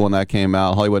high school when that came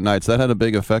out, Hollywood Nights. That had a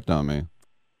big effect on me.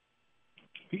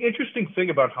 The interesting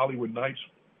thing about Hollywood Nights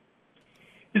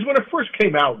is when it first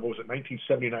came out. What was it?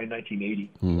 1979, 1980,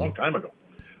 a long time ago.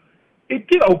 It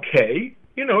did okay.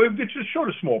 You know, it just showed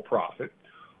a small profit.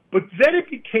 But then it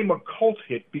became a cult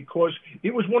hit because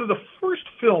it was one of the first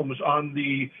films on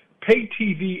the pay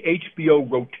TV HBO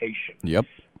rotation. Yep.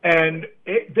 And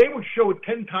they would show it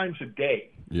 10 times a day.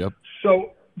 Yep.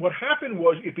 So what happened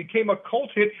was it became a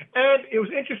cult hit, and it was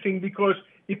interesting because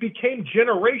it became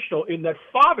generational in that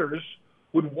fathers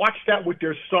would watch that with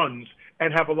their sons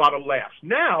and have a lot of laughs.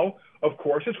 Now, of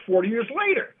course, it's 40 years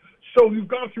later. So you've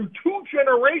gone through two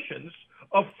generations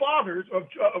of fathers of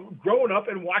growing up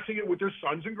and watching it with their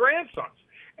sons and grandsons.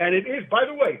 And it is, by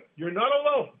the way, you're not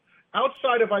alone.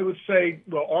 Outside of, I would say,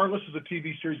 well, Arliss is a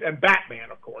TV series, and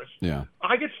Batman, of course. Yeah.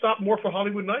 I get stopped more for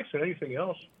Hollywood Nights than anything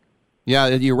else. Yeah,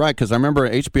 you're right, because I remember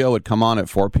HBO would come on at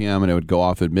 4 p.m. and it would go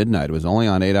off at midnight. It was only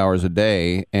on 8 hours a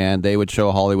day, and they would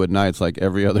show Hollywood Nights like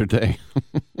every other day.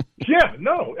 Yeah,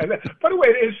 no. And by the way,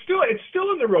 it's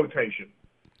still in the rotation.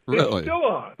 Really? It's still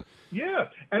on. Yeah,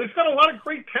 and it's got a lot of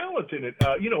great talent in it.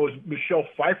 It was Michelle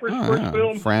Pfeiffer's first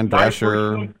film. Fran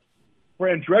Drescher.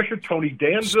 Tony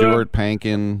Danza. Stuart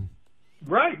Pankin.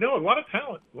 Right, no, a lot of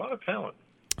talent.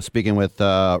 Speaking with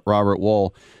Robert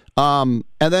Wool. And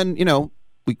then,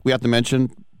 we have to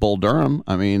mention Bull Durham.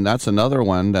 I mean, that's another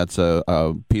one that's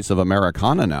a piece of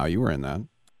Americana now. You were in that.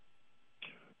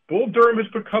 Bull Durham has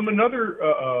become another...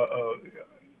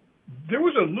 there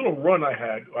was a little run I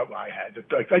had.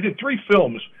 I did 3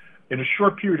 films in a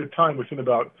short period of time within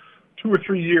about 2 or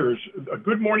 3 years. A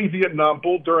Good Morning Vietnam,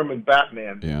 Bull Durham, and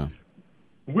Batman. Yeah.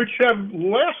 Which have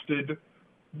lasted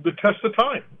the test of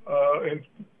time. And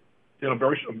I'm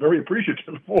very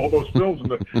appreciative of all those films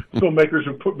and the filmmakers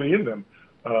who put me in them.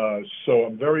 So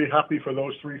I'm very happy for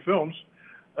those 3 films.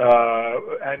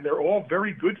 And they're all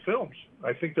very good films.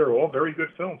 I think they're all very good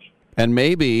films. And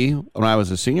maybe when I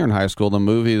was a senior in high school, the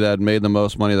movie that made the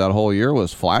most money that whole year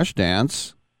was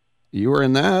Flashdance. You were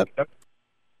in that.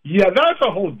 Yeah, that's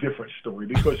a whole different story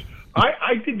because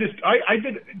I did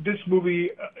this movie.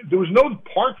 There was no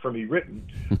part for me written.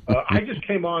 I just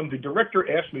came on. The director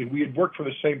asked me. We had worked for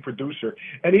the same producer,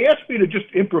 and he asked me to just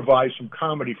improvise some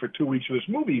comedy for 2 weeks for this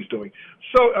movie he's doing.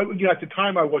 So at the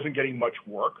time, I wasn't getting much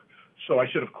work, so I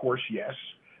said, of course, yes.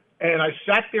 And I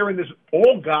sat there in this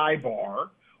all-guy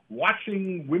bar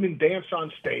watching women dance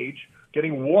on stage,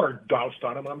 getting water doused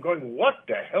on them, and I'm going, what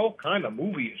the hell kind of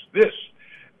movie is this?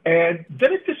 And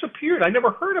then it disappeared. I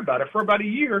never heard about it for about a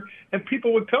year, and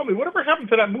people would tell me, whatever happened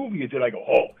to that movie you did? I go,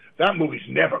 oh, that movie's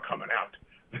never coming out.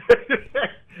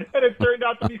 And it turned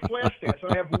out to be Flashdance.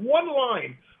 And I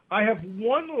have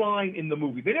one line in the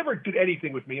movie. They never did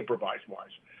anything with me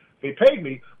improvise-wise. They paid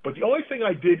me, but the only thing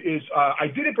I did is I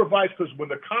did improvise because when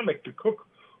the comic, the cook,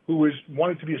 who is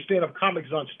wanting to be a stand-up comic,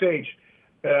 is on stage,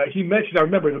 he mentioned, I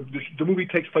remember, the movie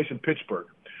takes place in Pittsburgh.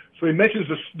 So he mentions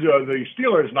the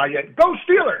Steelers, and I yet, go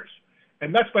Steelers!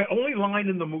 And that's my only line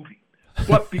in the movie.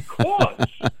 But because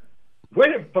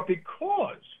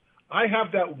I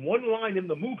have that one line in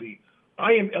the movie,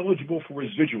 I am eligible for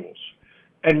residuals.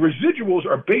 And residuals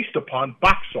are based upon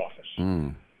box office.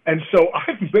 Mm. And so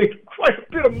I've made quite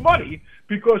a bit of money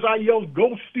because I yelled,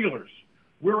 go Steelers.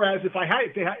 Whereas if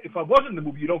I wasn't in the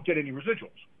movie, you don't get any residuals.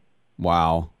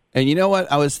 Wow. And you know what?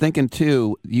 I was thinking,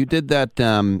 too, you did that,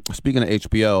 speaking of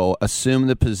HBO, Assume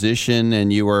the Position,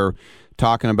 and you were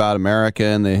talking about America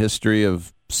and the history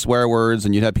of swear words,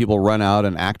 and you'd have people run out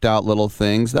and act out little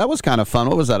things. That was kind of fun.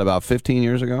 What was that, about 15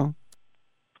 years ago?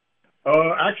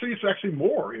 Actually, it's actually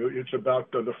more. It's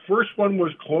about the first one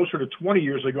was closer to 20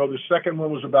 years ago. The second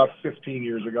one was about 13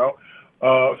 years ago,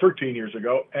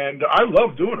 and I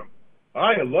loved doing them.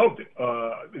 I loved it.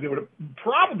 They were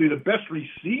probably the best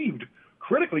received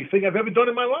critically thing I've ever done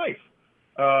in my life.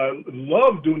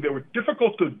 Loved doing. They were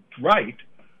difficult to write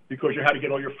because you had to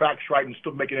get all your facts right and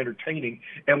still make it entertaining.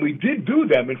 And we did do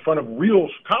them in front of real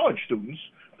college students.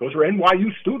 Those were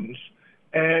NYU students,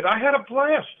 and I had a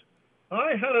blast.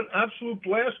 I had an absolute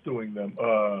blast doing them.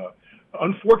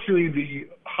 Unfortunately, the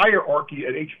hierarchy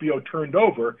at HBO turned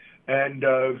over, and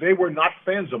they were not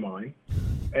fans of mine,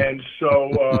 and so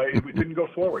it didn't go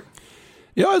forward.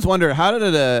 You know, I always wonder, how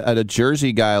did a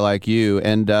Jersey guy like you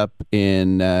end up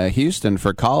in Houston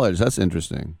for college? That's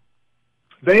interesting.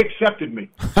 They accepted me.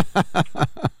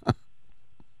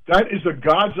 That is the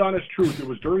God's honest truth. It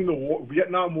was during the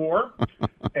Vietnam War,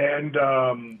 and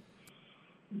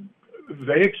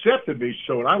they accepted me,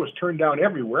 so and I was turned down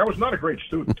everywhere. I was not a great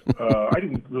student. I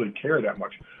didn't really care that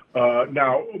much.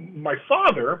 Now, my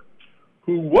father,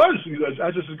 who was,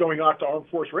 as this is going out to Armed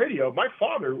Force Radio, my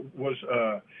father was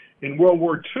in World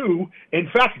War II. In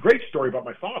fact, a great story about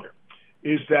my father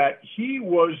is that he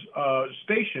was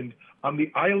stationed on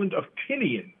the island of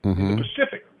Tinian in the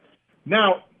Pacific.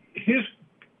 Now,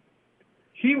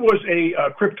 he was a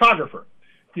cryptographer.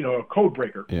 A code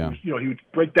breaker. Yeah. He would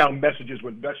break down messages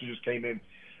when messages came in.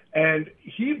 And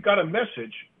he got a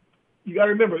message. You got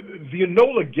to remember, the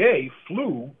Enola Gay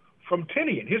flew from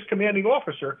Tinian. His commanding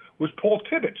officer was Paul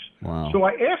Tibbets. Wow. So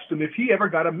I asked him if he ever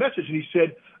got a message, and he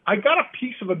said, I got a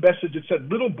piece of a message that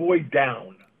said, little boy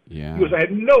down. Yeah. He goes, I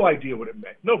had no idea what it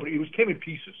meant. Nobody. It came in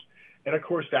pieces. And, of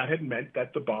course, that had meant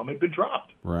that the bomb had been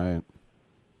dropped. Right.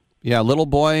 Yeah, Little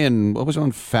Boy and what was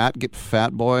one? Fat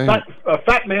Boy?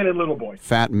 Fat Man and Little Boy.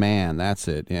 Fat Man, that's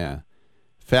it, yeah.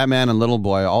 Fat Man and Little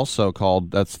Boy, also called,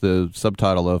 that's the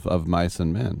subtitle of Mice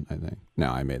and Men, I think. No,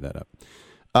 I made that up.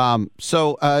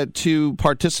 So to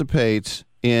participate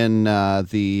in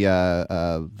the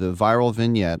viral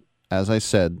vignette, as I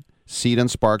said,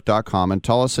 seedandspark.com, and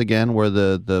tell us again where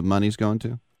the money's going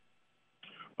to.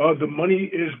 The money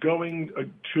is going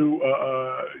to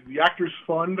the Actors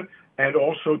Fund, and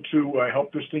also to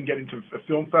help this thing get into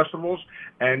film festivals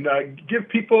and give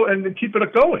people and keep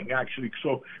it going, actually,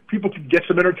 so people can get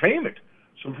some entertainment.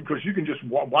 So because you can just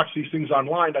watch these things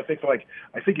online, I think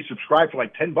you subscribe for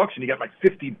like $10 and you get like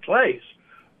 50 plays.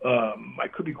 I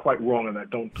could be quite wrong on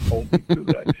that. Don't hold me to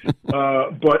that.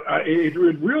 But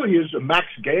it really is a Max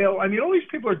Gale. I mean, all these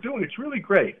people are doing it's really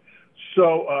great.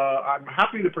 So I'm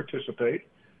happy to participate,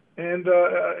 and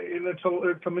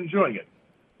I'm enjoying it.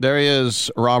 There he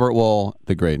is, Robert Wuhl,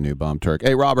 the great new Bomb Turk.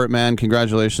 Hey, Robert, man,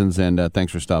 congratulations, and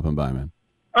thanks for stopping by, man.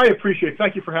 I appreciate it.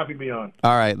 Thank you for having me on.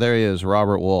 All right, there he is,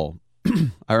 Robert Wuhl.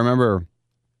 I remember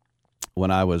when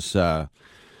I was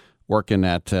working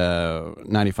at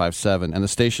 95.7, and the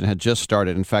station had just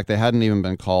started. In fact, they hadn't even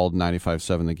been called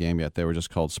 95.7 The Game yet. They were just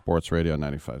called Sports Radio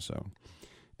 95.7.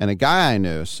 And a guy I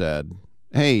knew said,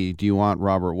 hey, do you want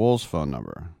Robert Wuhl's phone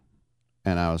number?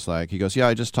 And I was like, he goes, yeah,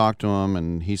 I just talked to him,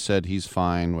 and he said he's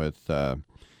fine with,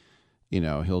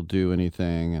 he'll do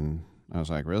anything. And I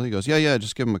was like, really? He goes, yeah,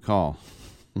 just give him a call.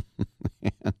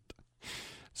 And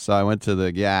so I went to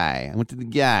the guy.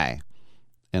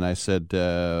 And I said,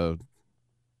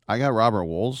 I got Robert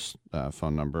Wuhl's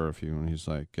phone number. If you, and he's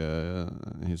like,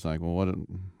 well, what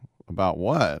about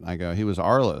what? I go, he was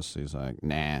Arliss. He's like,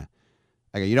 nah.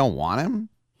 I go, you don't want him?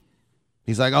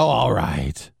 He's like, oh, all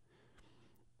right.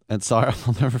 And so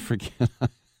I'll never forget.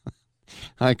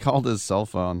 I called his cell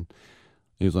phone.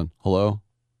 He was like, hello?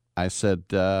 I said,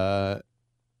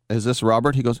 is this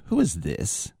Robert? He goes, who is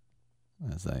this?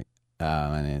 I was like,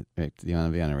 my name, Rick, do you want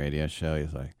to be on a radio show?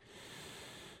 He's like,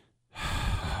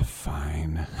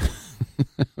 fine.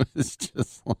 It's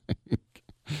just like,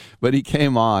 but he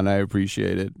came on. I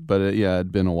appreciate it. But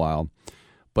it'd been a while.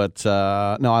 But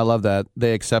no, I love that.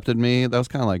 They accepted me. That was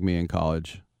kind of like me in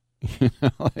college.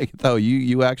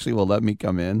 You actually will let me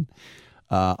come in,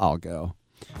 I'll go.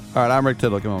 All right, I'm Rick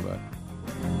Tittle. Come on back.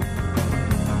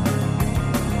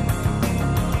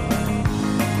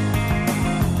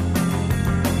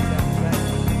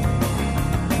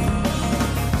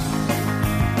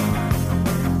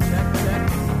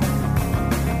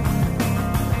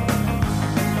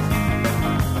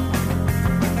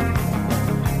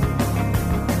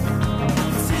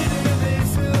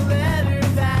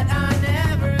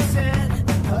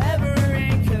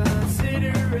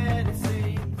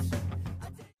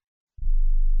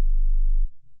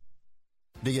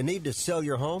 Do you need to sell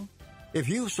your home? If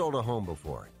you've sold a home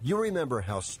before, you remember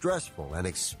how stressful and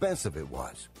expensive it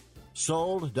was.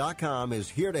 Sold.com is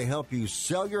here to help you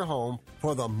sell your home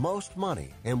for the most money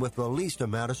and with the least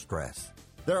amount of stress.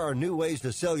 There are new ways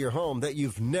to sell your home that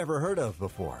you've never heard of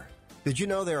before. Did you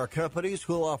know there are companies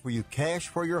who'll offer you cash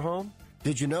for your home?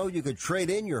 Did you know you could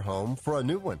trade in your home for a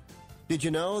new one? Did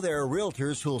you know there are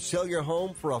realtors who'll sell your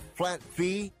home for a flat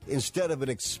fee instead of an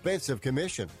expensive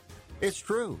commission? It's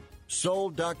true.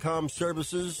 Sold.com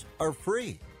services are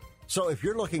free. So if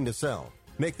you're looking to sell,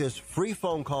 make this free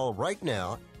phone call right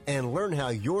now and learn how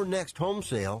your next home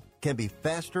sale can be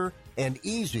faster and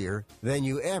easier than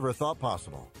you ever thought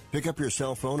possible. Pick up your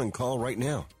cell phone and call right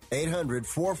now.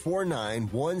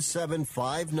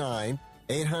 800-449-1759.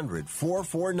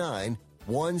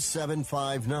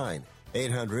 800-449-1759.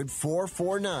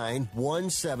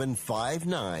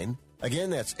 800-449-1759. Again,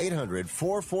 that's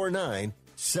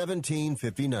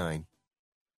 800-449-1759.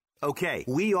 Okay,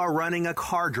 we are running a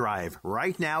car drive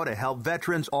right now to help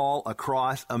veterans all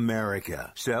across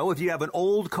America. So if you have an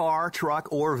old car,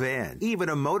 truck, or van, even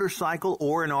a motorcycle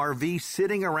or an RV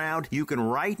sitting around, you can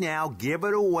right now give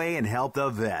it away and help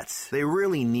the vets. They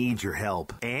really need your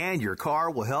help. And your car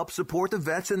will help support the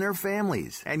vets and their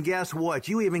families. And guess what?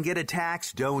 You even get a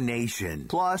tax donation.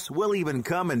 Plus, we'll even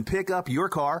come and pick up your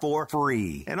car for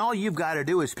free. And all you've got to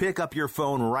do is pick up your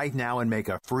phone right now and make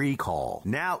a free call.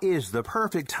 Now is the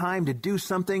perfect time to do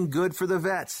something good for the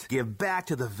vets. Give back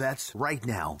to the vets right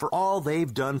now for all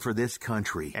they've done for this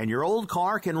country. And your old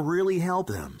car can really help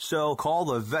them. So call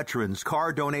the Veterans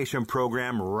Car Donation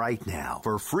Program right now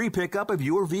for free pickup of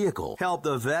your vehicle. Help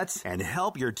the vets and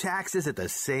help your taxes at the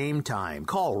same time.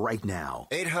 Call right now.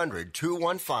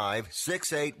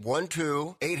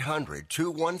 800-215-6812.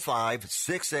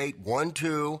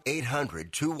 800-215-6812.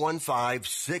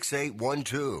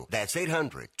 800-215-6812. That's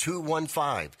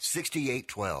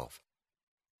 800-215-6812.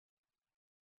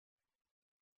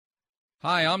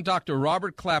 Hi, I'm Dr.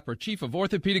 Robert Clapper, Chief of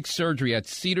Orthopedic Surgery at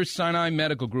Cedars-Sinai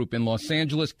Medical Group in Los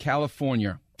Angeles,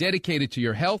 California. Dedicated to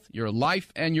your health, your life,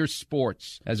 and your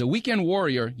sports. As a weekend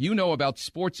warrior, you know about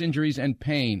sports injuries and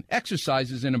pain.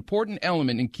 Exercise is an important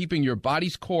element in keeping your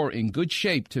body's core in good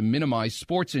shape to minimize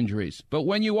sports injuries. But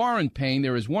when you are in pain,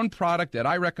 there is one product that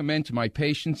I recommend to my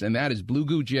patients, and that is Blue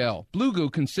Goo Gel. Blue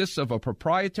Goo consists of a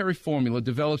proprietary formula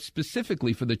developed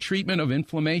specifically for the treatment of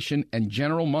inflammation and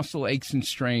general muscle aches and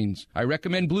strains. I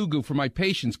recommend Blue Goo for my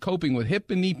patients coping with hip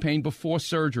and knee pain before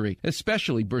surgery,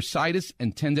 especially bursitis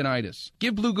and tendinitis.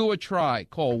 Give Blue Goo a try.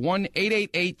 Call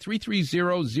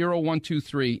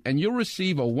 1-888-330-0123 and you'll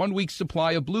receive a 1-week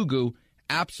supply of Blue Goo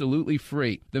absolutely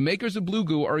free. The makers of Blue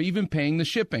Goo are even paying the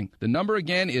shipping. The number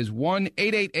again is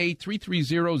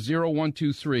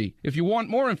 1-888-330-0123. If you want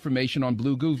more information on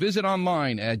Blue Goo, visit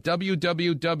online at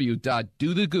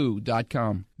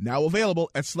www.dothegoo.com. Now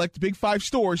available at select Big 5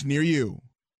 stores near you.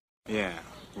 Yeah,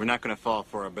 we're not going to fall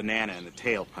for a banana in the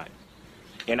tailpipe.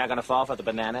 You're not going to fall for the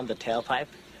banana in the tailpipe?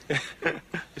 It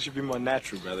should be more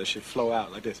natural, brother. It should flow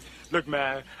out like this. Look,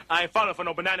 man, I ain't falling for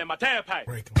no banana in my tailpipe.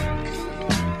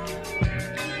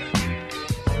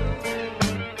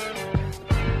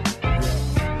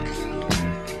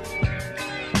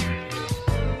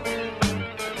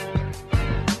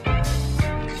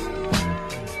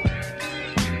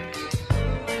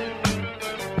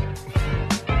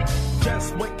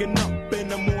 Just waking up in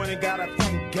the morning, gotta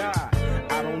thank God.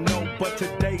 I don't know, but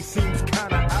today seems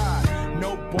kind of odd.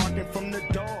 No barking from the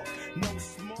dog, no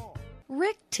small.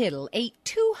 Rick Tittle ate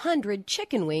 200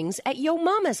 chicken wings at Yo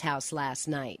Mama's house last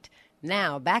night.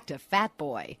 Now back to Fat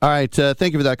Boy. All right,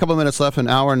 thank you for that. A couple of minutes left in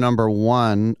hour number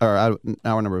 1, or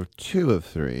hour number 2 of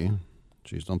 3.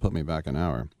 Jeez, don't put me back an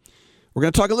hour. We're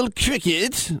going to talk a little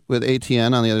cricket with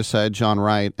ATN on the other side, John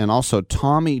Wright, and also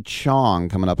Tommy Chong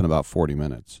coming up in about 40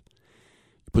 minutes.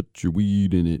 Put your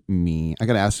weed in it, man. I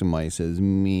got to ask him why he says,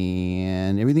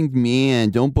 man. Everything's man.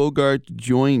 Don't bogart the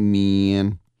joint,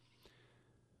 man.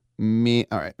 Me.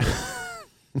 All right.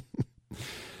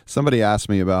 Somebody asked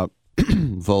me about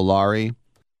Volari,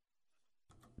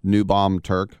 New Bomb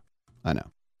Turk. I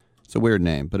know. It's a weird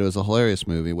name, but it was a hilarious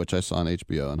movie, which I saw on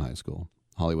HBO in high school.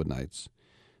 Hollywood Nights.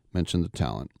 Mentioned the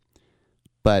talent.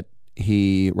 But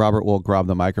Robert Wool grabbed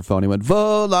the microphone. He went,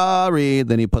 Volari.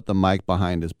 Then he put the mic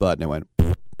behind his butt and it went,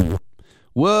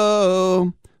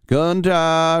 whoa,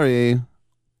 Gundari.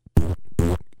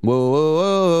 Whoa, whoa,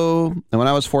 whoa. And when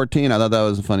I was 14, I thought that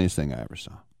was the funniest thing I ever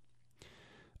saw.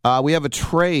 We have a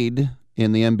trade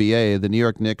in the NBA. The New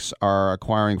York Knicks are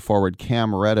acquiring forward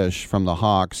Cam Reddish from the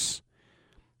Hawks.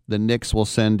 The Knicks will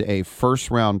send a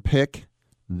first-round pick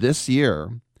this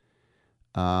year.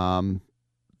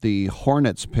 The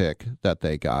Hornets pick that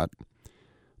they got,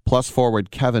 plus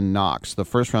forward Kevin Knox. The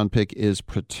first-round pick is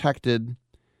protected.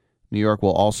 New York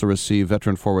will also receive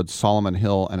veteran forward Solomon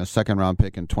Hill and a second-round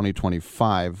pick in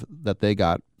 2025 that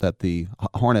the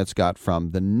Hornets got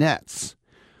from the Nets.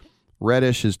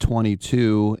 Reddish is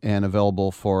 22 and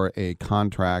available for a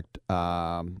contract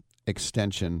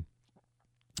extension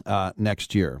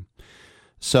next year.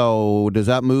 So does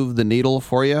that move the needle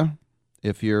for you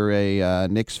if you're a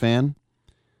Knicks fan?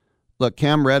 Look,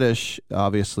 Cam Reddish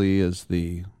obviously is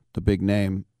the big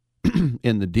name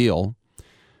in the deal.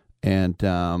 And,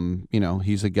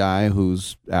 he's a guy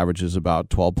who's averages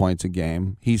about 12 points a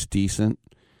game. He's decent.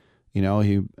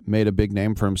 He made a big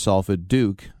name for himself at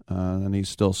Duke, and he's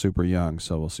still super young,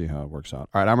 so we'll see how it works out.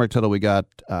 All right, I'm Rick Tittle. We got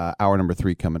hour number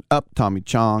 3 coming up. Tommy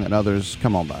Chong and others.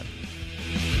 Come on back.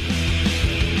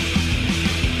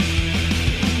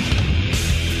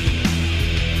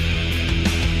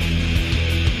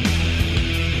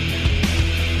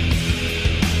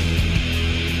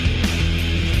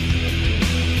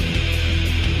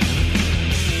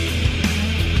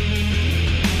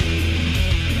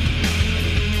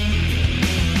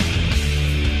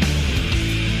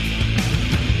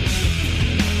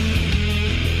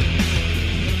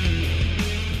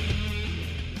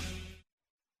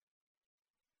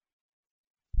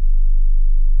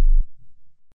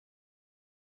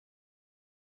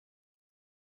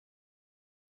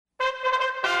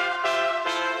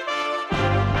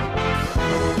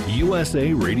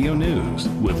 USA Radio News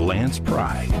with Lance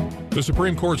Pry. The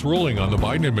Supreme Court's ruling on the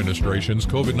Biden administration's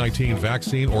COVID-19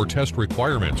 vaccine or test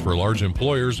requirements for large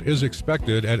employers is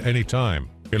expected at any time.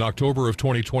 In October of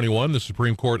 2021, the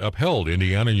Supreme Court upheld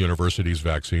Indiana University's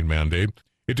vaccine mandate.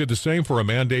 It did the same for a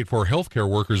mandate for healthcare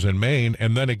workers in Maine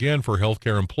and then again for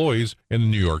healthcare employees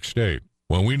in New York State.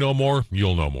 When we know more,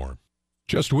 you'll know more.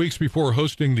 Just weeks before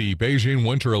hosting the Beijing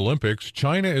Winter Olympics,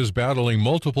 China is battling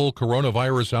multiple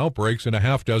coronavirus outbreaks in a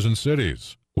half-dozen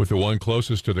cities, with the one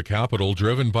closest to the capital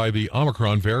driven by the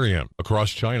Omicron variant.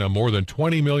 Across China, more than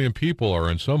 20 million people are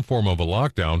in some form of a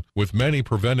lockdown, with many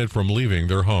prevented from leaving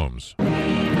their homes.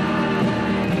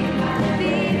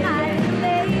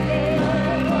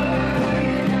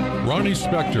 Ronnie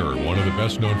Spector, one of the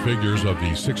best-known figures of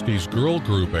the 60s girl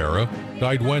group era,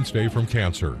 died Wednesday from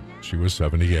cancer. She was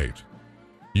 78.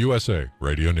 USA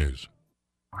Radio News.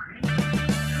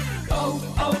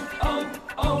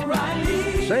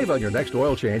 O'Reilly. Save on your next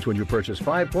oil change when you purchase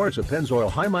 5 quarts of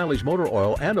Pennzoil High Mileage Motor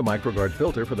Oil and a MicroGuard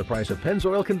filter for the price of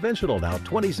Pennzoil Conventional, now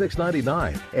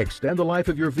 $26.99. Extend the life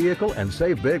of your vehicle and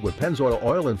save big with Pennzoil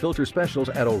Oil and Filter Specials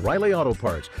at O'Reilly Auto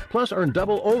Parts. Plus, earn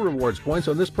double O Rewards points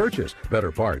on this purchase.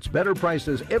 Better parts, better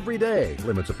prices every day.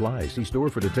 Limits apply. See store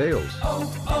for details.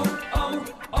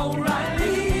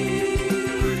 O'Reilly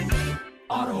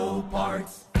Auto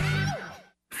Parts.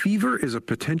 Fever is a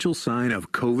potential sign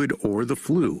of COVID or the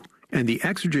flu, and the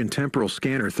Exergen Temporal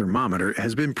Scanner Thermometer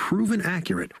has been proven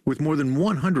accurate with more than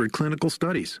 100 clinical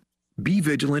studies. Be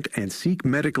vigilant and seek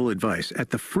medical advice at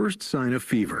the first sign of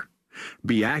fever.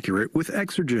 Be accurate with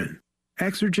Exergen.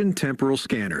 Exergen Temporal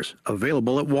Scanners,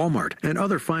 available at Walmart and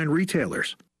other fine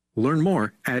retailers. Learn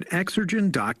more at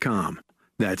Exergen.com.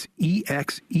 That's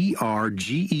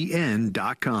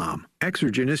EXERGEN.com.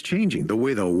 Exergen is changing the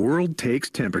way the world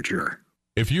takes temperature.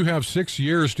 If you have 6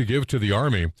 years to give to the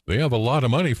Army, they have a lot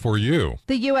of money for you.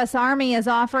 The U.S. Army is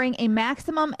offering a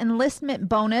maximum enlistment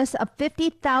bonus of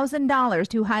 $50,000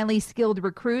 to highly skilled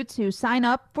recruits who sign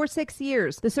up for 6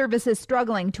 years. The service is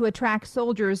struggling to attract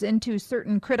soldiers into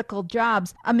certain critical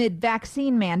jobs amid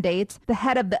vaccine mandates. The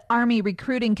head of the Army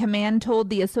Recruiting Command told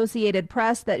the Associated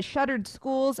Press that shuttered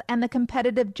schools and the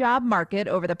competitive job market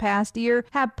over the past year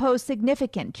have posed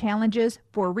significant challenges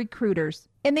for recruiters.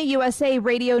 In the USA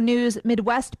Radio News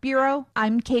Midwest Bureau,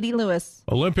 I'm Katie Lewis.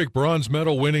 Olympic bronze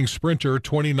medal winning sprinter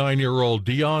 29-year-old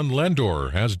Dion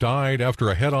Lendor has died after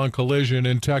a head-on collision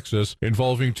in Texas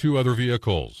involving 2 other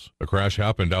vehicles. The crash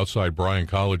happened outside Bryan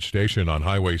College Station on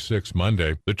Highway 6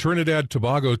 Monday. The Trinidad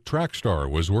Tobago track star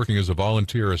was working as a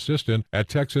volunteer assistant at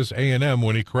Texas A&M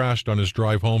when he crashed on his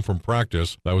drive home from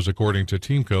practice. That was according to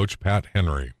team coach Pat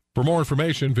Henry. For more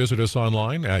information, visit us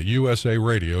online at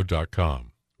usaradio.com.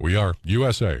 We are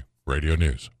USA Radio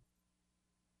News.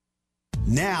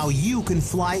 Now you can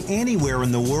fly anywhere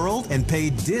in the world and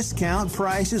pay discount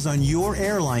prices on your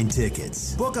airline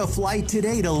tickets. Book a flight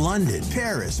today to London,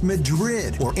 Paris,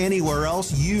 Madrid, or anywhere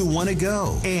else you want to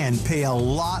go. And pay a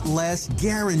lot less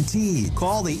guaranteed.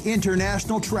 Call the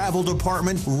International Travel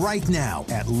Department right now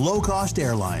at Low Cost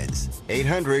Airlines.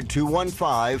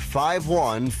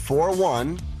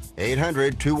 800-215-5141.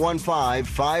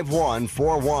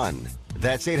 800-215-5141.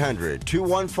 That's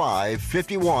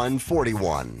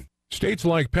 800-215-5141. States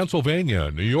like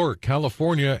Pennsylvania, New York,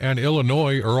 California, and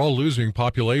Illinois are all losing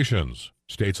populations.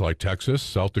 States like Texas,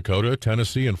 South Dakota,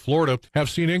 Tennessee, and Florida have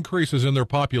seen increases in their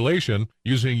population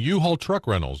using U-Haul truck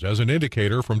rentals as an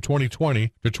indicator from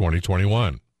 2020 to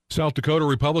 2021. South Dakota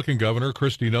Republican Governor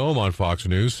Kristi Noem on Fox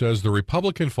News says the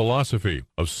Republican philosophy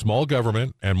of small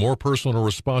government and more personal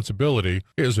responsibility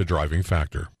is a driving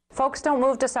factor. Folks don't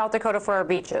move to South Dakota for our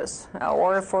beaches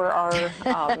or for our,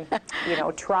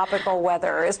 tropical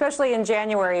weather, especially in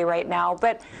January right now.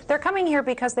 But they're coming here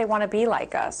because they want to be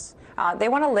like us. They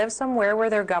want to live somewhere where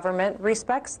their government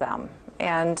respects them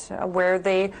and where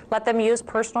they let them use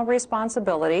personal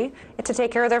responsibility to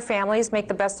take care of their families, make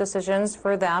the best decisions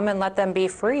for them, and let them be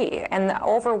free. And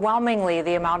overwhelmingly,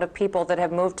 the amount of people that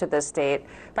have moved to this state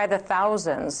by the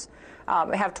thousands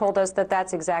have told us that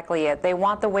that's exactly it. They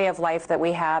want the way of life that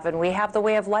we have, and we have the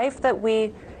way of life that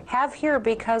we have here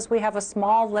because we have a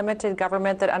small, limited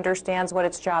government that understands what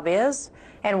its job is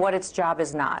and what its job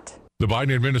is not. The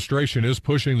Biden administration is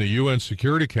pushing the UN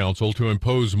Security Council to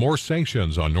impose more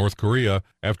sanctions on North Korea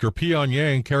after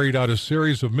Pyongyang carried out a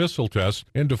series of missile tests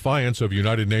in defiance of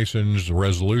United Nations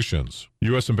resolutions.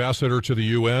 U.S. Ambassador to the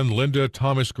UN, Linda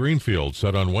Thomas-Greenfield,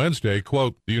 said on Wednesday,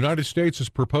 quote, "The United States is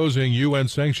proposing UN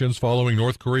sanctions following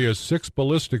North Korea's 6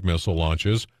 ballistic missile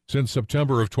launches since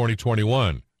September of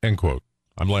 2021, end quote.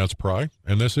 I'm Lance Pry,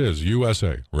 and this is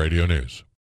USA Radio News.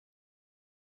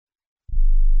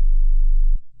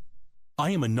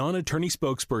 I am a non-attorney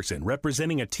spokesperson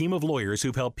representing a team of lawyers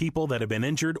who've helped people that have been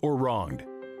injured or wronged.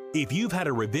 If you've had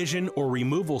a revision or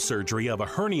removal surgery of a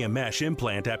hernia mesh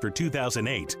implant after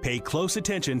 2008, pay close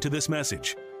attention to this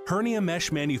message. Hernia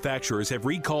mesh manufacturers have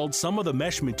recalled some of the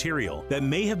mesh material that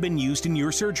may have been used in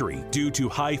your surgery due to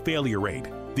high failure rate.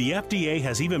 The FDA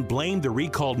has even blamed the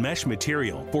recalled mesh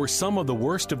material for some of the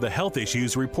worst of the health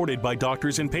issues reported by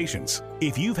doctors and patients.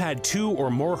 If you've had 2 or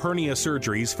more hernia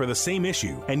surgeries for the same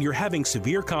issue and you're having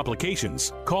severe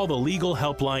complications, call the legal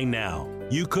helpline now.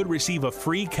 You could receive a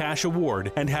free cash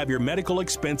award and have your medical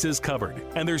expenses covered.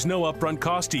 And there's no upfront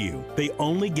cost to you. They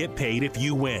only get paid if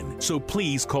you win. So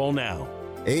please call now.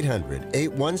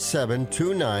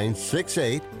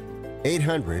 800-817-2968.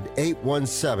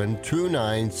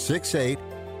 800-817-2968.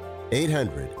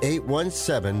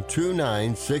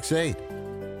 800-817-2968.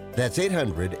 That's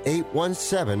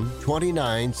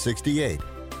 800-817-2968.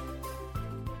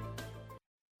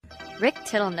 Rick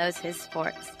Tittle knows his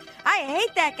sports. I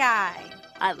hate that guy.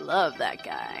 I love that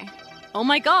guy. Oh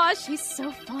my gosh, he's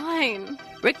so fine.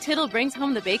 Rick Tittle brings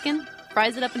home the bacon,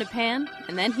 fries it up in a pan,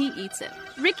 and then he eats it.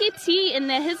 Ricky T in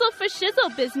the hizzle for shizzle,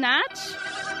 biznatch.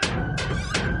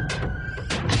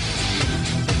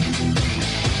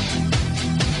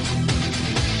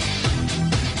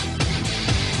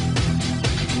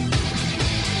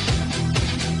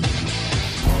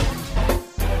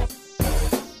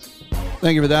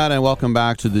 Thank you for that, and welcome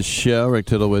back to the show. Rick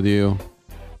Tittle with you.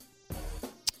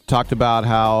 Talked about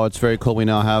how it's very cool we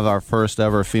now have our first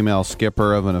ever female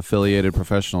skipper of an affiliated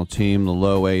professional team, the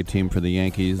low A team for the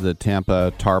Yankees, the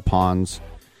Tampa Tarpons.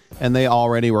 And they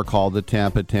already were called the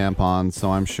Tampa Tampons, so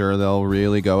I'm sure they'll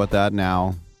really go with that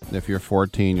now if you're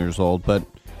 14 years old. But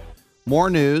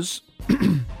more news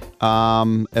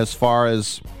as far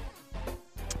as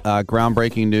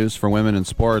groundbreaking news for women in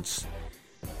sports.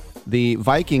 The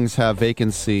Vikings have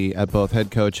vacancy at both head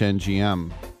coach and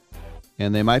GM,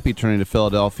 and they might be turning to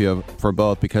Philadelphia for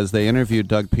both because they interviewed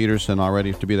Doug Peterson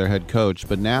already to be their head coach.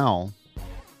 But now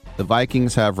the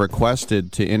Vikings have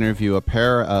requested to interview a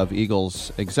pair of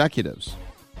Eagles executives,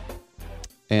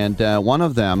 and one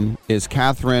of them is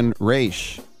Catherine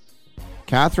Raiche.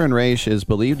 Catherine Raiche is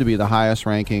believed to be the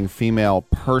highest-ranking female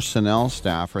personnel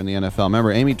staffer in the NFL.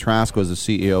 Remember, Amy Trask was the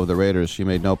CEO of the Raiders. She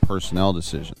made no personnel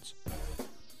decisions.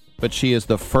 But she is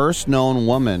the first known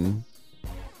woman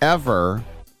ever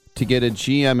to get a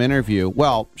GM interview.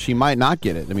 Well, she might not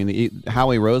get it. I mean,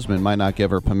 Howie Roseman might not give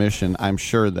her permission. I'm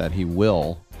sure that he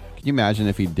will. Can you imagine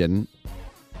if he didn't?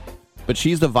 But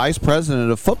she's the vice president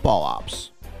of football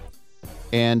ops.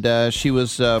 And she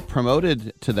was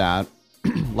promoted to that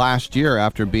last year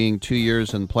after being 2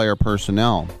 years in player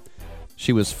personnel.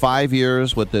 She was 5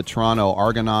 years with the Toronto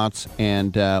Argonauts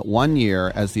and 1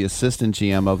 year as the assistant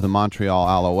GM of the Montreal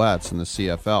Alouettes in the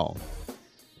CFL.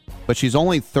 But she's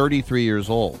only 33 years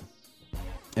old.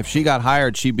 If she got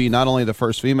hired, she'd be not only the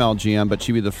first female GM, but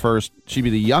she'd be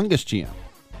the youngest GM.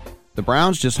 The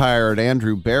Browns just hired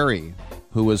Andrew Berry,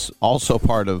 who was also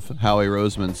part of Howie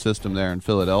Roseman's system there in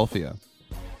Philadelphia.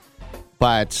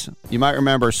 But you might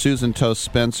remember Susan Toast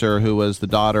Spencer, who was the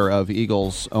daughter of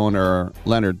Eagles owner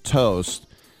Leonard Toast.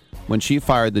 When she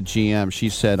fired the GM, she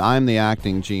said, "I'm the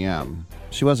acting GM."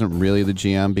 She wasn't really the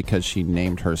GM because she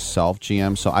named herself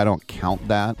GM, so I don't count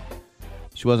that.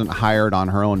 She wasn't hired on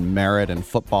her own merit and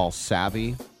football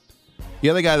savvy.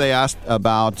 The other guy they asked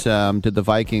about did the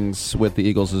Vikings with the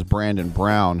Eagles is Brandon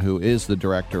Brown, who is the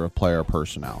director of player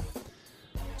personnel.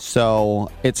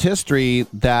 So it's history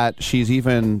that she's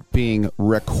even being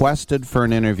requested for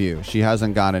an interview. She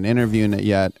hasn't got an interview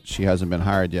yet. She hasn't been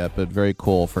hired yet, but very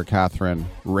cool for Catherine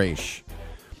Raish.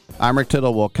 I'm Rick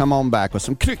Tittle. We'll come on back with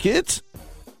some cricket.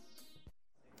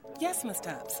 Yes, Miss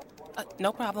Tubbs.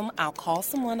 No problem. I'll call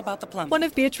someone about the plumbing. One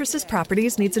of Beatrice's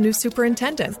properties needs a new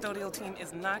superintendent. Custodial team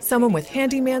is not... Someone with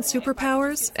handyman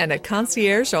superpowers and a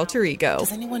concierge alter ego.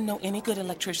 Does anyone know any good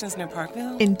electricians near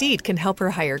Parkville? Indeed can help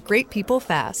her hire great people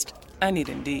fast. I need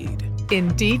Indeed.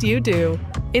 Indeed you do.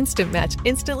 Instant Match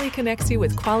instantly connects you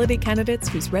with quality candidates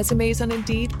whose resumes on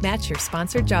Indeed match your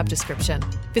sponsored job description.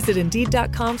 Visit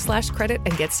Indeed.com/credit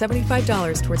and get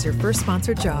 $75 towards your first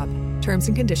sponsored job. Terms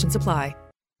and conditions apply.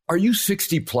 Are you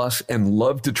 60 plus and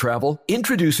love to travel?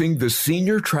 Introducing the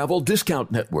Senior Travel Discount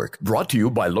Network, brought to you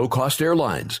by Low Cost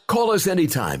Airlines. Call us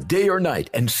anytime, day or night,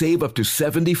 and save up to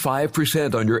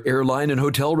 75% on your airline and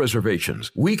hotel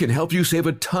reservations. We can help you save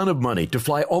a ton of money to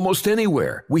fly almost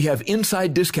anywhere. We have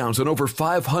inside discounts on over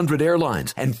 500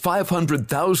 airlines and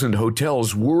 500,000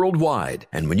 hotels worldwide.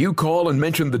 And when you call and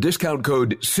mention the discount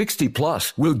code 60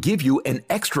 plus, we'll give you an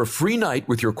extra free night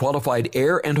with your qualified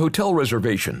air and hotel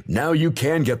reservation. Now you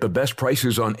can get the best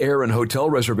prices on air and hotel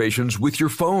reservations with your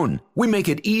phone. We make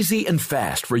it easy and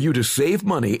fast for you to save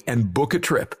money and book a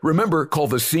trip. Remember, call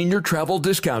the Senior Travel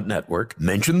Discount Network.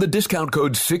 Mention the discount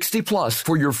code 60+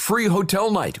 for your free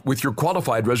hotel night with your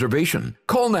qualified reservation.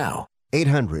 Call now.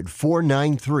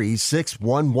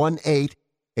 800-493-6118.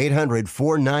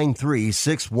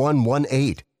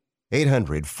 800-493-6118.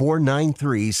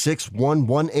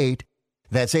 800-493-6118.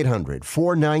 That's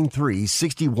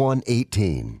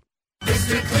 800-493-6118.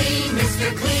 Mr. Clean,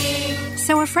 Mr. Clean.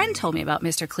 So a friend told me about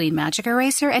Mr. Clean Magic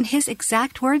Eraser, and his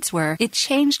exact words were, "It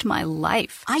changed my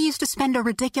life." I used to spend a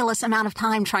ridiculous amount of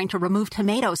time trying to remove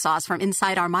tomato sauce from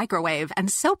inside our microwave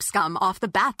and soap scum off the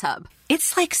bathtub.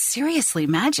 It's like seriously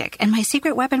magic, and my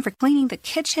secret weapon for cleaning the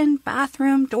kitchen,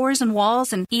 bathroom, doors, and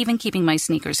walls, and even keeping my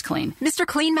sneakers clean. Mr.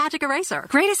 Clean Magic Eraser.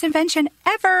 Greatest invention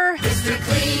ever. Mr.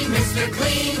 Clean, Mr.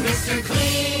 Clean, Mr.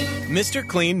 Clean. Mr.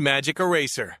 Clean Magic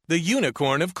Eraser, the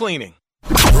unicorn of cleaning.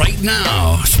 Right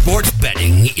now, sports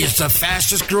betting is the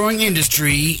fastest growing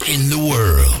industry in the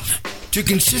world. To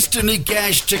consistently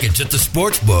cash tickets at the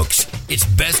sports books, it's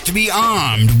best to be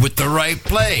armed with the right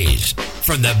plays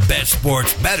from the best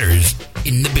sports bettors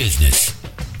in the business.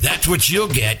 That's what you'll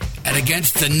get at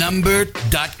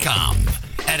AgainstTheNumber.com.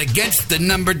 At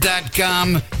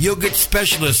AgainstTheNumber.com, you'll get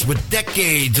specialists with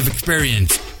decades of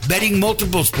experience betting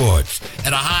multiple sports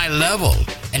at a high level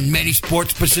and many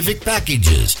sports-specific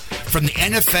packages, from the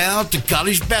NFL to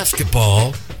college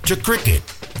basketball to cricket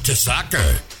to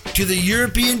soccer to the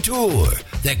European Tour,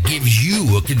 that gives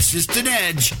you a consistent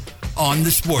edge on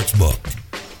the sportsbook.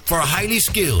 For a highly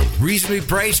skilled, reasonably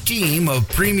priced team of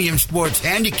premium sports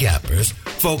handicappers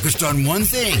focused on one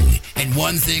thing and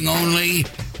one thing only,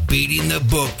 beating the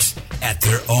books at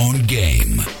their own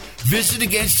game. Visit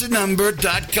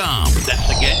AgainstTheNumber.com.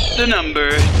 That's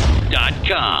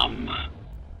AgainstTheNumber.com.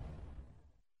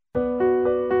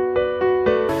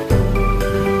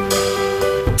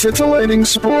 Titillating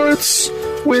Sports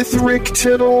with Rick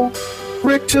Tittle.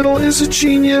 Rick Tittle is a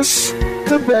genius,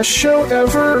 the best show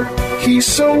ever. He's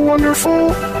so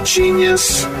wonderful,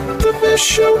 genius, the best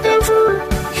show ever.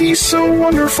 He's so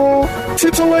wonderful.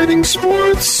 Titillating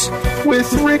Sports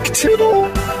with Rick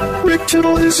Tittle. Rick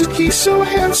Tittle he's so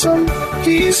handsome,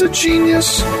 he's a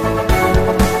genius.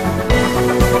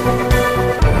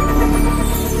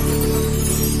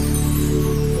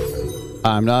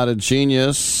 I'm not a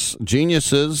genius.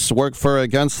 Geniuses work for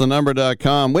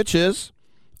AgainstTheNumber.com, which is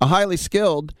a highly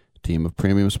skilled team of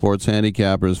premium sports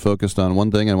handicappers focused on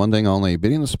one thing and one thing only,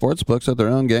 beating the sports books at their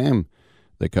own game.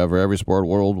 They cover every sport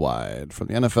worldwide, from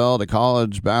the NFL to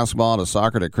college basketball to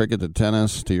soccer to cricket to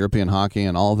tennis to European hockey,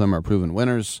 and all of them are proven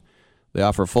winners. They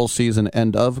offer full season,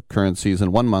 end of current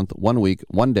season, 1 month, 1 week,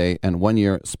 1 day, and 1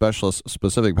 year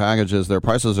specialist-specific packages. Their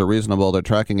prices are reasonable. Their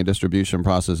tracking and distribution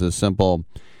process is simple,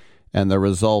 and the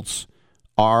results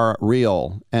are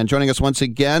real. And joining us once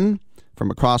again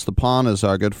from across the pond is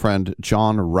our good friend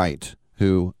John Wright,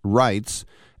 who writes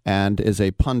and is a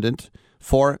pundit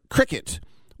for cricket.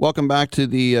 Welcome back to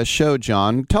the show,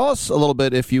 John. Tell us a little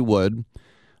bit, if you would,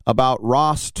 about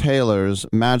Ross Taylor's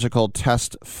magical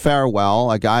test farewell,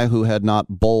 a guy who had not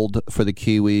bowled for the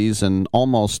Kiwis in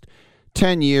almost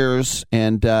 10 years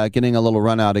and getting a little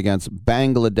run out against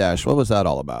Bangladesh. What was that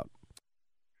all about?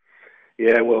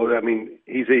 Yeah, well, I mean,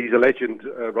 he's a legend,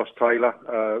 Ross Taylor.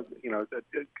 A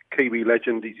Kiwi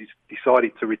legend. He's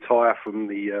decided to retire from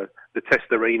the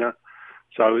Test arena.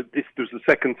 So this was the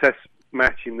second Test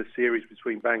match in the series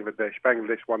between Bangladesh.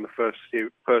 Bangladesh won the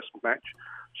first match,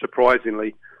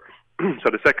 surprisingly.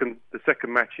 So the second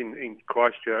match in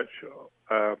Christchurch,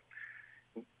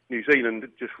 New Zealand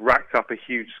just racked up a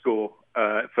huge score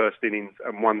first innings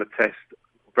and won the Test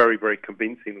very, very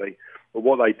convincingly. But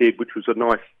what they did, which was a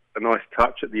nice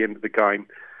touch at the end of the game,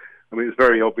 I mean, it was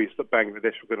very obvious that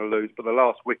Bangladesh were going to lose. But the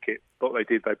last wicket, what they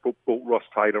did, they brought Ross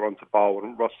Taylor onto bowl,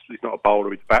 and Ross is not a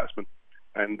bowler; he's a batsman.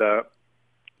 And the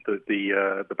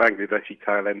Bangladeshi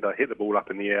tail ender hit the ball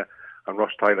up in the air, and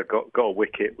Ross Taylor got a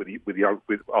wicket with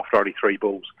after only 3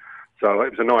 balls. So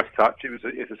it was a nice touch. It was,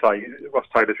 as I say, Ross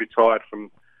Taylor's retired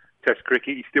from Test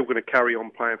cricket. He's still going to carry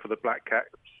on playing for the Black Caps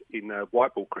in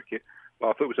white ball cricket. But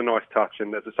I thought it was a nice touch,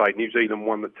 and as I say, New Zealand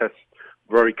won the Test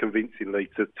very convincingly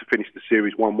to finish the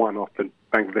series 1-1 after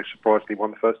Bangladesh surprisingly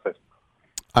won the first Test.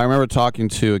 I remember talking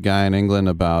to a guy in England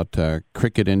about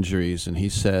cricket injuries, and he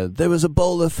said, there was a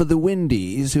bowler for the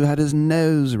Windies who had his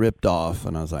nose ripped off.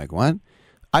 And I was like, what?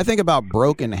 I think about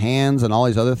broken hands and all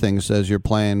these other things as you're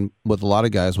playing with a lot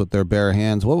of guys with their bare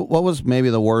hands. What was maybe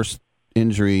the worst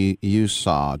injury you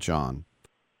saw, John?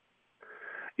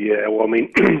 Yeah, well, I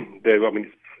mean,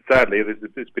 sadly,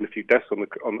 there's been a few deaths on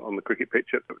the cricket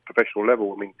pitch at the professional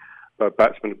level. I mean,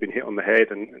 batsmen have been hit on the head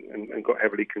and got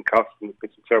heavily concussed, and there's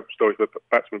been some terrible stories where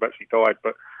batsmen have actually died.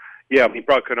 But yeah, I mean,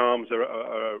 broken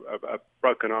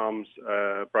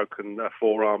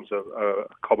forearms are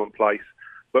commonplace.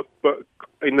 But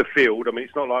in the field, I mean,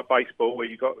 it's not like baseball where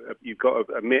you've got to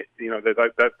admit, there's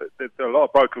a lot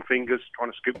of broken fingers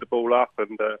trying to scoop the ball up,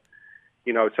 and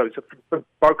so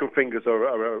broken fingers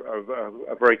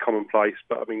are very commonplace.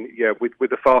 But I mean, yeah, with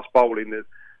the fast bowling,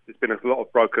 there's been a lot of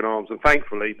broken arms, and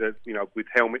thankfully, with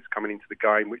helmets coming into the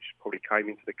game, which probably came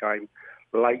into the game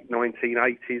late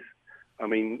 1980s. I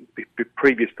mean,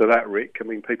 previous to that, Rick, I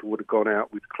mean, people would have gone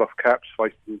out with cloth caps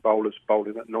facing bowlers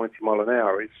bowling at 90 mile an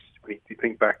hour. When you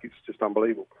think back, it's just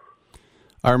unbelievable.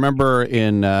 I remember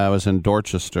I was in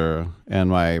Dorchester, and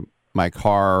my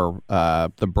car,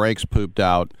 the brakes pooped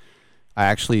out. I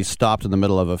actually stopped in the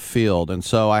middle of a field, and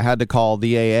so I had to call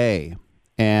the AA.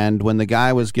 And when the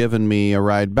guy was giving me a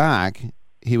ride back,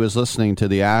 he was listening to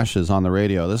the Ashes on the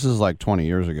radio. This is like 20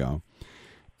 years ago.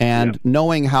 And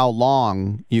knowing how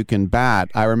long you can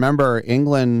bat, I remember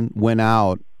England went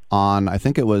out on, I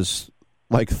think it was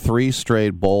like 3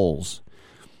 straight bowls.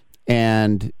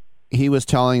 And he was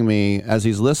telling me as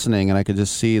he's listening, and I could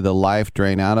just see the life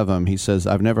drain out of him. He says,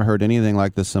 I've never heard anything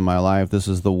like this in my life. This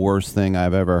is the worst thing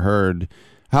I've ever heard.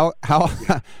 How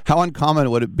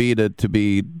uncommon would it be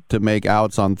to make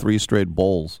outs on 3 straight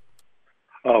bowls?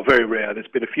 Oh, very rare. There's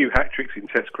been a few hat tricks in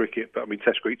Test cricket, but I mean,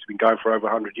 Test cricket's been going for over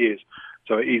 100 years,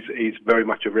 so it is very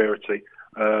much a rarity.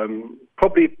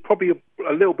 Probably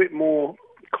a little bit more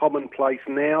commonplace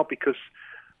now because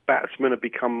batsmen have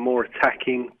become more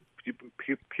attacking,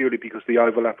 purely because the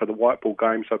overlap of the white ball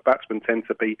game. So batsmen tend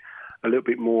to be a little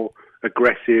bit more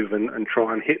aggressive and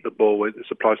try and hit the ball as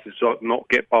opposed to not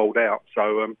get bowled out.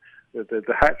 So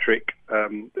the hat trick,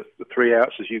 the 3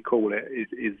 outs as you call it,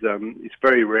 is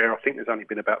very rare. I think there's only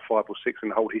been about 5 or 6 in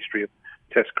the whole history of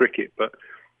Test cricket, but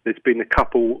there's been a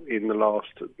couple in the last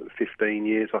 15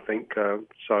 years, I think.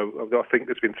 So I think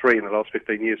there's been 3 in the last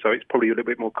 15 years. So it's probably a little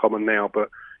bit more common now. But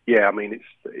yeah, I mean,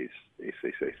 it's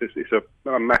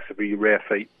a massively rare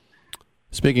feat.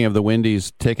 Speaking of the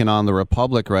Windies taking on the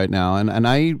Republic right now, and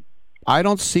I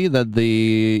don't see that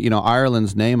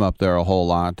Ireland's name up there a whole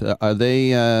lot. Are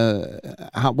they?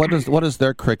 What is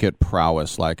their cricket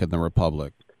prowess like in the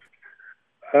Republic?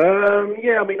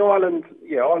 Yeah, I mean Ireland.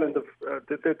 Yeah, Ireland.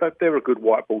 They're a good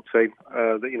white ball team.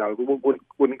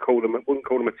 Wouldn't call them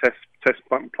a test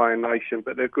playing nation,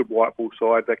 but they're a good white ball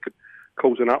side. They could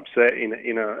cause an upset in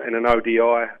an ODI.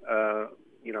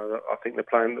 I think they're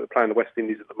playing the West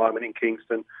Indies at the moment in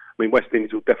Kingston. I mean, West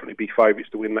Indies will definitely be favourites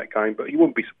to win that game, but you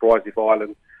wouldn't be surprised if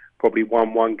Ireland probably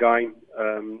won one game.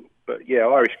 But yeah,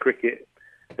 Irish cricket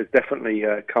has definitely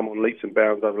come on leaps and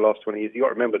bounds over the last 20 years. You got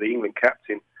to remember the England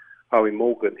captain, Owen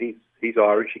Morgan. He's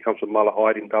Irish. He comes from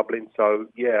Mullahyde in Dublin. So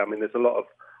yeah, I mean, there's a lot of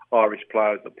Irish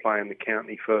players that play in the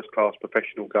county first-class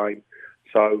professional game.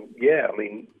 So yeah, I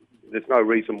mean, there's no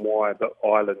reason why that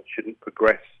Ireland shouldn't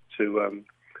progress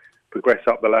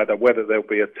up the ladder. Whether they'll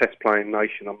be a test-playing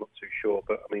nation, I'm not too sure.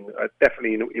 But, I mean,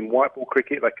 definitely in white ball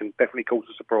cricket, they can definitely cause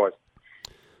a surprise.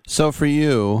 So for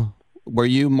you, were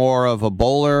you more of a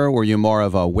bowler? Were you more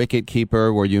of a wicket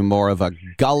keeper? Were you more of a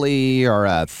gully or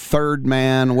a third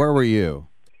man? Where were you?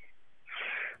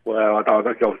 Well, I don't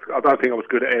think I was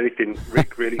good at anything,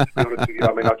 Rick. Really, to be honest with you.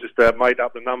 I mean, I just made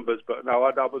up the numbers. But no,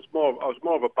 I was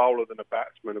more of a bowler than a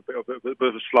batsman. A bit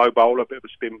of a slow bowler, a bit of a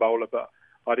spin bowler. But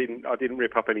I didn't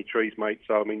rip up any trees, mate.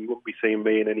 So I mean, you wouldn't be seeing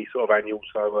me in any sort of annual.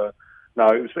 So no,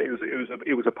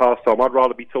 it was a pastime. I'd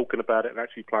rather be talking about it than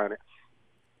actually playing it.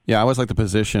 Yeah, I always like the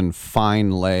position fine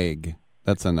leg.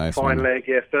 That's a nice fine one. leg,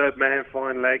 yeah. Third man,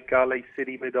 fine leg, gully,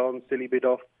 silly mid on, silly mid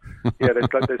off. Yeah, there's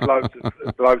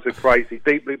loads of crazy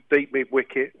deep mid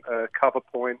wicket, cover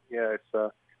point. Yeah,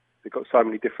 they've got so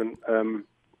many different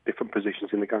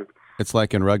positions in the game. It's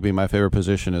like in rugby. My favorite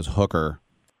position is hooker.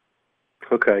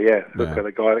 Hooker, yeah. Hooker,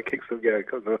 the guy that kicks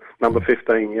the number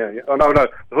 15. Yeah. Oh no,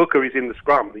 the hooker is in the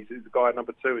scrum. He's the guy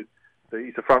number 2.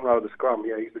 He's the front row of the scrum.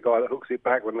 Yeah, he's the guy that hooks it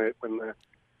back when they've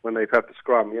had the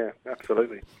scrum. Yeah,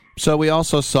 absolutely. So we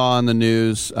also saw in the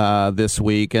news this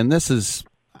week, and this is,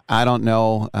 I don't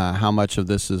know how much of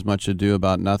this is much ado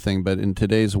about nothing, but in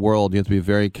today's world, you have to be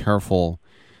very careful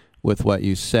with what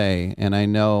you say. And I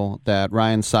know that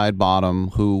Ryan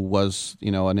Sidebottom, who was,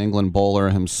 an England bowler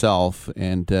himself,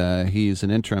 and he's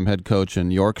an interim head coach in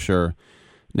Yorkshire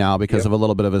now because of a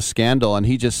little bit of a scandal, and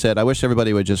he just said, I wish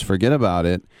everybody would just forget about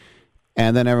it.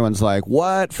 And then everyone's like,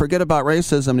 what? Forget about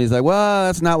racism. And he's like, well,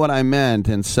 that's not what I meant.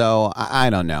 And so I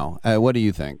don't know. What do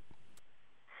you think?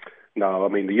 No, I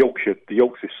mean, the Yorkshire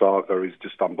saga is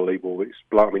just unbelievable.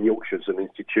 Yorkshire's an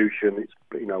institution. It's,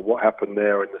 what happened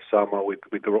there in the summer with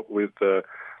the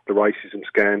racism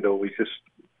scandal. We just,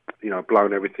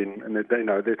 blown everything. And,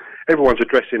 everyone's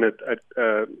addressing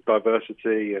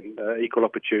diversity and equal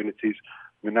opportunities.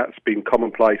 I mean, that's been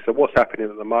commonplace. So what's happening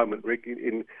at the moment, Rick,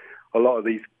 in a lot of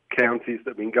these counties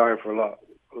that have been going for a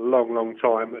long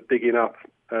time, digging up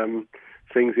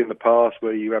things in the past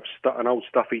where you have an old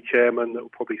stuffy chairman that will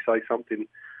probably say something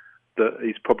that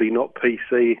is probably not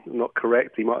PC, not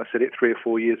correct. He might have said it 3 or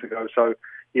 4 years ago. So,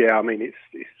 yeah, I mean, it's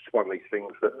one of these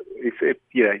things that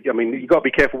I mean, you've got to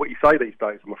be careful what you say these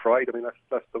days, I'm afraid. I mean,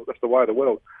 that's the way of the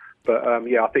world. But, I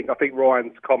think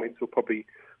Ryan's comments were probably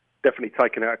definitely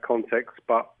taken out of context,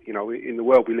 but in the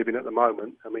world we live in at the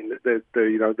moment, I mean, there's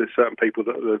certain people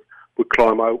that would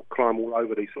climb all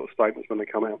over these sort of statements when they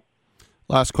come out.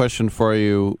 Last question for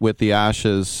you: with the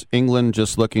Ashes, England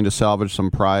just looking to salvage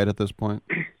some pride at this point?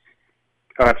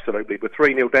 Absolutely, we're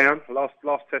 3-0 down. Last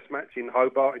Test match in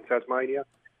Hobart in Tasmania.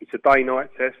 It's a day-night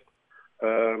test.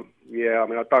 I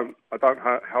mean, I don't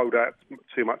hold out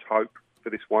too much hope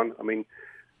for this one. I mean,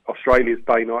 Australia's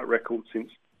day-night record since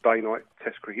day-night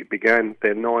Test cricket began,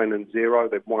 they're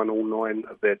 9-0. They've won all 9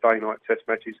 of their day-night Test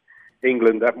matches.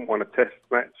 England haven't won a Test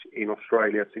match in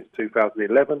Australia since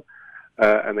 2011,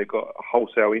 and they've got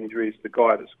wholesale injuries. The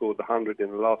guy that scored the 100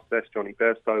 in the last Test, Johnny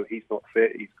Bairstow, he's not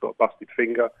fit. He's got a busted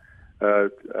finger.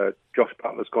 Josh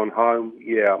Butler's gone home.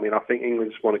 Yeah, I mean, I think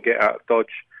England just want to get out of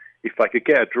Dodge. If they could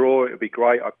get a draw, it would be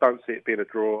great. I don't see it being a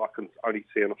draw. I can only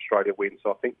see an Australia win, so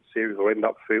I think the series will end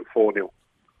up 4-0.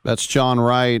 That's John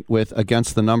Wright with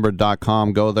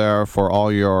AgainstTheNumber.com. Go there for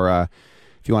all your,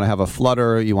 if you want to have a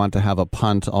flutter, you want to have a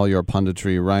punt, all your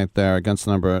punditry right there,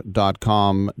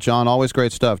 AgainstTheNumber.com. John, always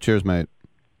great stuff. Cheers, mate.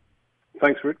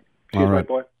 Thanks, Rick. Cheers, right.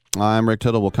 mate. Bye. I'm Rick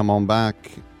Tittle. We'll come on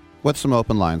back with some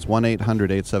open lines.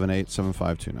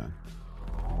 1-800-878-7529.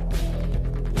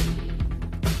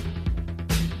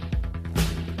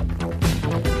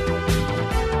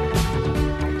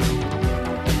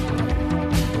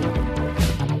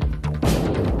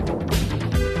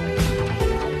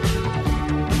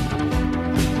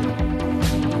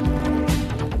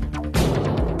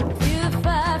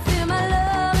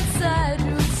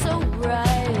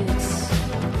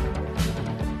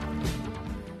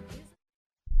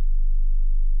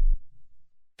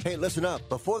 Hey, listen up.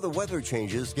 Before the weather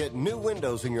changes, get new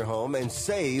windows in your home and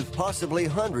save possibly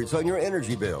hundreds on your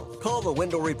energy bill. Call the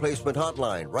Window Replacement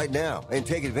Hotline right now and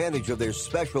take advantage of their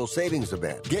special savings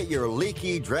event. Get your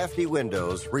leaky, drafty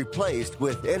windows replaced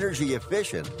with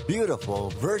energy-efficient, beautiful,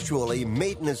 virtually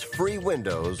maintenance-free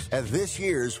windows at this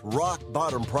year's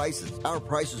rock-bottom prices. Our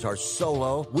prices are so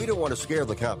low, we don't want to scare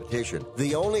the competition.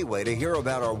 The only way to hear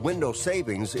about our window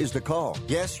savings is to call.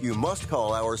 Yes, you must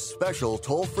call our special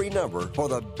toll-free number for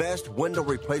the best window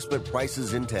replacement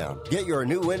prices in town. Get your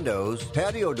new windows,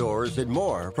 patio doors, and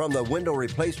more from the Window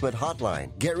Replacement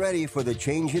Hotline. Get ready for the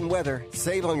change in weather.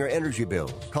 Save on your energy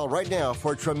bills. Call right now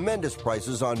for tremendous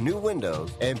prices on new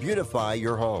windows and beautify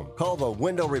your home. Call the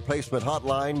Window Replacement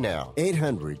Hotline now.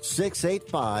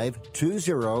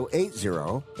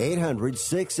 800-685-2080.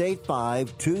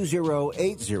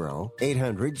 800-685-2080.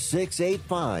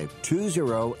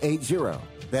 800-685-2080.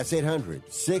 That's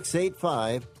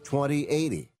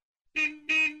 800-685-2080.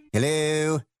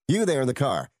 Hello? You there in the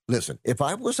car. Listen, if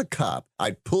I was a cop,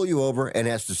 I'd pull you over and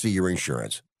ask to see your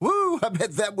insurance. Woo, I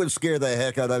bet that would scare the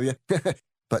heck out of you.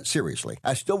 But seriously,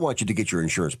 I still want you to get your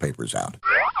insurance papers out.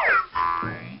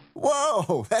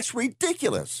 Whoa, that's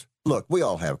ridiculous. Look, we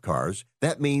all have cars.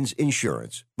 That means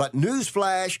insurance. But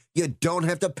newsflash, you don't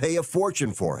have to pay a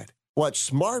fortune for it. What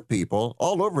smart people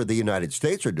all over the United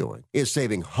States are doing is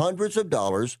saving hundreds of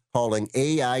dollars calling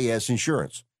AIS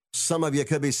Insurance. Some of you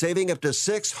could be saving up to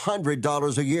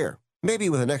 $600 a year. Maybe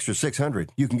with an extra $600,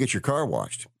 you can get your car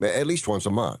washed, at least once a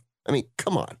month. I mean,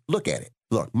 come on, look at it.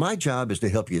 Look, my job is to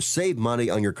help you save money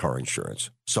on your car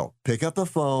insurance. So pick up the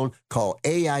phone, call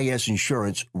AIS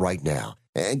Insurance right now,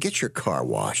 and get your car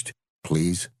washed,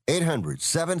 please.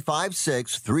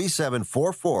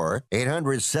 800-756-3744.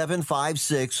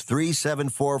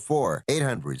 800-756-3744.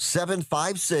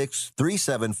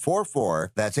 800-756-3744.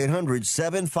 That's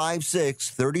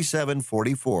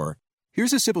 800-756-3744.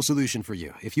 Here's a simple solution for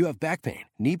you. If you have back pain,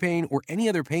 knee pain, or any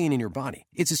other pain in your body,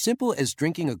 it's as simple as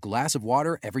drinking a glass of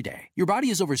water every day. Your body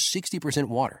is over 60%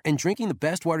 water, and drinking the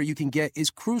best water you can get is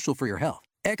crucial for your health.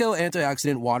 Echo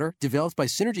Antioxidant Water, developed by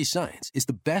Synergy Science, is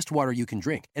the best water you can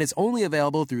drink, and it's only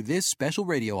available through this special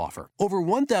radio offer. Over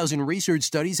 1,000 research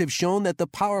studies have shown that the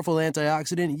powerful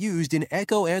antioxidant used in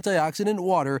Echo Antioxidant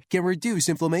Water can reduce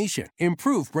inflammation,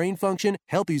 improve brain function,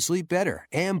 help you sleep better,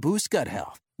 and boost gut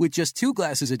health. With just 2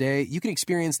 glasses a day, you can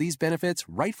experience these benefits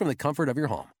right from the comfort of your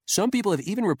home. Some people have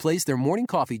even replaced their morning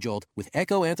coffee jolt with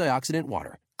Echo Antioxidant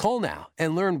Water. Call now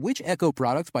and learn which Echo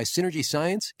product by Synergy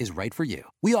Science is right for you.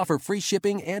 We offer free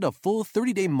shipping and a full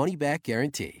 30-day money-back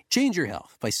guarantee. Change your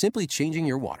health by simply changing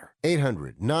your water.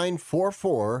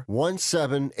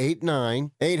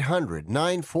 800-944-1789.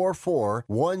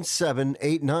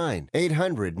 800-944-1789.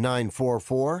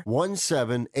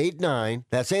 800-944-1789.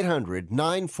 That's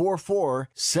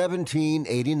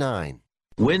 800-944-1789.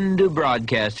 When do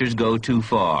broadcasters go too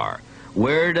far?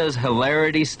 Where does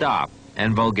hilarity stop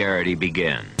and vulgarity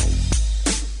begin?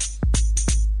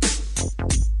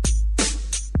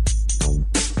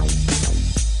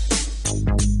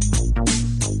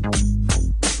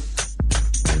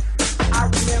 I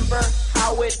remember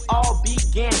how it all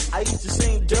began. I used to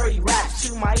sing dirty raps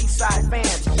to my East Side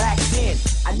fans. Back then,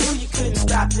 I knew you couldn't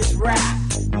stop this rap.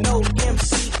 No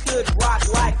MC could rock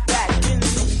like that. Then the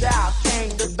new style came,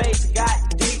 the bass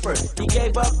got deeper. He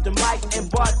gave up the mic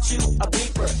and bought you a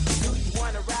beeper. Do you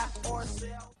want to rap or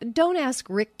sell? Don't ask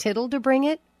Rick Tittle to bring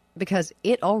it, because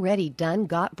it already done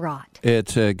got brought.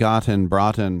 It's gotten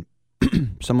brought in.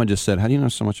 Someone just said, how do you know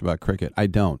so much about cricket? I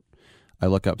don't. I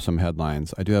look up some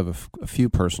headlines. I do have a few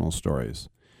personal stories,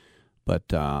 but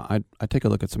I take a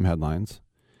look at some headlines.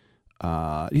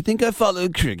 You think I follow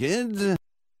cricket?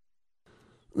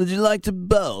 Would you like to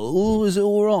bowl? Is it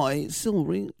all right?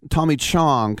 Silvery. Tommy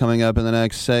Chong coming up in the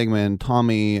next segment.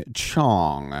 Tommy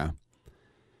Chong.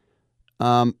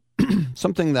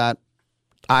 Something that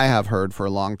I have heard for a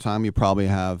long time, you probably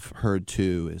have heard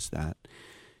too, is that,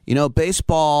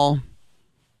 baseball,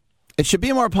 it should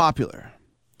be more popular.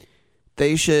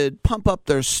 They should pump up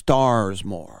their stars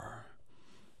more.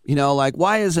 Like,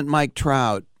 why isn't Mike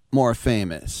Trout more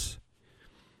famous?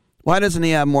 Why doesn't he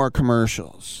have more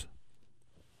commercials?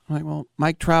 I'm like, well,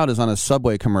 Mike Trout is on a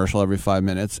Subway commercial every 5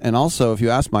 minutes. And also, if you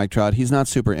ask Mike Trout, he's not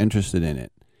super interested in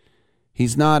it.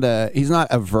 He's not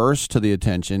averse to the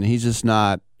attention. He's just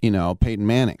not, Peyton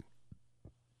Manning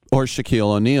or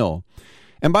Shaquille O'Neal.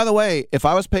 And by the way, if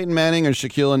I was Peyton Manning or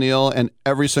Shaquille O'Neal and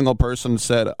every single person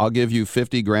said, I'll give you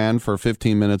 $50,000 for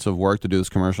 15 minutes of work to do this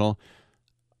commercial,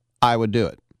 I would do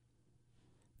it.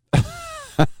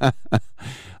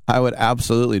 I would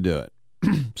absolutely do it.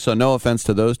 So no offense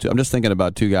to those two. I'm just thinking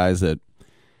about two guys that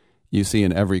you see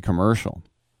in every commercial.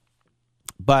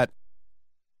 But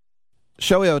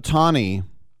Shohei Ohtani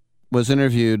was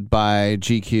interviewed by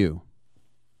GQ.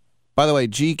 By the way,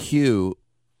 GQ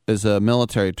is a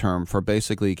military term for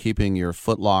basically keeping your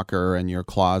footlocker and your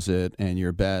closet and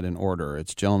your bed in order.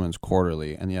 It's Gentleman's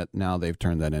Quarterly, and yet now they've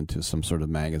turned that into some sort of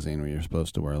magazine where you're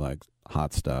supposed to wear like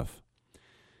hot stuff.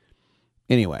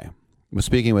 Anyway, I was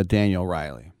speaking with Daniel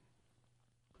Riley.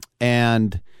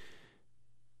 And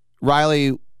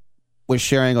Riley was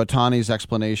sharing Ohtani's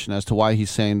explanation as to why he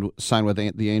signed with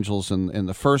the Angels in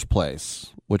the first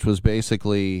place, which was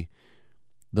basically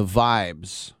the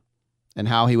vibes and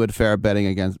how he would fare batting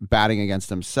against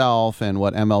himself and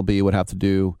what MLB would have to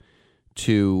do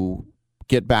to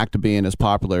get back to being as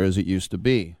popular as it used to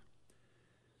be.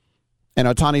 And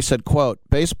Ohtani said, quote,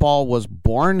 "Baseball was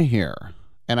born here,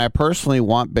 and I personally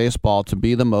want baseball to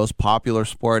be the most popular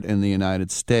sport in the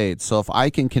United States. So if I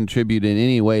can contribute in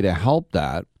any way to help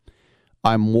that,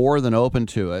 I'm more than open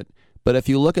to it. But if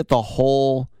you look at the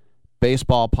whole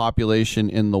baseball population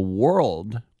in the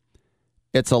world,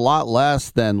 it's a lot less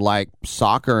than like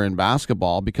soccer and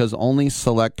basketball because only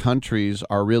select countries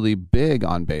are really big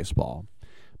on baseball.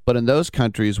 But in those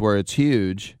countries where it's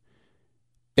huge,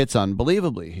 it's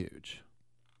unbelievably huge.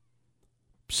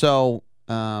 So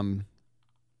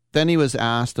then he was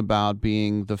asked about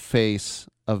being the face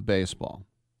of baseball.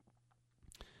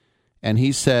 And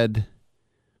he said,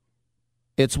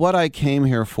 "It's what I came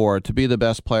here for, to be the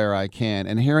best player I can.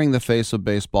 And hearing the face of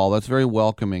baseball, that's very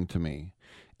welcoming to me.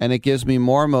 And it gives me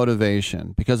more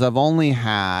motivation because I've only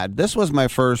had, this was my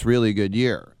first really good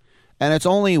year. And it's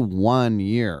only 1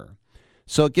 year.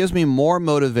 So it gives me more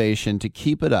motivation to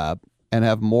keep it up and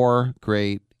have more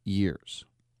great years."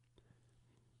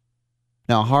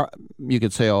 Now, you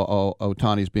could say,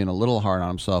 Ohtani's being a little hard on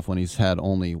himself when he's had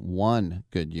only one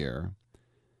good year.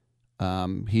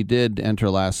 He did enter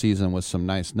last season with some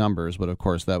nice numbers, but of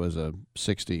course that was a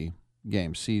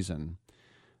 60-game season.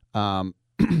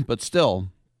 But still,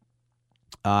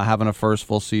 having a first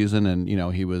full season, and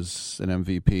he was an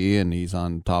MVP, and he's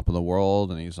on top of the world,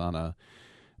 and he's on a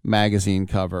magazine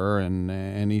cover,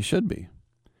 and he should be.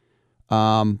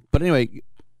 But anyway,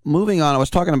 moving on, I was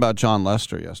talking about John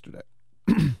Lester yesterday,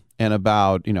 and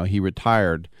about he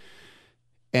retired.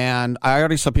 And I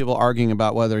already saw people arguing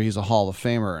about whether he's a Hall of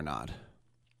Famer or not.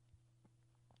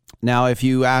 Now, if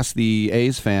you ask the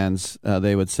A's fans,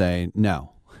 they would say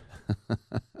no.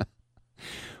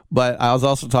 But I was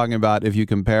also talking about if you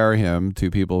compare him to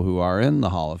people who are in the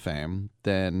Hall of Fame,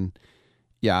 then,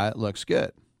 yeah, it looks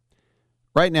good.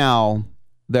 Right now,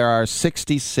 there are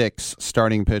 66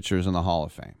 starting pitchers in the Hall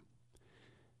of Fame.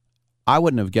 I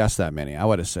wouldn't have guessed that many. I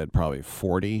would have said probably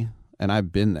 40. And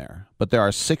I've been there, but there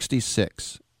are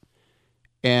 66.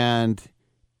 And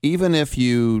even if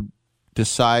you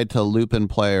decide to loop in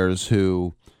players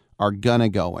who are going to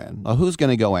go in, who's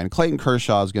going to go in? Clayton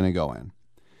Kershaw is going to go in.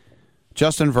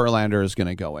 Justin Verlander is going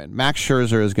to go in. Max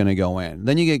Scherzer is going to go in.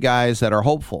 Then you get guys that are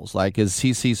hopefuls, like is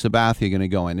CC Sabathia going to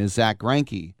go in? Is Zach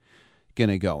Greinke going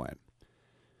to go in?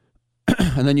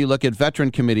 And then you look at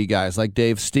veteran committee guys like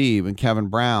Dave Steve and Kevin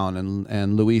Brown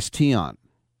and Luis Tiant.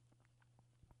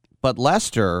 But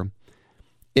Lester,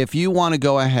 if you want to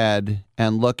go ahead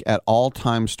and look at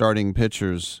all-time starting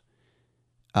pitchers,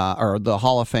 or the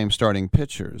Hall of Fame starting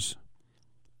pitchers,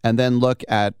 and then look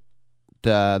at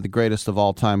the greatest of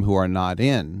all time who are not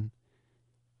in,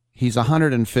 he's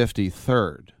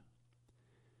 153rd.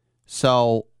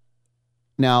 So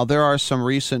now there are some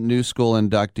recent new school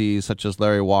inductees, such as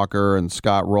Larry Walker and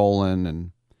Scott Rowland,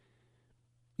 and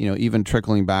even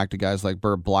trickling back to guys like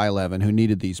Bert Blyleven who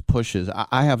needed these pushes.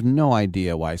 I have no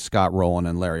idea why Scott Rowland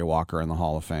and Larry Walker are in the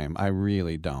Hall of Fame. I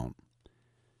really don't.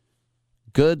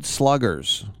 Good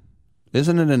sluggers.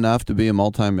 Isn't it enough to be a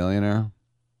multimillionaire?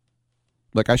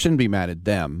 Look, I shouldn't be mad at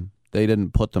them. They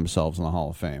didn't put themselves in the Hall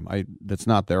of Fame. That's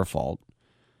not their fault.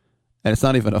 And it's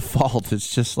not even a fault.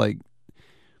 It's just like,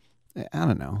 I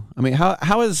don't know. I mean, how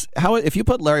if you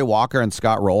put Larry Walker and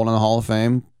Scott Rowland in the Hall of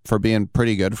Fame for being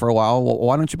pretty good for a while, well,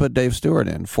 why don't you put Dave Stewart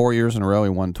in? 4 years in a row, he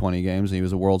won 20 games, and he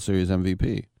was a World Series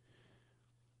MVP.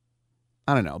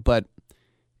 I don't know, but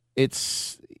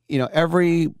it's,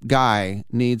 every guy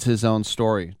needs his own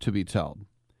story to be told.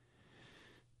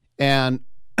 And,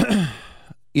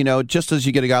 just as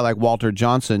you get a guy like Walter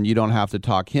Johnson, you don't have to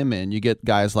talk him in. You get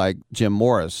guys like Jim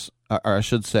Morris, or I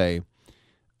should say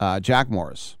Jack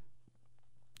Morris,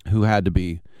 who had to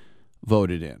be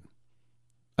voted in.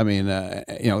 I mean,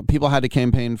 people had to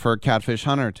campaign for Catfish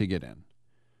Hunter to get in.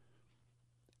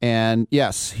 And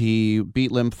yes, he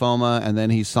beat lymphoma, and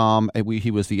then he saw him.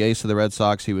 He was the ace of the Red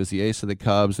Sox. He was the ace of the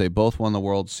Cubs. They both won the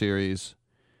World Series.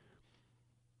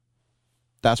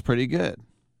 That's pretty good.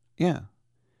 Yeah.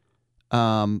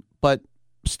 But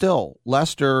still,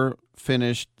 Lester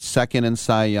finished second in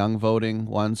Cy Young voting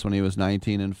once when he was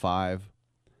 19-5.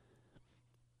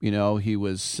 He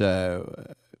was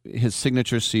his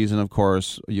signature season, of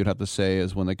course, you'd have to say,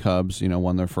 is when the Cubs,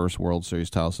 won their first World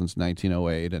Series title since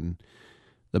 1908, and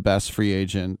the best free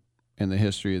agent in the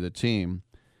history of the team.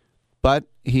 But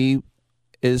he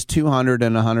is 200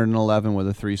 and 111 with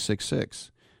a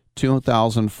 3.66,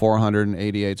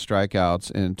 2,488 strikeouts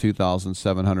in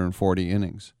 2,740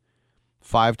 innings,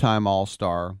 5-time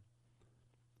All-Star,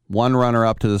 1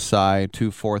 runner-up to the Cy,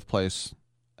 2 fourth-place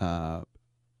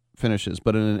finishes.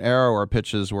 But in an era where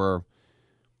pitches were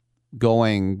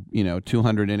going,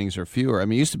 200 innings or fewer. I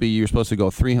mean, it used to be you're supposed to go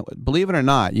 300. Believe it or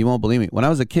not, you won't believe me. When I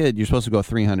was a kid, you're supposed to go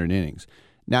 300 innings.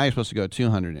 Now you're supposed to go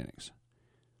 200 innings.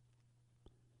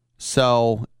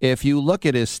 So if you look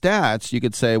at his stats, you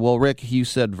could say, well, Rick, you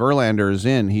said Verlander is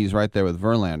in. He's right there with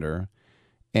Verlander.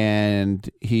 And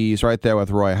he's right there with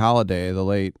Roy Halladay, the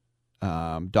late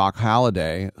Doc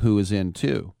Halladay, who is in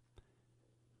too.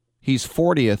 He's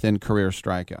 40th in career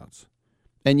strikeouts.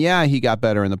 And yeah, he got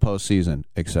better in the postseason,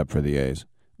 except for the A's,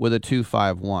 with a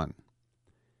 2.51.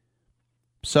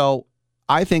 So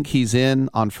I think he's in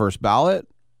on first ballot,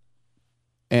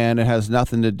 and it has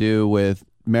nothing to do with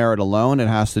merit alone. It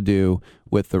has to do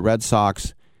with the Red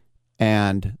Sox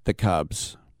and the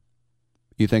Cubs.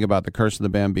 You think about the curse of the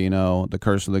Bambino, the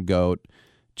curse of the GOAT,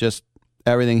 just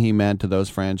everything he meant to those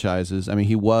franchises. I mean,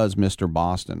 he was Mr.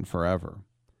 Boston forever.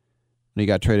 When he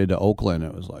got traded to Oakland,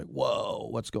 it was like, whoa,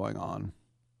 what's going on?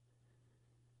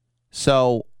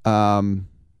 So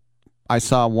I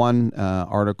saw one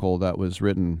article that was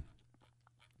written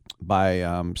by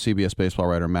CBS baseball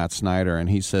writer Matt Snyder, and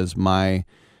he says, my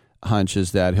hunch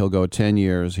is that he'll go 10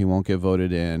 years, he won't get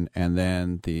voted in, and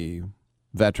then the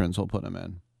veterans will put him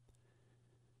in.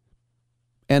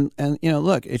 And you know,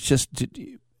 look, it's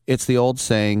the old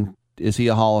saying, is he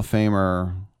a Hall of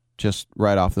Famer just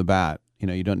right off the bat? You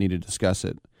know, you don't need to discuss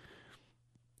it.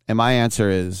 And my answer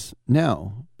is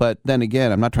no. But then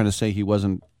again, I'm not trying to say he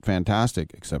wasn't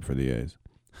fantastic, except for the A's.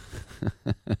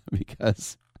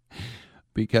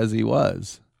 because he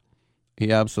was.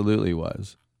 He absolutely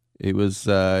was. He was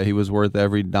worth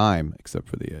every dime, except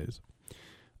for the A's.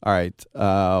 All right,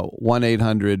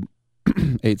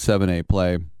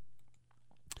 1-800-878-PLAY.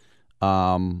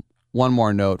 One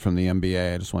more note from the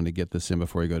NBA. I just wanted to get this in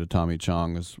before we go to Tommy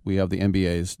Chong. Is we have the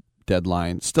NBA's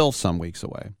deadline still some weeks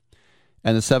away.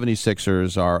 And the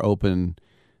 76ers are open,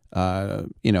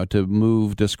 to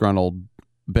move disgruntled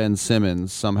Ben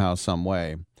Simmons somehow, some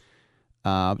way.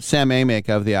 Sam Amick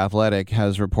of The Athletic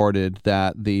has reported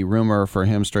that the rumor for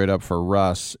him straight up for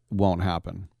Russ won't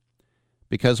happen.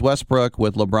 Because Westbrook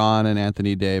with LeBron and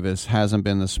Anthony Davis hasn't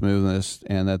been the smoothest,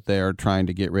 and that they're trying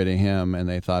to get rid of him, and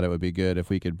they thought it would be good if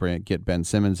we could get Ben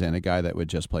Simmons in, a guy that would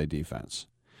just play defense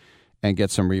and get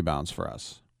some rebounds for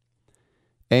us.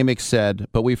 Amick said,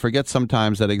 but we forget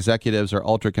sometimes that executives are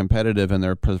ultra-competitive in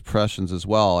their professions as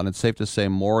well, and it's safe to say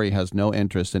Morey has no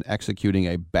interest in executing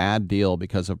a bad deal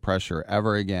because of pressure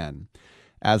ever again.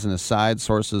 As an aside,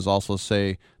 sources also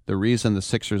say the reason the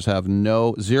Sixers have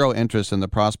zero interest in the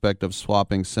prospect of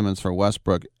swapping Simmons for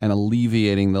Westbrook and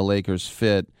alleviating the Lakers'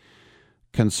 fit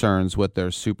concerns with their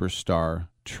superstar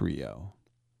trio.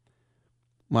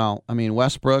 Well, I mean,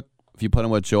 Westbrook, if you put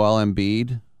him with Joel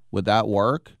Embiid, would that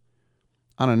work?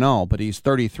 I don't know, but he's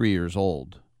 33 years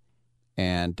old.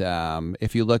 And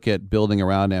if you look at building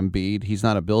around Embiid, he's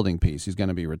not a building piece. He's going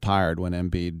to be retired when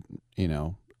Embiid,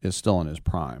 is still in his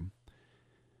prime.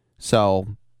 So,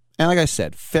 and like I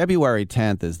said, February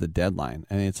 10th is the deadline,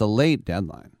 and it's a late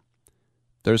deadline.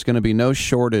 There's going to be no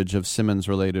shortage of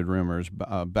Simmons-related rumors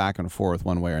back and forth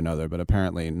one way or another, but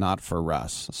apparently not for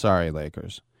Russ. Sorry,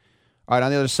 Lakers. All right,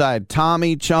 on the other side,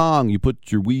 Tommy Chong, you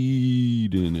put your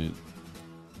weed in it.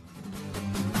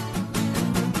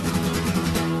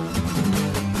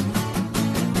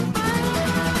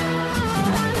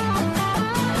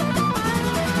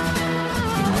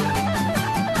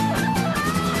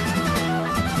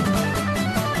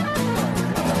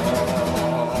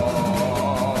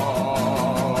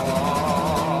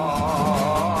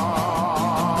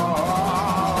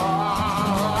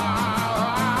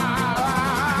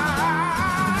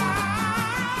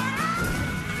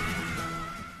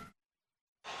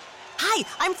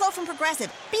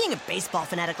 Being a baseball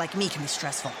fanatic like me can be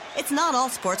stressful. It's not all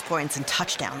sports points and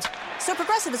touchdowns. So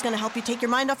Progressive is going to help you take your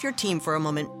mind off your team for a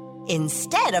moment.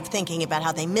 Instead of thinking about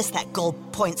how they missed that goal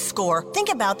point score, think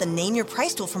about the Name Your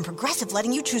Price tool from Progressive,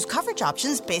 letting you choose coverage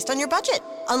options based on your budget,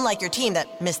 unlike your team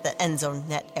that missed the end zone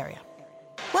net area.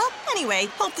 Well, anyway,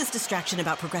 hope this distraction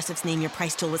about Progressive's Name Your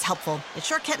Price tool was helpful. It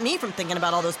sure kept me from thinking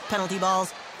about all those penalty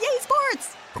balls. Yay,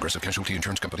 sports! Progressive Casualty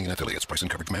Insurance Company and Affiliates. Price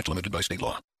and coverage match limited by state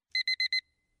law.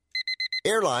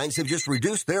 Airlines have just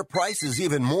reduced their prices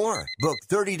even more. Book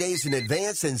 30 days in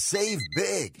advance and save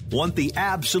big. Want the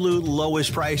absolute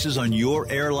lowest prices on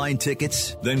your airline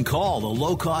tickets? Then call the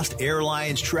Low Cost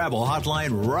Airlines Travel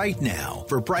Hotline right now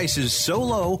for prices so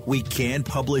low we can't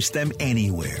publish them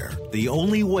anywhere. The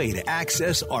only way to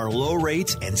access our low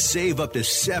rates and save up to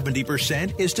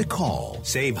 70% is to call.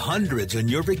 Save hundreds on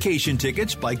your vacation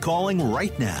tickets by calling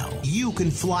right now. You can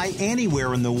fly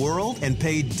anywhere in the world and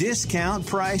pay discount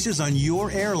prices on your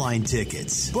airline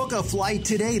tickets. Book a flight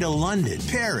today to London,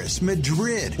 Paris,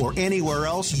 Madrid, or anywhere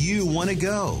else you want to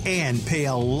go. And pay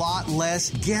a lot less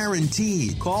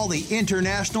guaranteed. Call the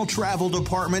International Travel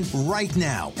Department right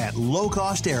now at Low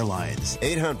Cost Airlines.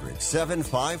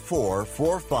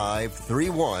 800-754-4500.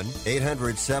 4531.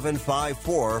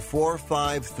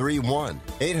 800-754-4531.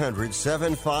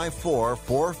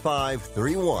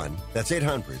 800-754-4531. That's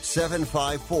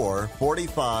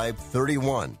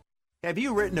 800-754-4531. Have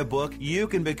you written a book? You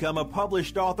can become a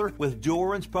published author with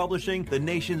Dorrance Publishing, the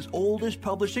nation's oldest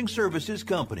publishing services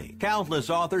company. Countless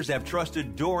authors have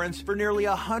trusted Dorrance for nearly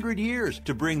 100 years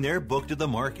to bring their book to the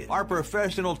market. Our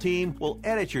professional team will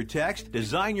edit your text,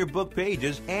 design your book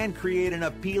pages, and create an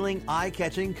appealing,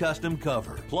 eye-catching custom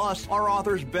cover. Plus, our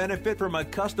authors benefit from a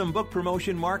custom book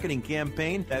promotion marketing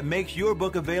campaign that makes your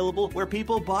book available where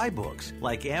people buy books,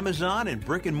 like Amazon and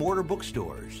brick-and-mortar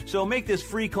bookstores. So make this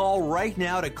free call right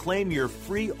now to claim your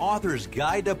free author's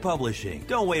guide to publishing.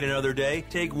 Don't wait another day.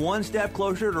 Take one step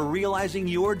closer to realizing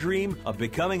your dream of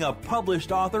becoming a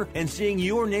published author and seeing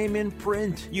your name in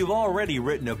print. You've already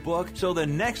written a book, so the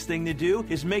next thing to do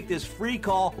is make this free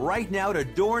call right now to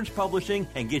Dorrance Publishing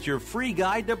and get your free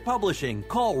guide to publishing.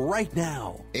 Call right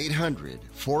now.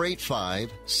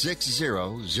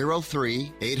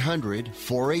 800-485-6003.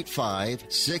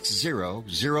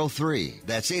 800-485-6003.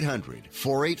 That's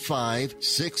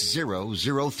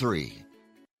 800-485-6003.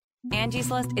 Angie's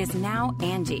List is now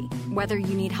Angie. Whether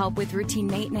you need help with routine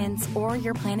maintenance or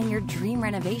you're planning your dream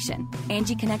renovation,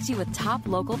 Angie connects you with top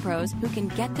local pros who can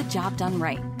get the job done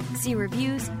right. See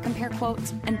reviews, compare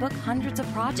quotes, and book hundreds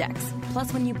of projects.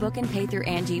 Plus, when you book and pay through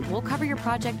Angie, we'll cover your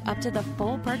project up to the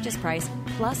full purchase price,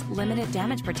 plus limited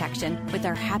damage protection with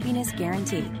our Happiness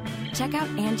Guarantee. Check out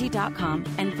Angie.com,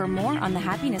 and for more on the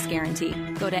Happiness Guarantee,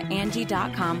 go to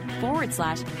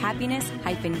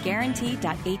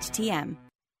Angie.com/happiness-guarantee.htm.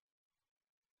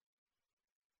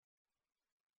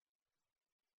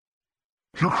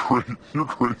 You're crazy,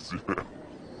 man.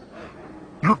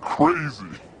 You're crazy.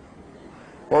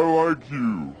 I like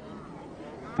you,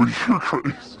 but you're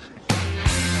crazy.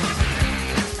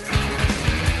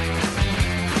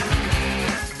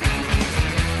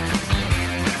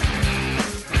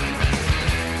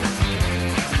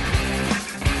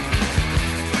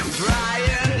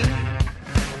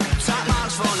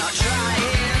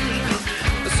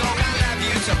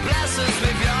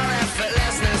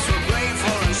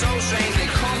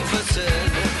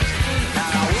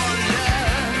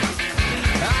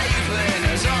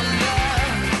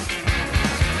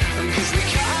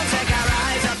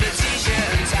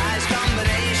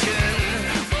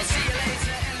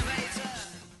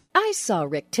 I saw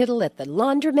Rick Tittle at the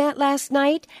laundromat last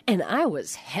night, and I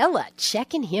was hella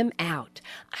checking him out.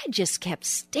 I just kept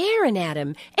staring at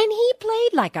him, and he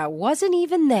played like I wasn't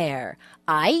even there.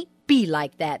 I'd be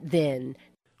like that then.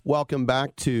 Welcome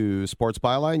back to Sports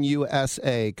Byline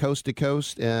USA, coast to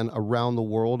coast and around the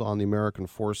world on the American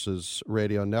Forces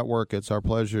Radio Network. It's our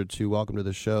pleasure to welcome to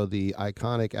the show the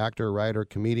iconic actor, writer,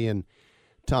 comedian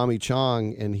Tommy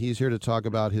Chong, and he's here to talk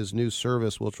about his new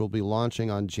service, which will be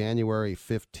launching on January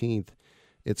 15th.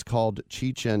 It's called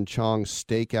Cheech and Chong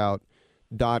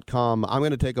Stakeout.com. I'm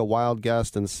going to take a wild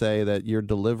guess and say that you're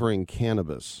delivering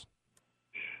cannabis.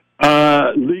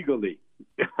 Legally.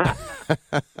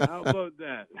 How about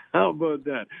that?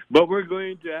 But we're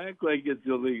going to act like it's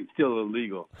still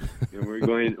illegal, and we're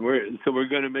going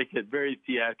to make it very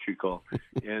theatrical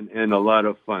and a lot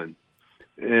of fun,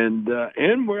 and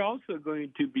we're also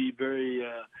going to be very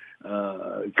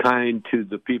kind to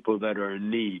the people that are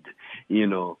in need.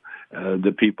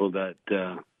 The people that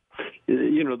the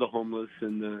homeless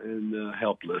and the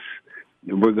helpless.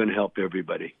 And we're going to help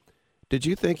everybody. Did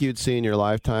you think you'd see in your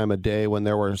lifetime a day when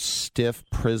there were stiff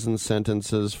prison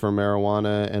sentences for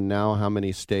marijuana, and now how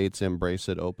many states embrace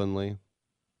it openly?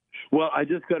 Well, I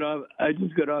just got off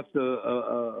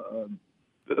the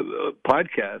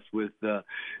podcast with the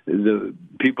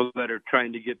people that are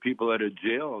trying to get people out of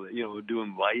jail,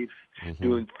 doing life,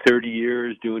 doing 30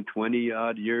 years, doing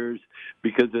 20-odd years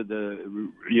because of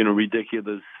the,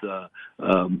 ridiculous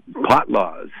pot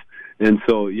laws. And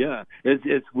so, yeah,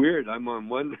 it's weird. I'm on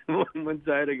one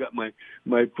side. I got my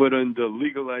foot on the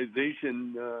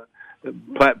legalization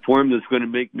platform that's going to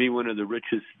make me one of the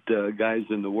richest guys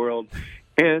in the world.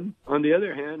 And on the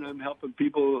other hand, I'm helping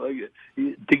people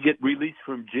to get released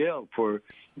from jail for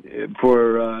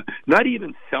not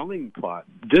even selling pot,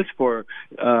 just for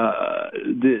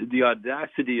the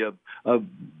audacity of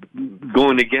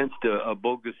going against a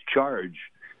bogus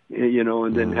charge,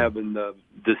 and then having the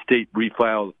state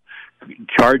refile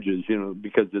charges,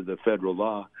 because of the federal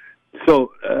law.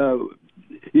 So,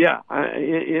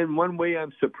 in one way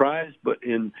I'm surprised, but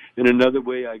in another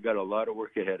way I got a lot of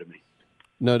work ahead of me.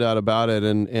 No doubt about it,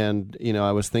 and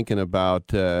I was thinking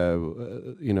about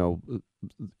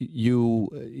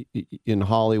you in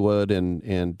Hollywood,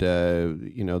 and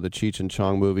the Cheech and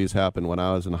Chong movies happened when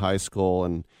I was in high school,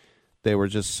 and they were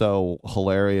just so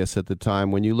hilarious at the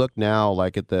time. When you look now,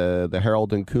 like at the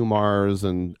Harold and Kumars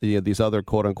and these other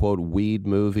quote unquote weed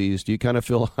movies, do you kind of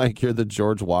feel like you're the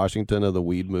George Washington of the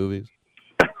weed movies?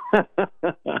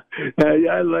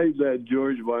 I like that,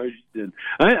 George Washington.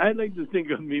 I like to think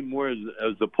of me more as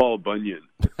the Paul Bunyan.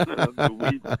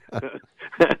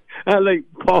 I like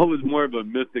Paul was more of a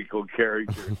mythical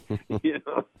character,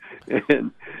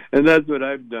 and that's what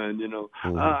I've done.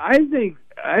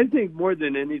 I think more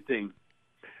than anything,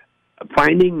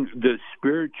 finding the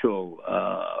spiritual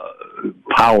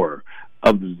power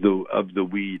of the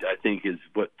weed, I think, is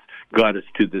what got us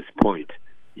to this point.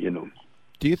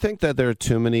 Do you think that there are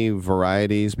too many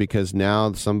varieties? Because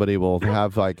now somebody will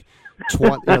have like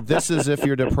 20, this is if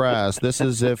you're depressed. This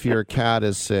is if your cat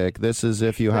is sick. This is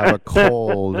if you have a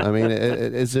cold. I mean,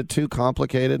 is it too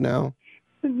complicated now?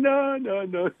 No.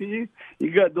 You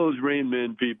got those Rain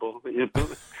Man people,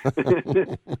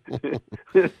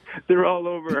 They're all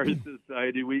over our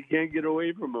society. We can't get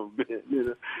away from them.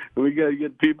 We got to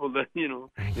get people that,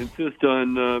 insist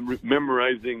on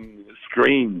memorizing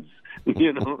strains,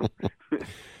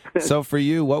 So for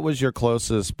you, what was your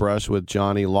closest brush with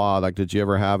Johnny Law? Like, did you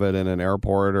ever have it in an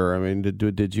airport, or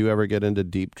did you ever get into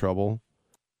deep trouble?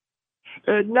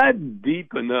 Not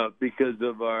deep enough because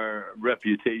of our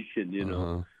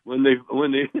reputation, When they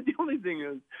the only thing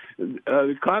is,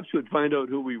 the cops would find out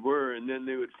who we were, and then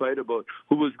they would fight about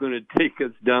who was going to take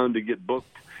us down to get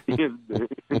booked.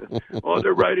 Oh,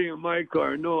 they're riding in my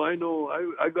car. No, I know.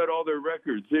 I got all their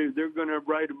records. They're going to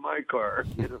ride in my car.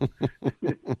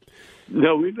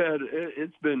 No,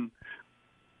 it's been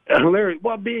hilarious.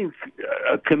 Well, being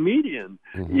a comedian,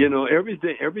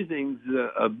 everything's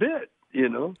a bit.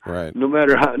 Right. No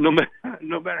matter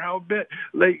how bit,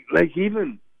 like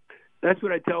even that's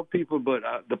what I tell people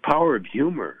about the power of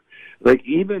humor. Like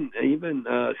even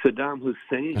Saddam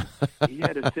Hussein, he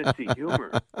had a sense of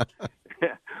humor.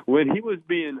 When he was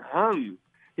being hung,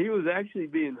 he was actually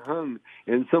being hung,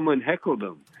 and someone heckled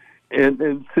him. And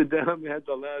Saddam had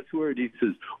the last word. He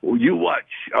says, "Oh, you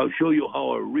watch. I'll show you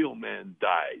how a real man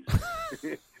dies."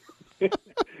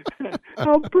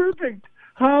 How perfect!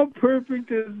 How perfect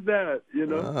is that?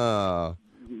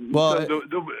 Well, so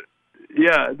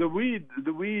the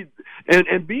weed,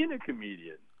 and being a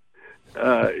comedian.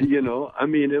 I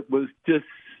mean, it was just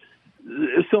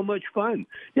so much fun.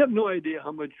 You have no idea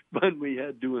how much fun we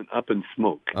had doing Up in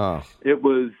Smoke. Oh. It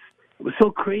was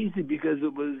so crazy because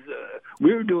it was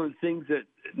we were doing things that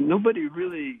nobody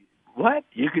really. What?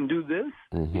 You can do this?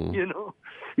 Mm-hmm.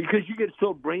 Because you get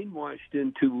so brainwashed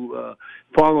into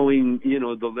following,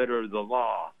 the letter of the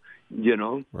law,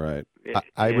 Right.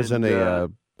 I was in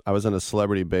a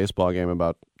celebrity baseball game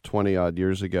about 20 odd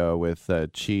years ago with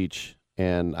Cheech,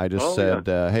 and I just said,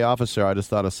 "Hey, officer, I just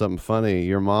thought of something funny.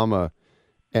 Your mama."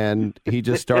 And he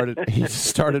just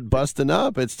started busting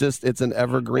up. It's an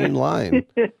evergreen line.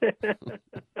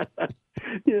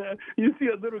 Yeah, you see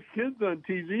little kids on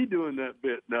TV doing that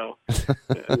bit now.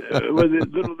 Was it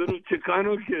little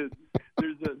Chicano kids?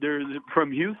 There's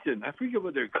from Houston. I forget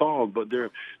what they're called, but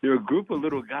they're a group of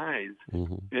little guys,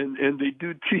 and they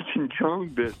do Cheech and Chong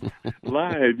bits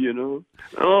live.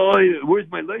 Oh, where's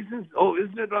my license? Oh,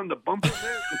 isn't it on the bumper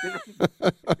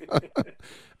there?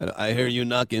 I hear you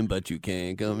knocking, but you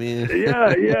can't come in.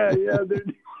 Yeah.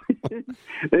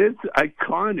 It's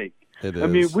iconic. It is. I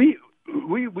mean, we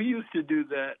used to do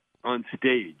that on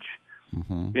stage,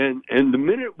 and the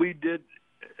minute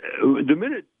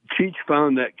Cheech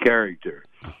found that character,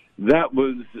 there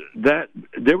was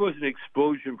an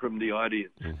explosion from the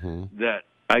audience that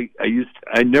I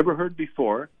never heard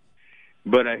before,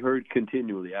 but I heard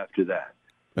continually after that.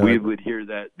 We would hear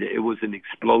that it was an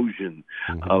explosion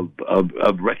of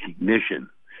recognition.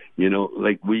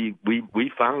 Like we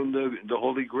found the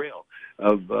holy grail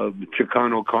of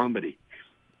Chicano comedy.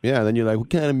 Yeah, and then you're like,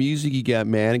 "What kind of music you got,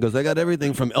 man?" He goes, "I got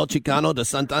everything from El Chicano to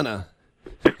Santana."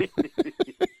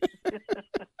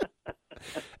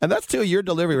 And that's too your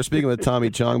delivery. We're speaking with Tommy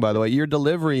Chong, by the way. Your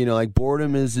delivery, like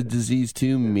boredom is a disease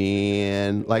too,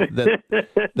 man. Like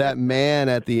that man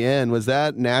at the end, was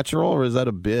that natural or is that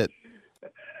a bit?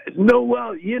 No,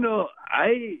 well,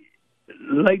 I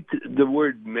liked the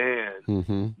word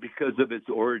man because of its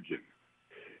origin.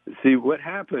 See, what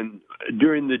happened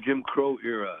during the Jim Crow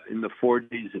era in the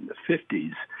 40s and the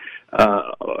 50s,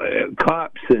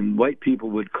 cops and white people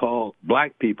would call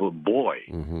black people boy,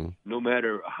 no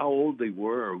matter how old they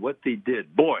were or what they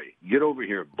did. Boy, get over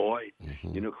here, boy.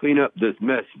 Clean up this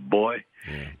mess, boy.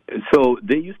 Yeah. And so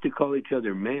they used to call each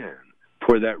other man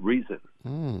for that reason.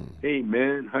 Hey,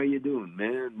 man, how you doing,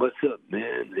 man? What's up,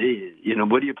 man? Hey,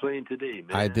 what are you playing today,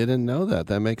 man? I didn't know that.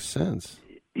 That makes sense.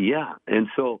 Yeah, and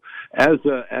so as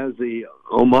a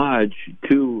homage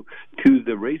to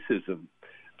the racism,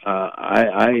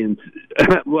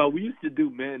 well, we used to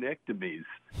do manectomies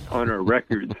on our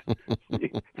records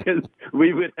because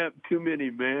we would have too many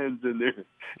mans in there,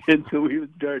 and so we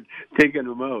would start taking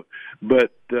them out.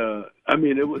 But I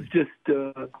mean, it was just,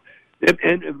 and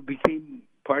it became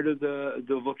part of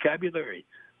the vocabulary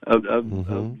of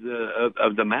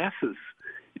the masses.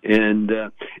 And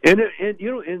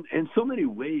you know, in so many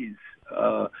ways,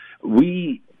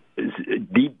 we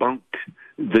debunked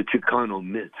the Chicano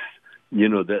myths. You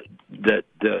know, that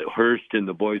Hearst and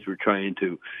the boys were trying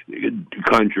to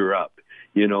conjure up.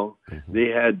 You know, they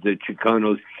had the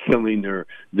Chicanos killing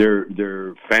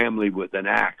their family with an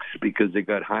axe because they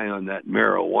got high on that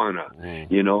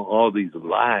marijuana. You know, all these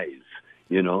lies.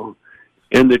 You know,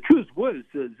 and the truth was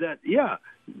that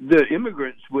the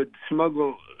immigrants would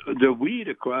smuggle the weed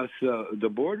across the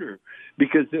border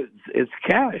because it's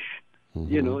cash.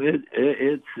 You know,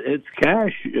 it's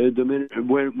cash. The minute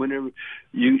whenever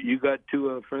you got to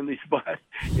a friendly spot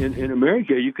in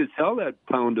America, you could sell that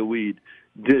pound of weed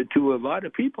to a lot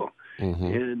of people,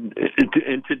 and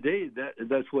today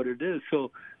that's what it is.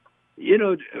 So, you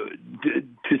know,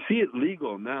 to see it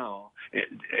legal now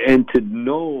and to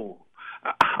know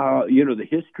how, you know, the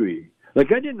history.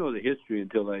 Like, I didn't know the history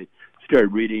until I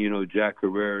started reading, you know, Jack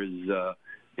Herrera's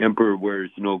Emperor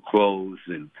Wears No Clothes,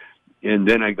 and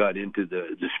then I got into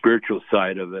the spiritual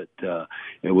side of it.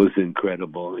 It was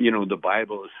incredible. You know, the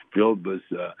Bible is filled with,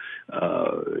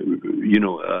 you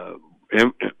know,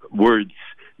 words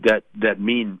that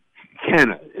mean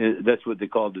canna. That's what they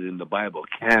called it in the Bible,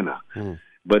 canna.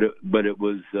 But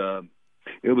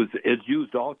it's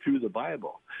used all through the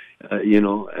Bible, you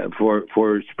know,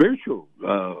 for spiritual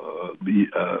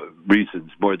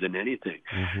reasons more than anything.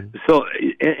 So,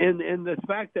 and the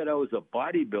fact that I was a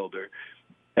bodybuilder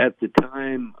at the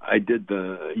time I did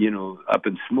the, you know, Up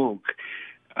in Smoke,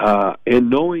 and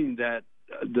knowing that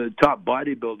the top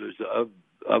bodybuilders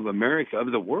of America,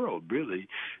 of the world, really,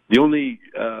 the only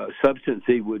substance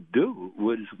they would do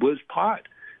was pot.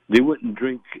 They wouldn't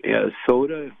drink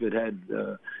soda if it had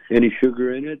any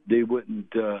sugar in it. They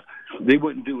wouldn't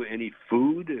do any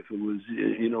food if it was,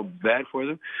 you know, bad for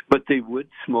them. But they would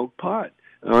smoke pot.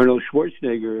 Arnold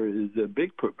Schwarzenegger is a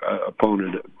big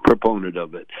proponent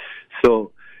of it.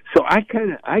 So I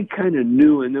kind of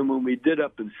knew. And then when we did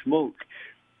Up in Smoke,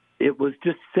 it was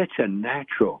just such a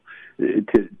natural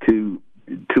to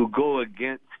go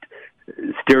against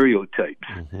stereotypes,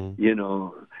 you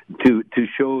know, to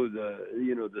show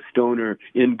the stoner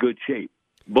in good shape,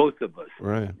 both of us,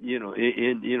 right? You know,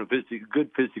 in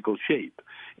good physical shape,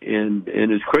 and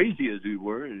as crazy as we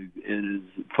were, and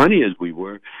as funny as we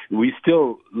were, we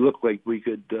still looked like we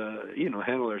could,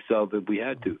 handle ourselves if we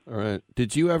had to. All right.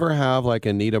 Did you ever have like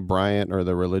Anita Bryant or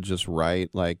the religious right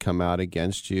like come out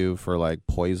against you for like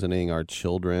poisoning our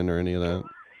children or any of that?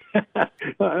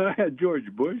 I had George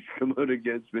Bush come out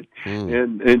against me,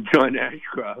 and John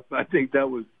Ashcroft. I think that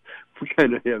was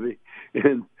kind of heavy,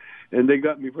 and they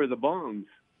got me for the bongs,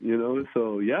 you know.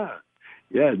 So yeah,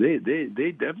 they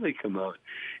definitely come out,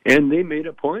 and they made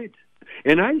a point.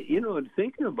 And I, you know,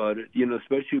 thinking about it, you know,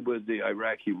 especially with the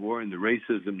Iraqi war and the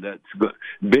racism that's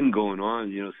been going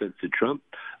on, you know, since the Trump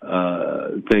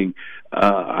thing,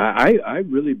 I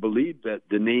really believe that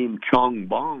the name Chong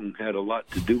Bong had a lot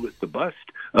to do with the bust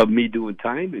of me doing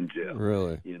time in jail.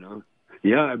 Really? You know?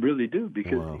 Yeah, I really do,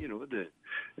 because, you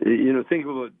know, think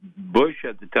about Bush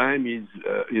at the time. He's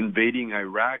invading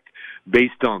Iraq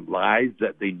based on lies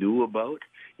that they knew about,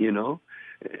 you know.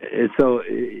 And so,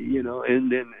 you know,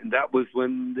 and then that was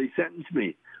when they sentenced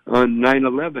me on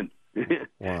 9/11.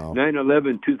 Wow.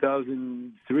 9/11,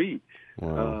 2003.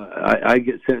 Wow. I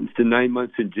get sentenced to 9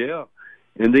 months in jail,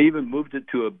 and they even moved it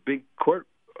to a big court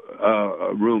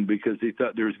room because they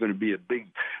thought there was going to be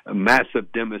a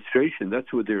massive demonstration.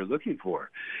 That's what they were looking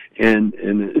for, and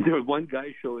there was one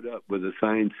guy showed up with a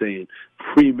sign saying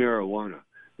 "Free marijuana."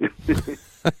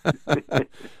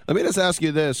 Let me just ask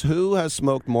you this: who has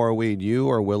smoked more weed, you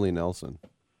or Willie Nelson?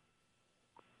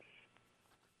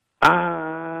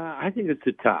 I think it's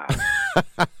a tie.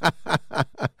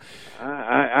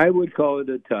 I would call it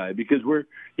a tie because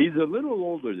he's a little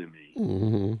older than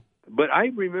me. But I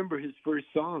remember his first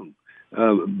song,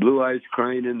 Blue Eyes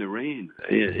Crying in the Rain.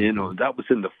 You know, that was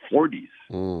in the 40s.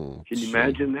 Can you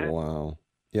imagine that? Wow.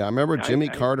 Yeah, I remember Jimmy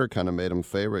Carter kind of made him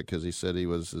favorite because he said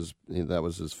that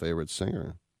was his favorite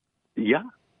singer. Yeah.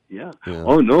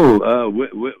 Oh no,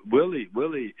 Willie,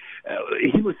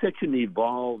 he was such an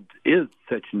evolved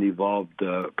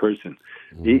person.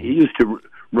 He used to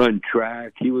run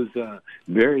track. He was a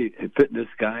very fitness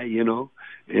guy, you know,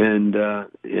 and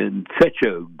such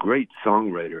a great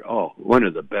songwriter. Oh, one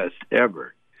of the best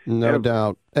ever. No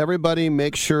doubt. Everybody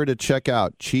make sure to check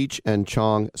out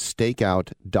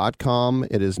CheechandChongStakeout.com.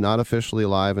 It is not officially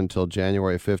live until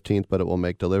January 15th, but it will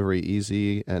make delivery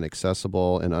easy and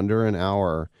accessible in under an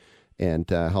hour and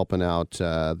helping out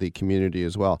the community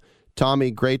as well. Tommy,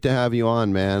 great to have you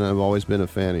on, man. I've always been a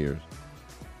fan of yours.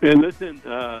 And listen,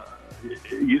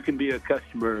 you can be a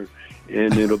customer,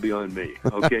 and it'll be on me,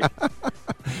 okay?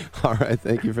 All right,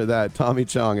 thank you for that. Tommy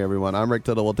Chong, everyone. I'm Rick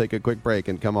Tittle. We'll take a quick break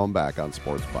and come on back on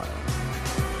Sports Bio.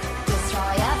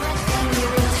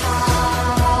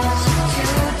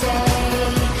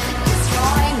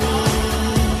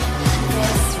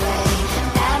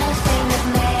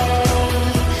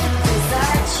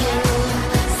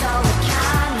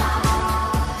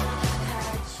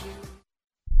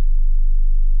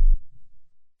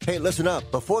 Hey, listen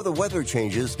up. Before the weather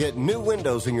changes, get new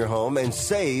windows in your home and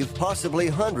save possibly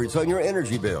hundreds on your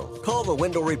energy bill. Call the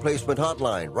Window Replacement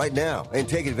Hotline right now and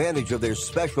take advantage of their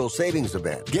special savings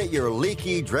event. Get your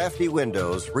leaky, drafty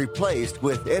windows replaced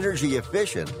with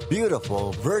energy-efficient,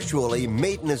 beautiful, virtually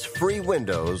maintenance-free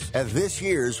windows at this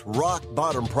year's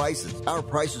rock-bottom prices. Our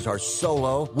prices are so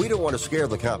low, we don't want to scare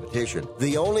the competition.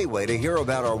 The only way to hear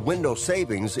about our window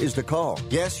savings is to call.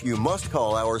 Yes, you must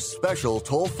call our special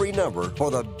toll-free number for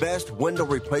the best window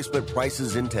replacement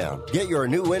prices in town. Get your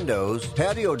new windows,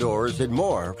 patio doors, and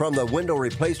more from the Window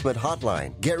Replacement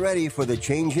Hotline. Get ready for the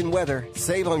change in weather.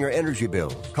 Save on your energy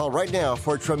bills. Call right now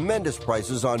for tremendous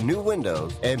prices on new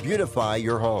windows and beautify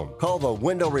your home. Call the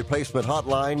Window Replacement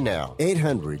Hotline now.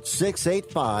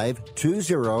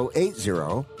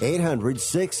 800-685-2080.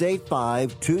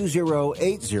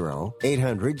 800-685-2080.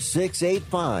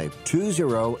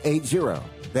 800-685-2080.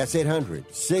 That's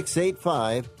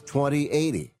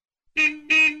 800-685-2080.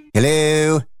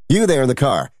 Hello? You there in the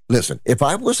car. Listen, if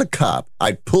I was a cop,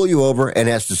 I'd pull you over and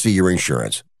ask to see your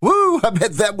insurance. Woo! I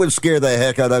bet that would scare the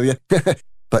heck out of you.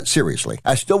 But seriously,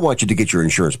 I still want you to get your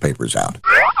insurance papers out.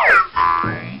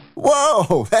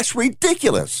 Whoa! That's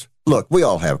ridiculous. Look, we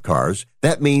all have cars.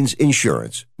 That means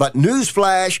insurance. But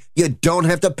newsflash, you don't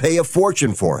have to pay a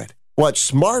fortune for it. What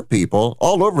smart people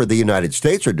all over the United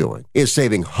States are doing is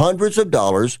saving hundreds of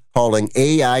dollars calling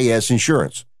AIS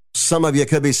Insurance. Some of you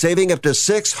could be saving up to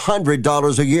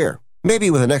 $600 a year.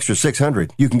 Maybe with an extra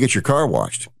 $600, you can get your car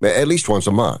washed, at least once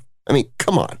a month. I mean,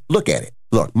 come on, look at it.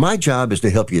 Look, my job is to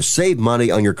help you save money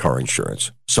on your car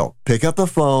insurance. So pick up the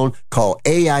phone, call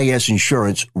AIS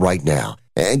Insurance right now,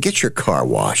 and get your car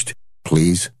washed.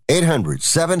 Please.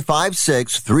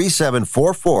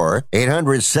 800-756-3744.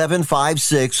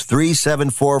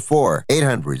 800-756-3744.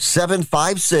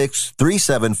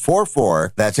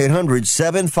 800-756-3744. That's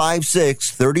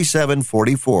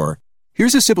 800-756-3744.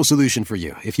 Here's a simple solution for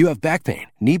you. If you have back pain,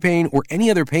 knee pain, or any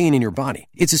other pain in your body,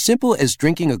 it's as simple as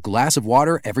drinking a glass of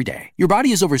water every day. Your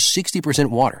body is over 60%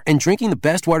 water, and drinking the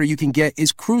best water you can get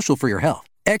is crucial for your health.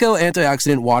 Echo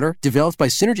Antioxidant Water, developed by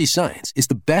Synergy Science, is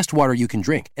the best water you can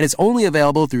drink, and it's only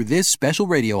available through this special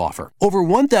radio offer. Over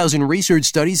 1,000 research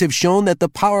studies have shown that the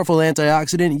powerful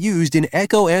antioxidant used in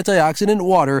Echo Antioxidant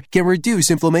Water can reduce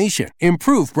inflammation,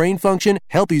 improve brain function,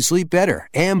 help you sleep better,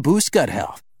 and boost gut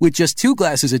health. With just 2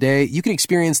 glasses a day, you can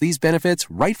experience these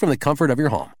benefits right from the comfort of your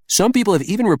home. Some people have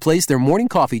even replaced their morning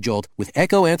coffee jolt with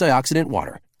Echo Antioxidant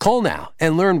Water. Call now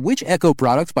and learn which Echo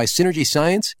product by Synergy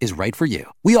Science is right for you.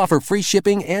 We offer free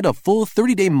shipping and a full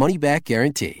 30-day money-back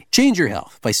guarantee. Change your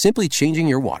health by simply changing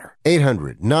your water.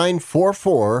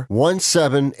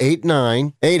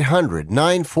 800-944-1789.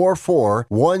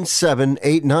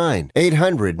 800-944-1789.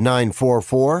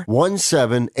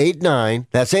 800-944-1789.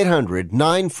 That's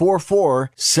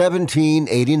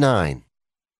 800-944-1789.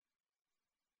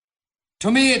 To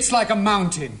me, it's like a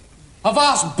mountain, a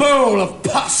vast bowl of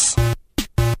pus.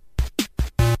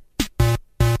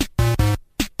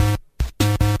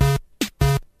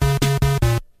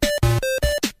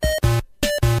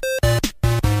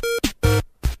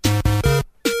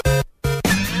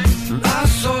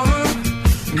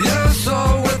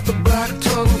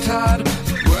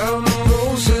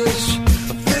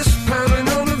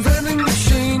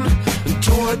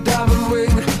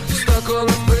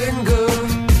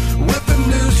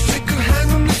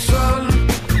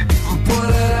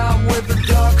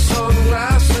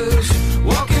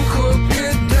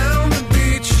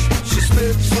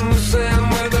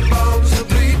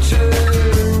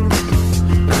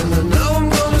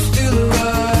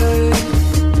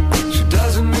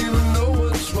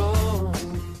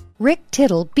 Rick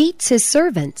Tittle beats his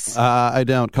servants. I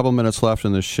don't. Couple minutes left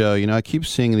in the show. You know, I keep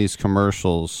seeing these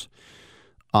commercials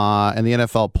in the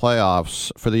NFL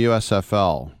playoffs for the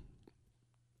USFL.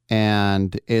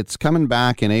 And it's coming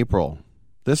back in April,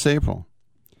 this April.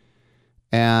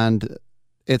 And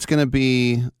it's going to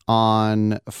be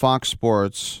on Fox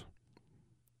Sports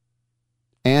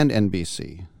and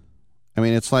NBC. I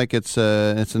mean, it's like it's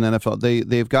an NFL.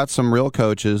 They've got some real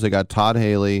coaches. They got Todd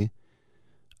Haley,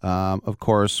 of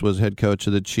course, was head coach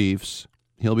of the Chiefs.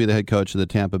 He'll be the head coach of the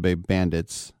Tampa Bay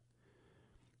Bandits.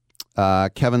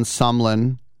 Kevin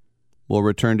Sumlin will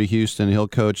return to Houston. He'll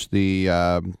coach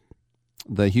the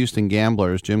Houston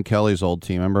Gamblers, Jim Kelly's old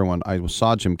team. Remember when I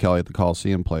saw Jim Kelly at the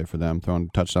Coliseum play for them, throwing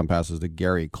touchdown passes to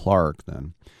Gary Clark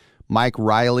then. Mike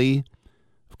Riley,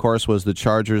 of course, was the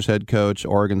Chargers head coach,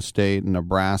 Oregon State and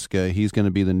Nebraska. He's going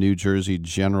to be the New Jersey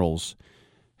Generals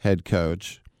head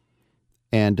coach.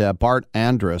 And Bart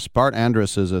Andrus. Bart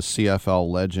Andrus is a CFL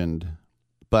legend.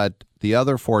 But the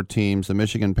other 4 teams, the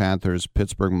Michigan Panthers,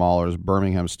 Pittsburgh Maulers,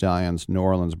 Birmingham Stallions, New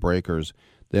Orleans Breakers,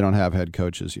 they don't have head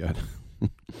coaches yet.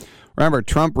 Remember,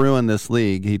 Trump ruined this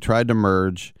league. He tried to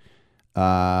merge.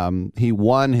 He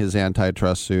won his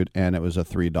antitrust suit, and it was a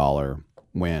 $3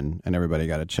 win, and everybody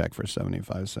got a check for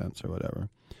 75 cents or whatever.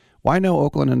 Why no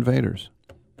Oakland Invaders?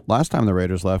 Last time the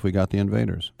Raiders left, we got the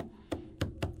Invaders.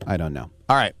 I don't know.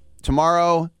 All right.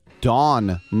 Tomorrow,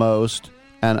 Dawn Most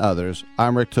and others.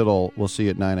 I'm Rick Tittle. We'll see you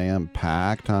at 9 a.m.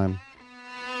 Pack time.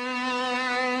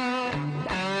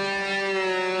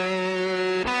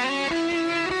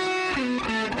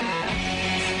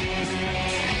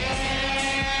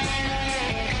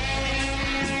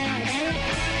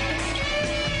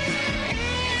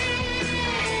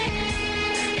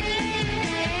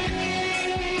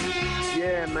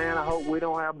 Yeah, man, I hope we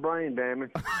don't have brain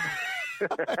damage.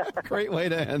 Great way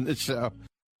to end the show.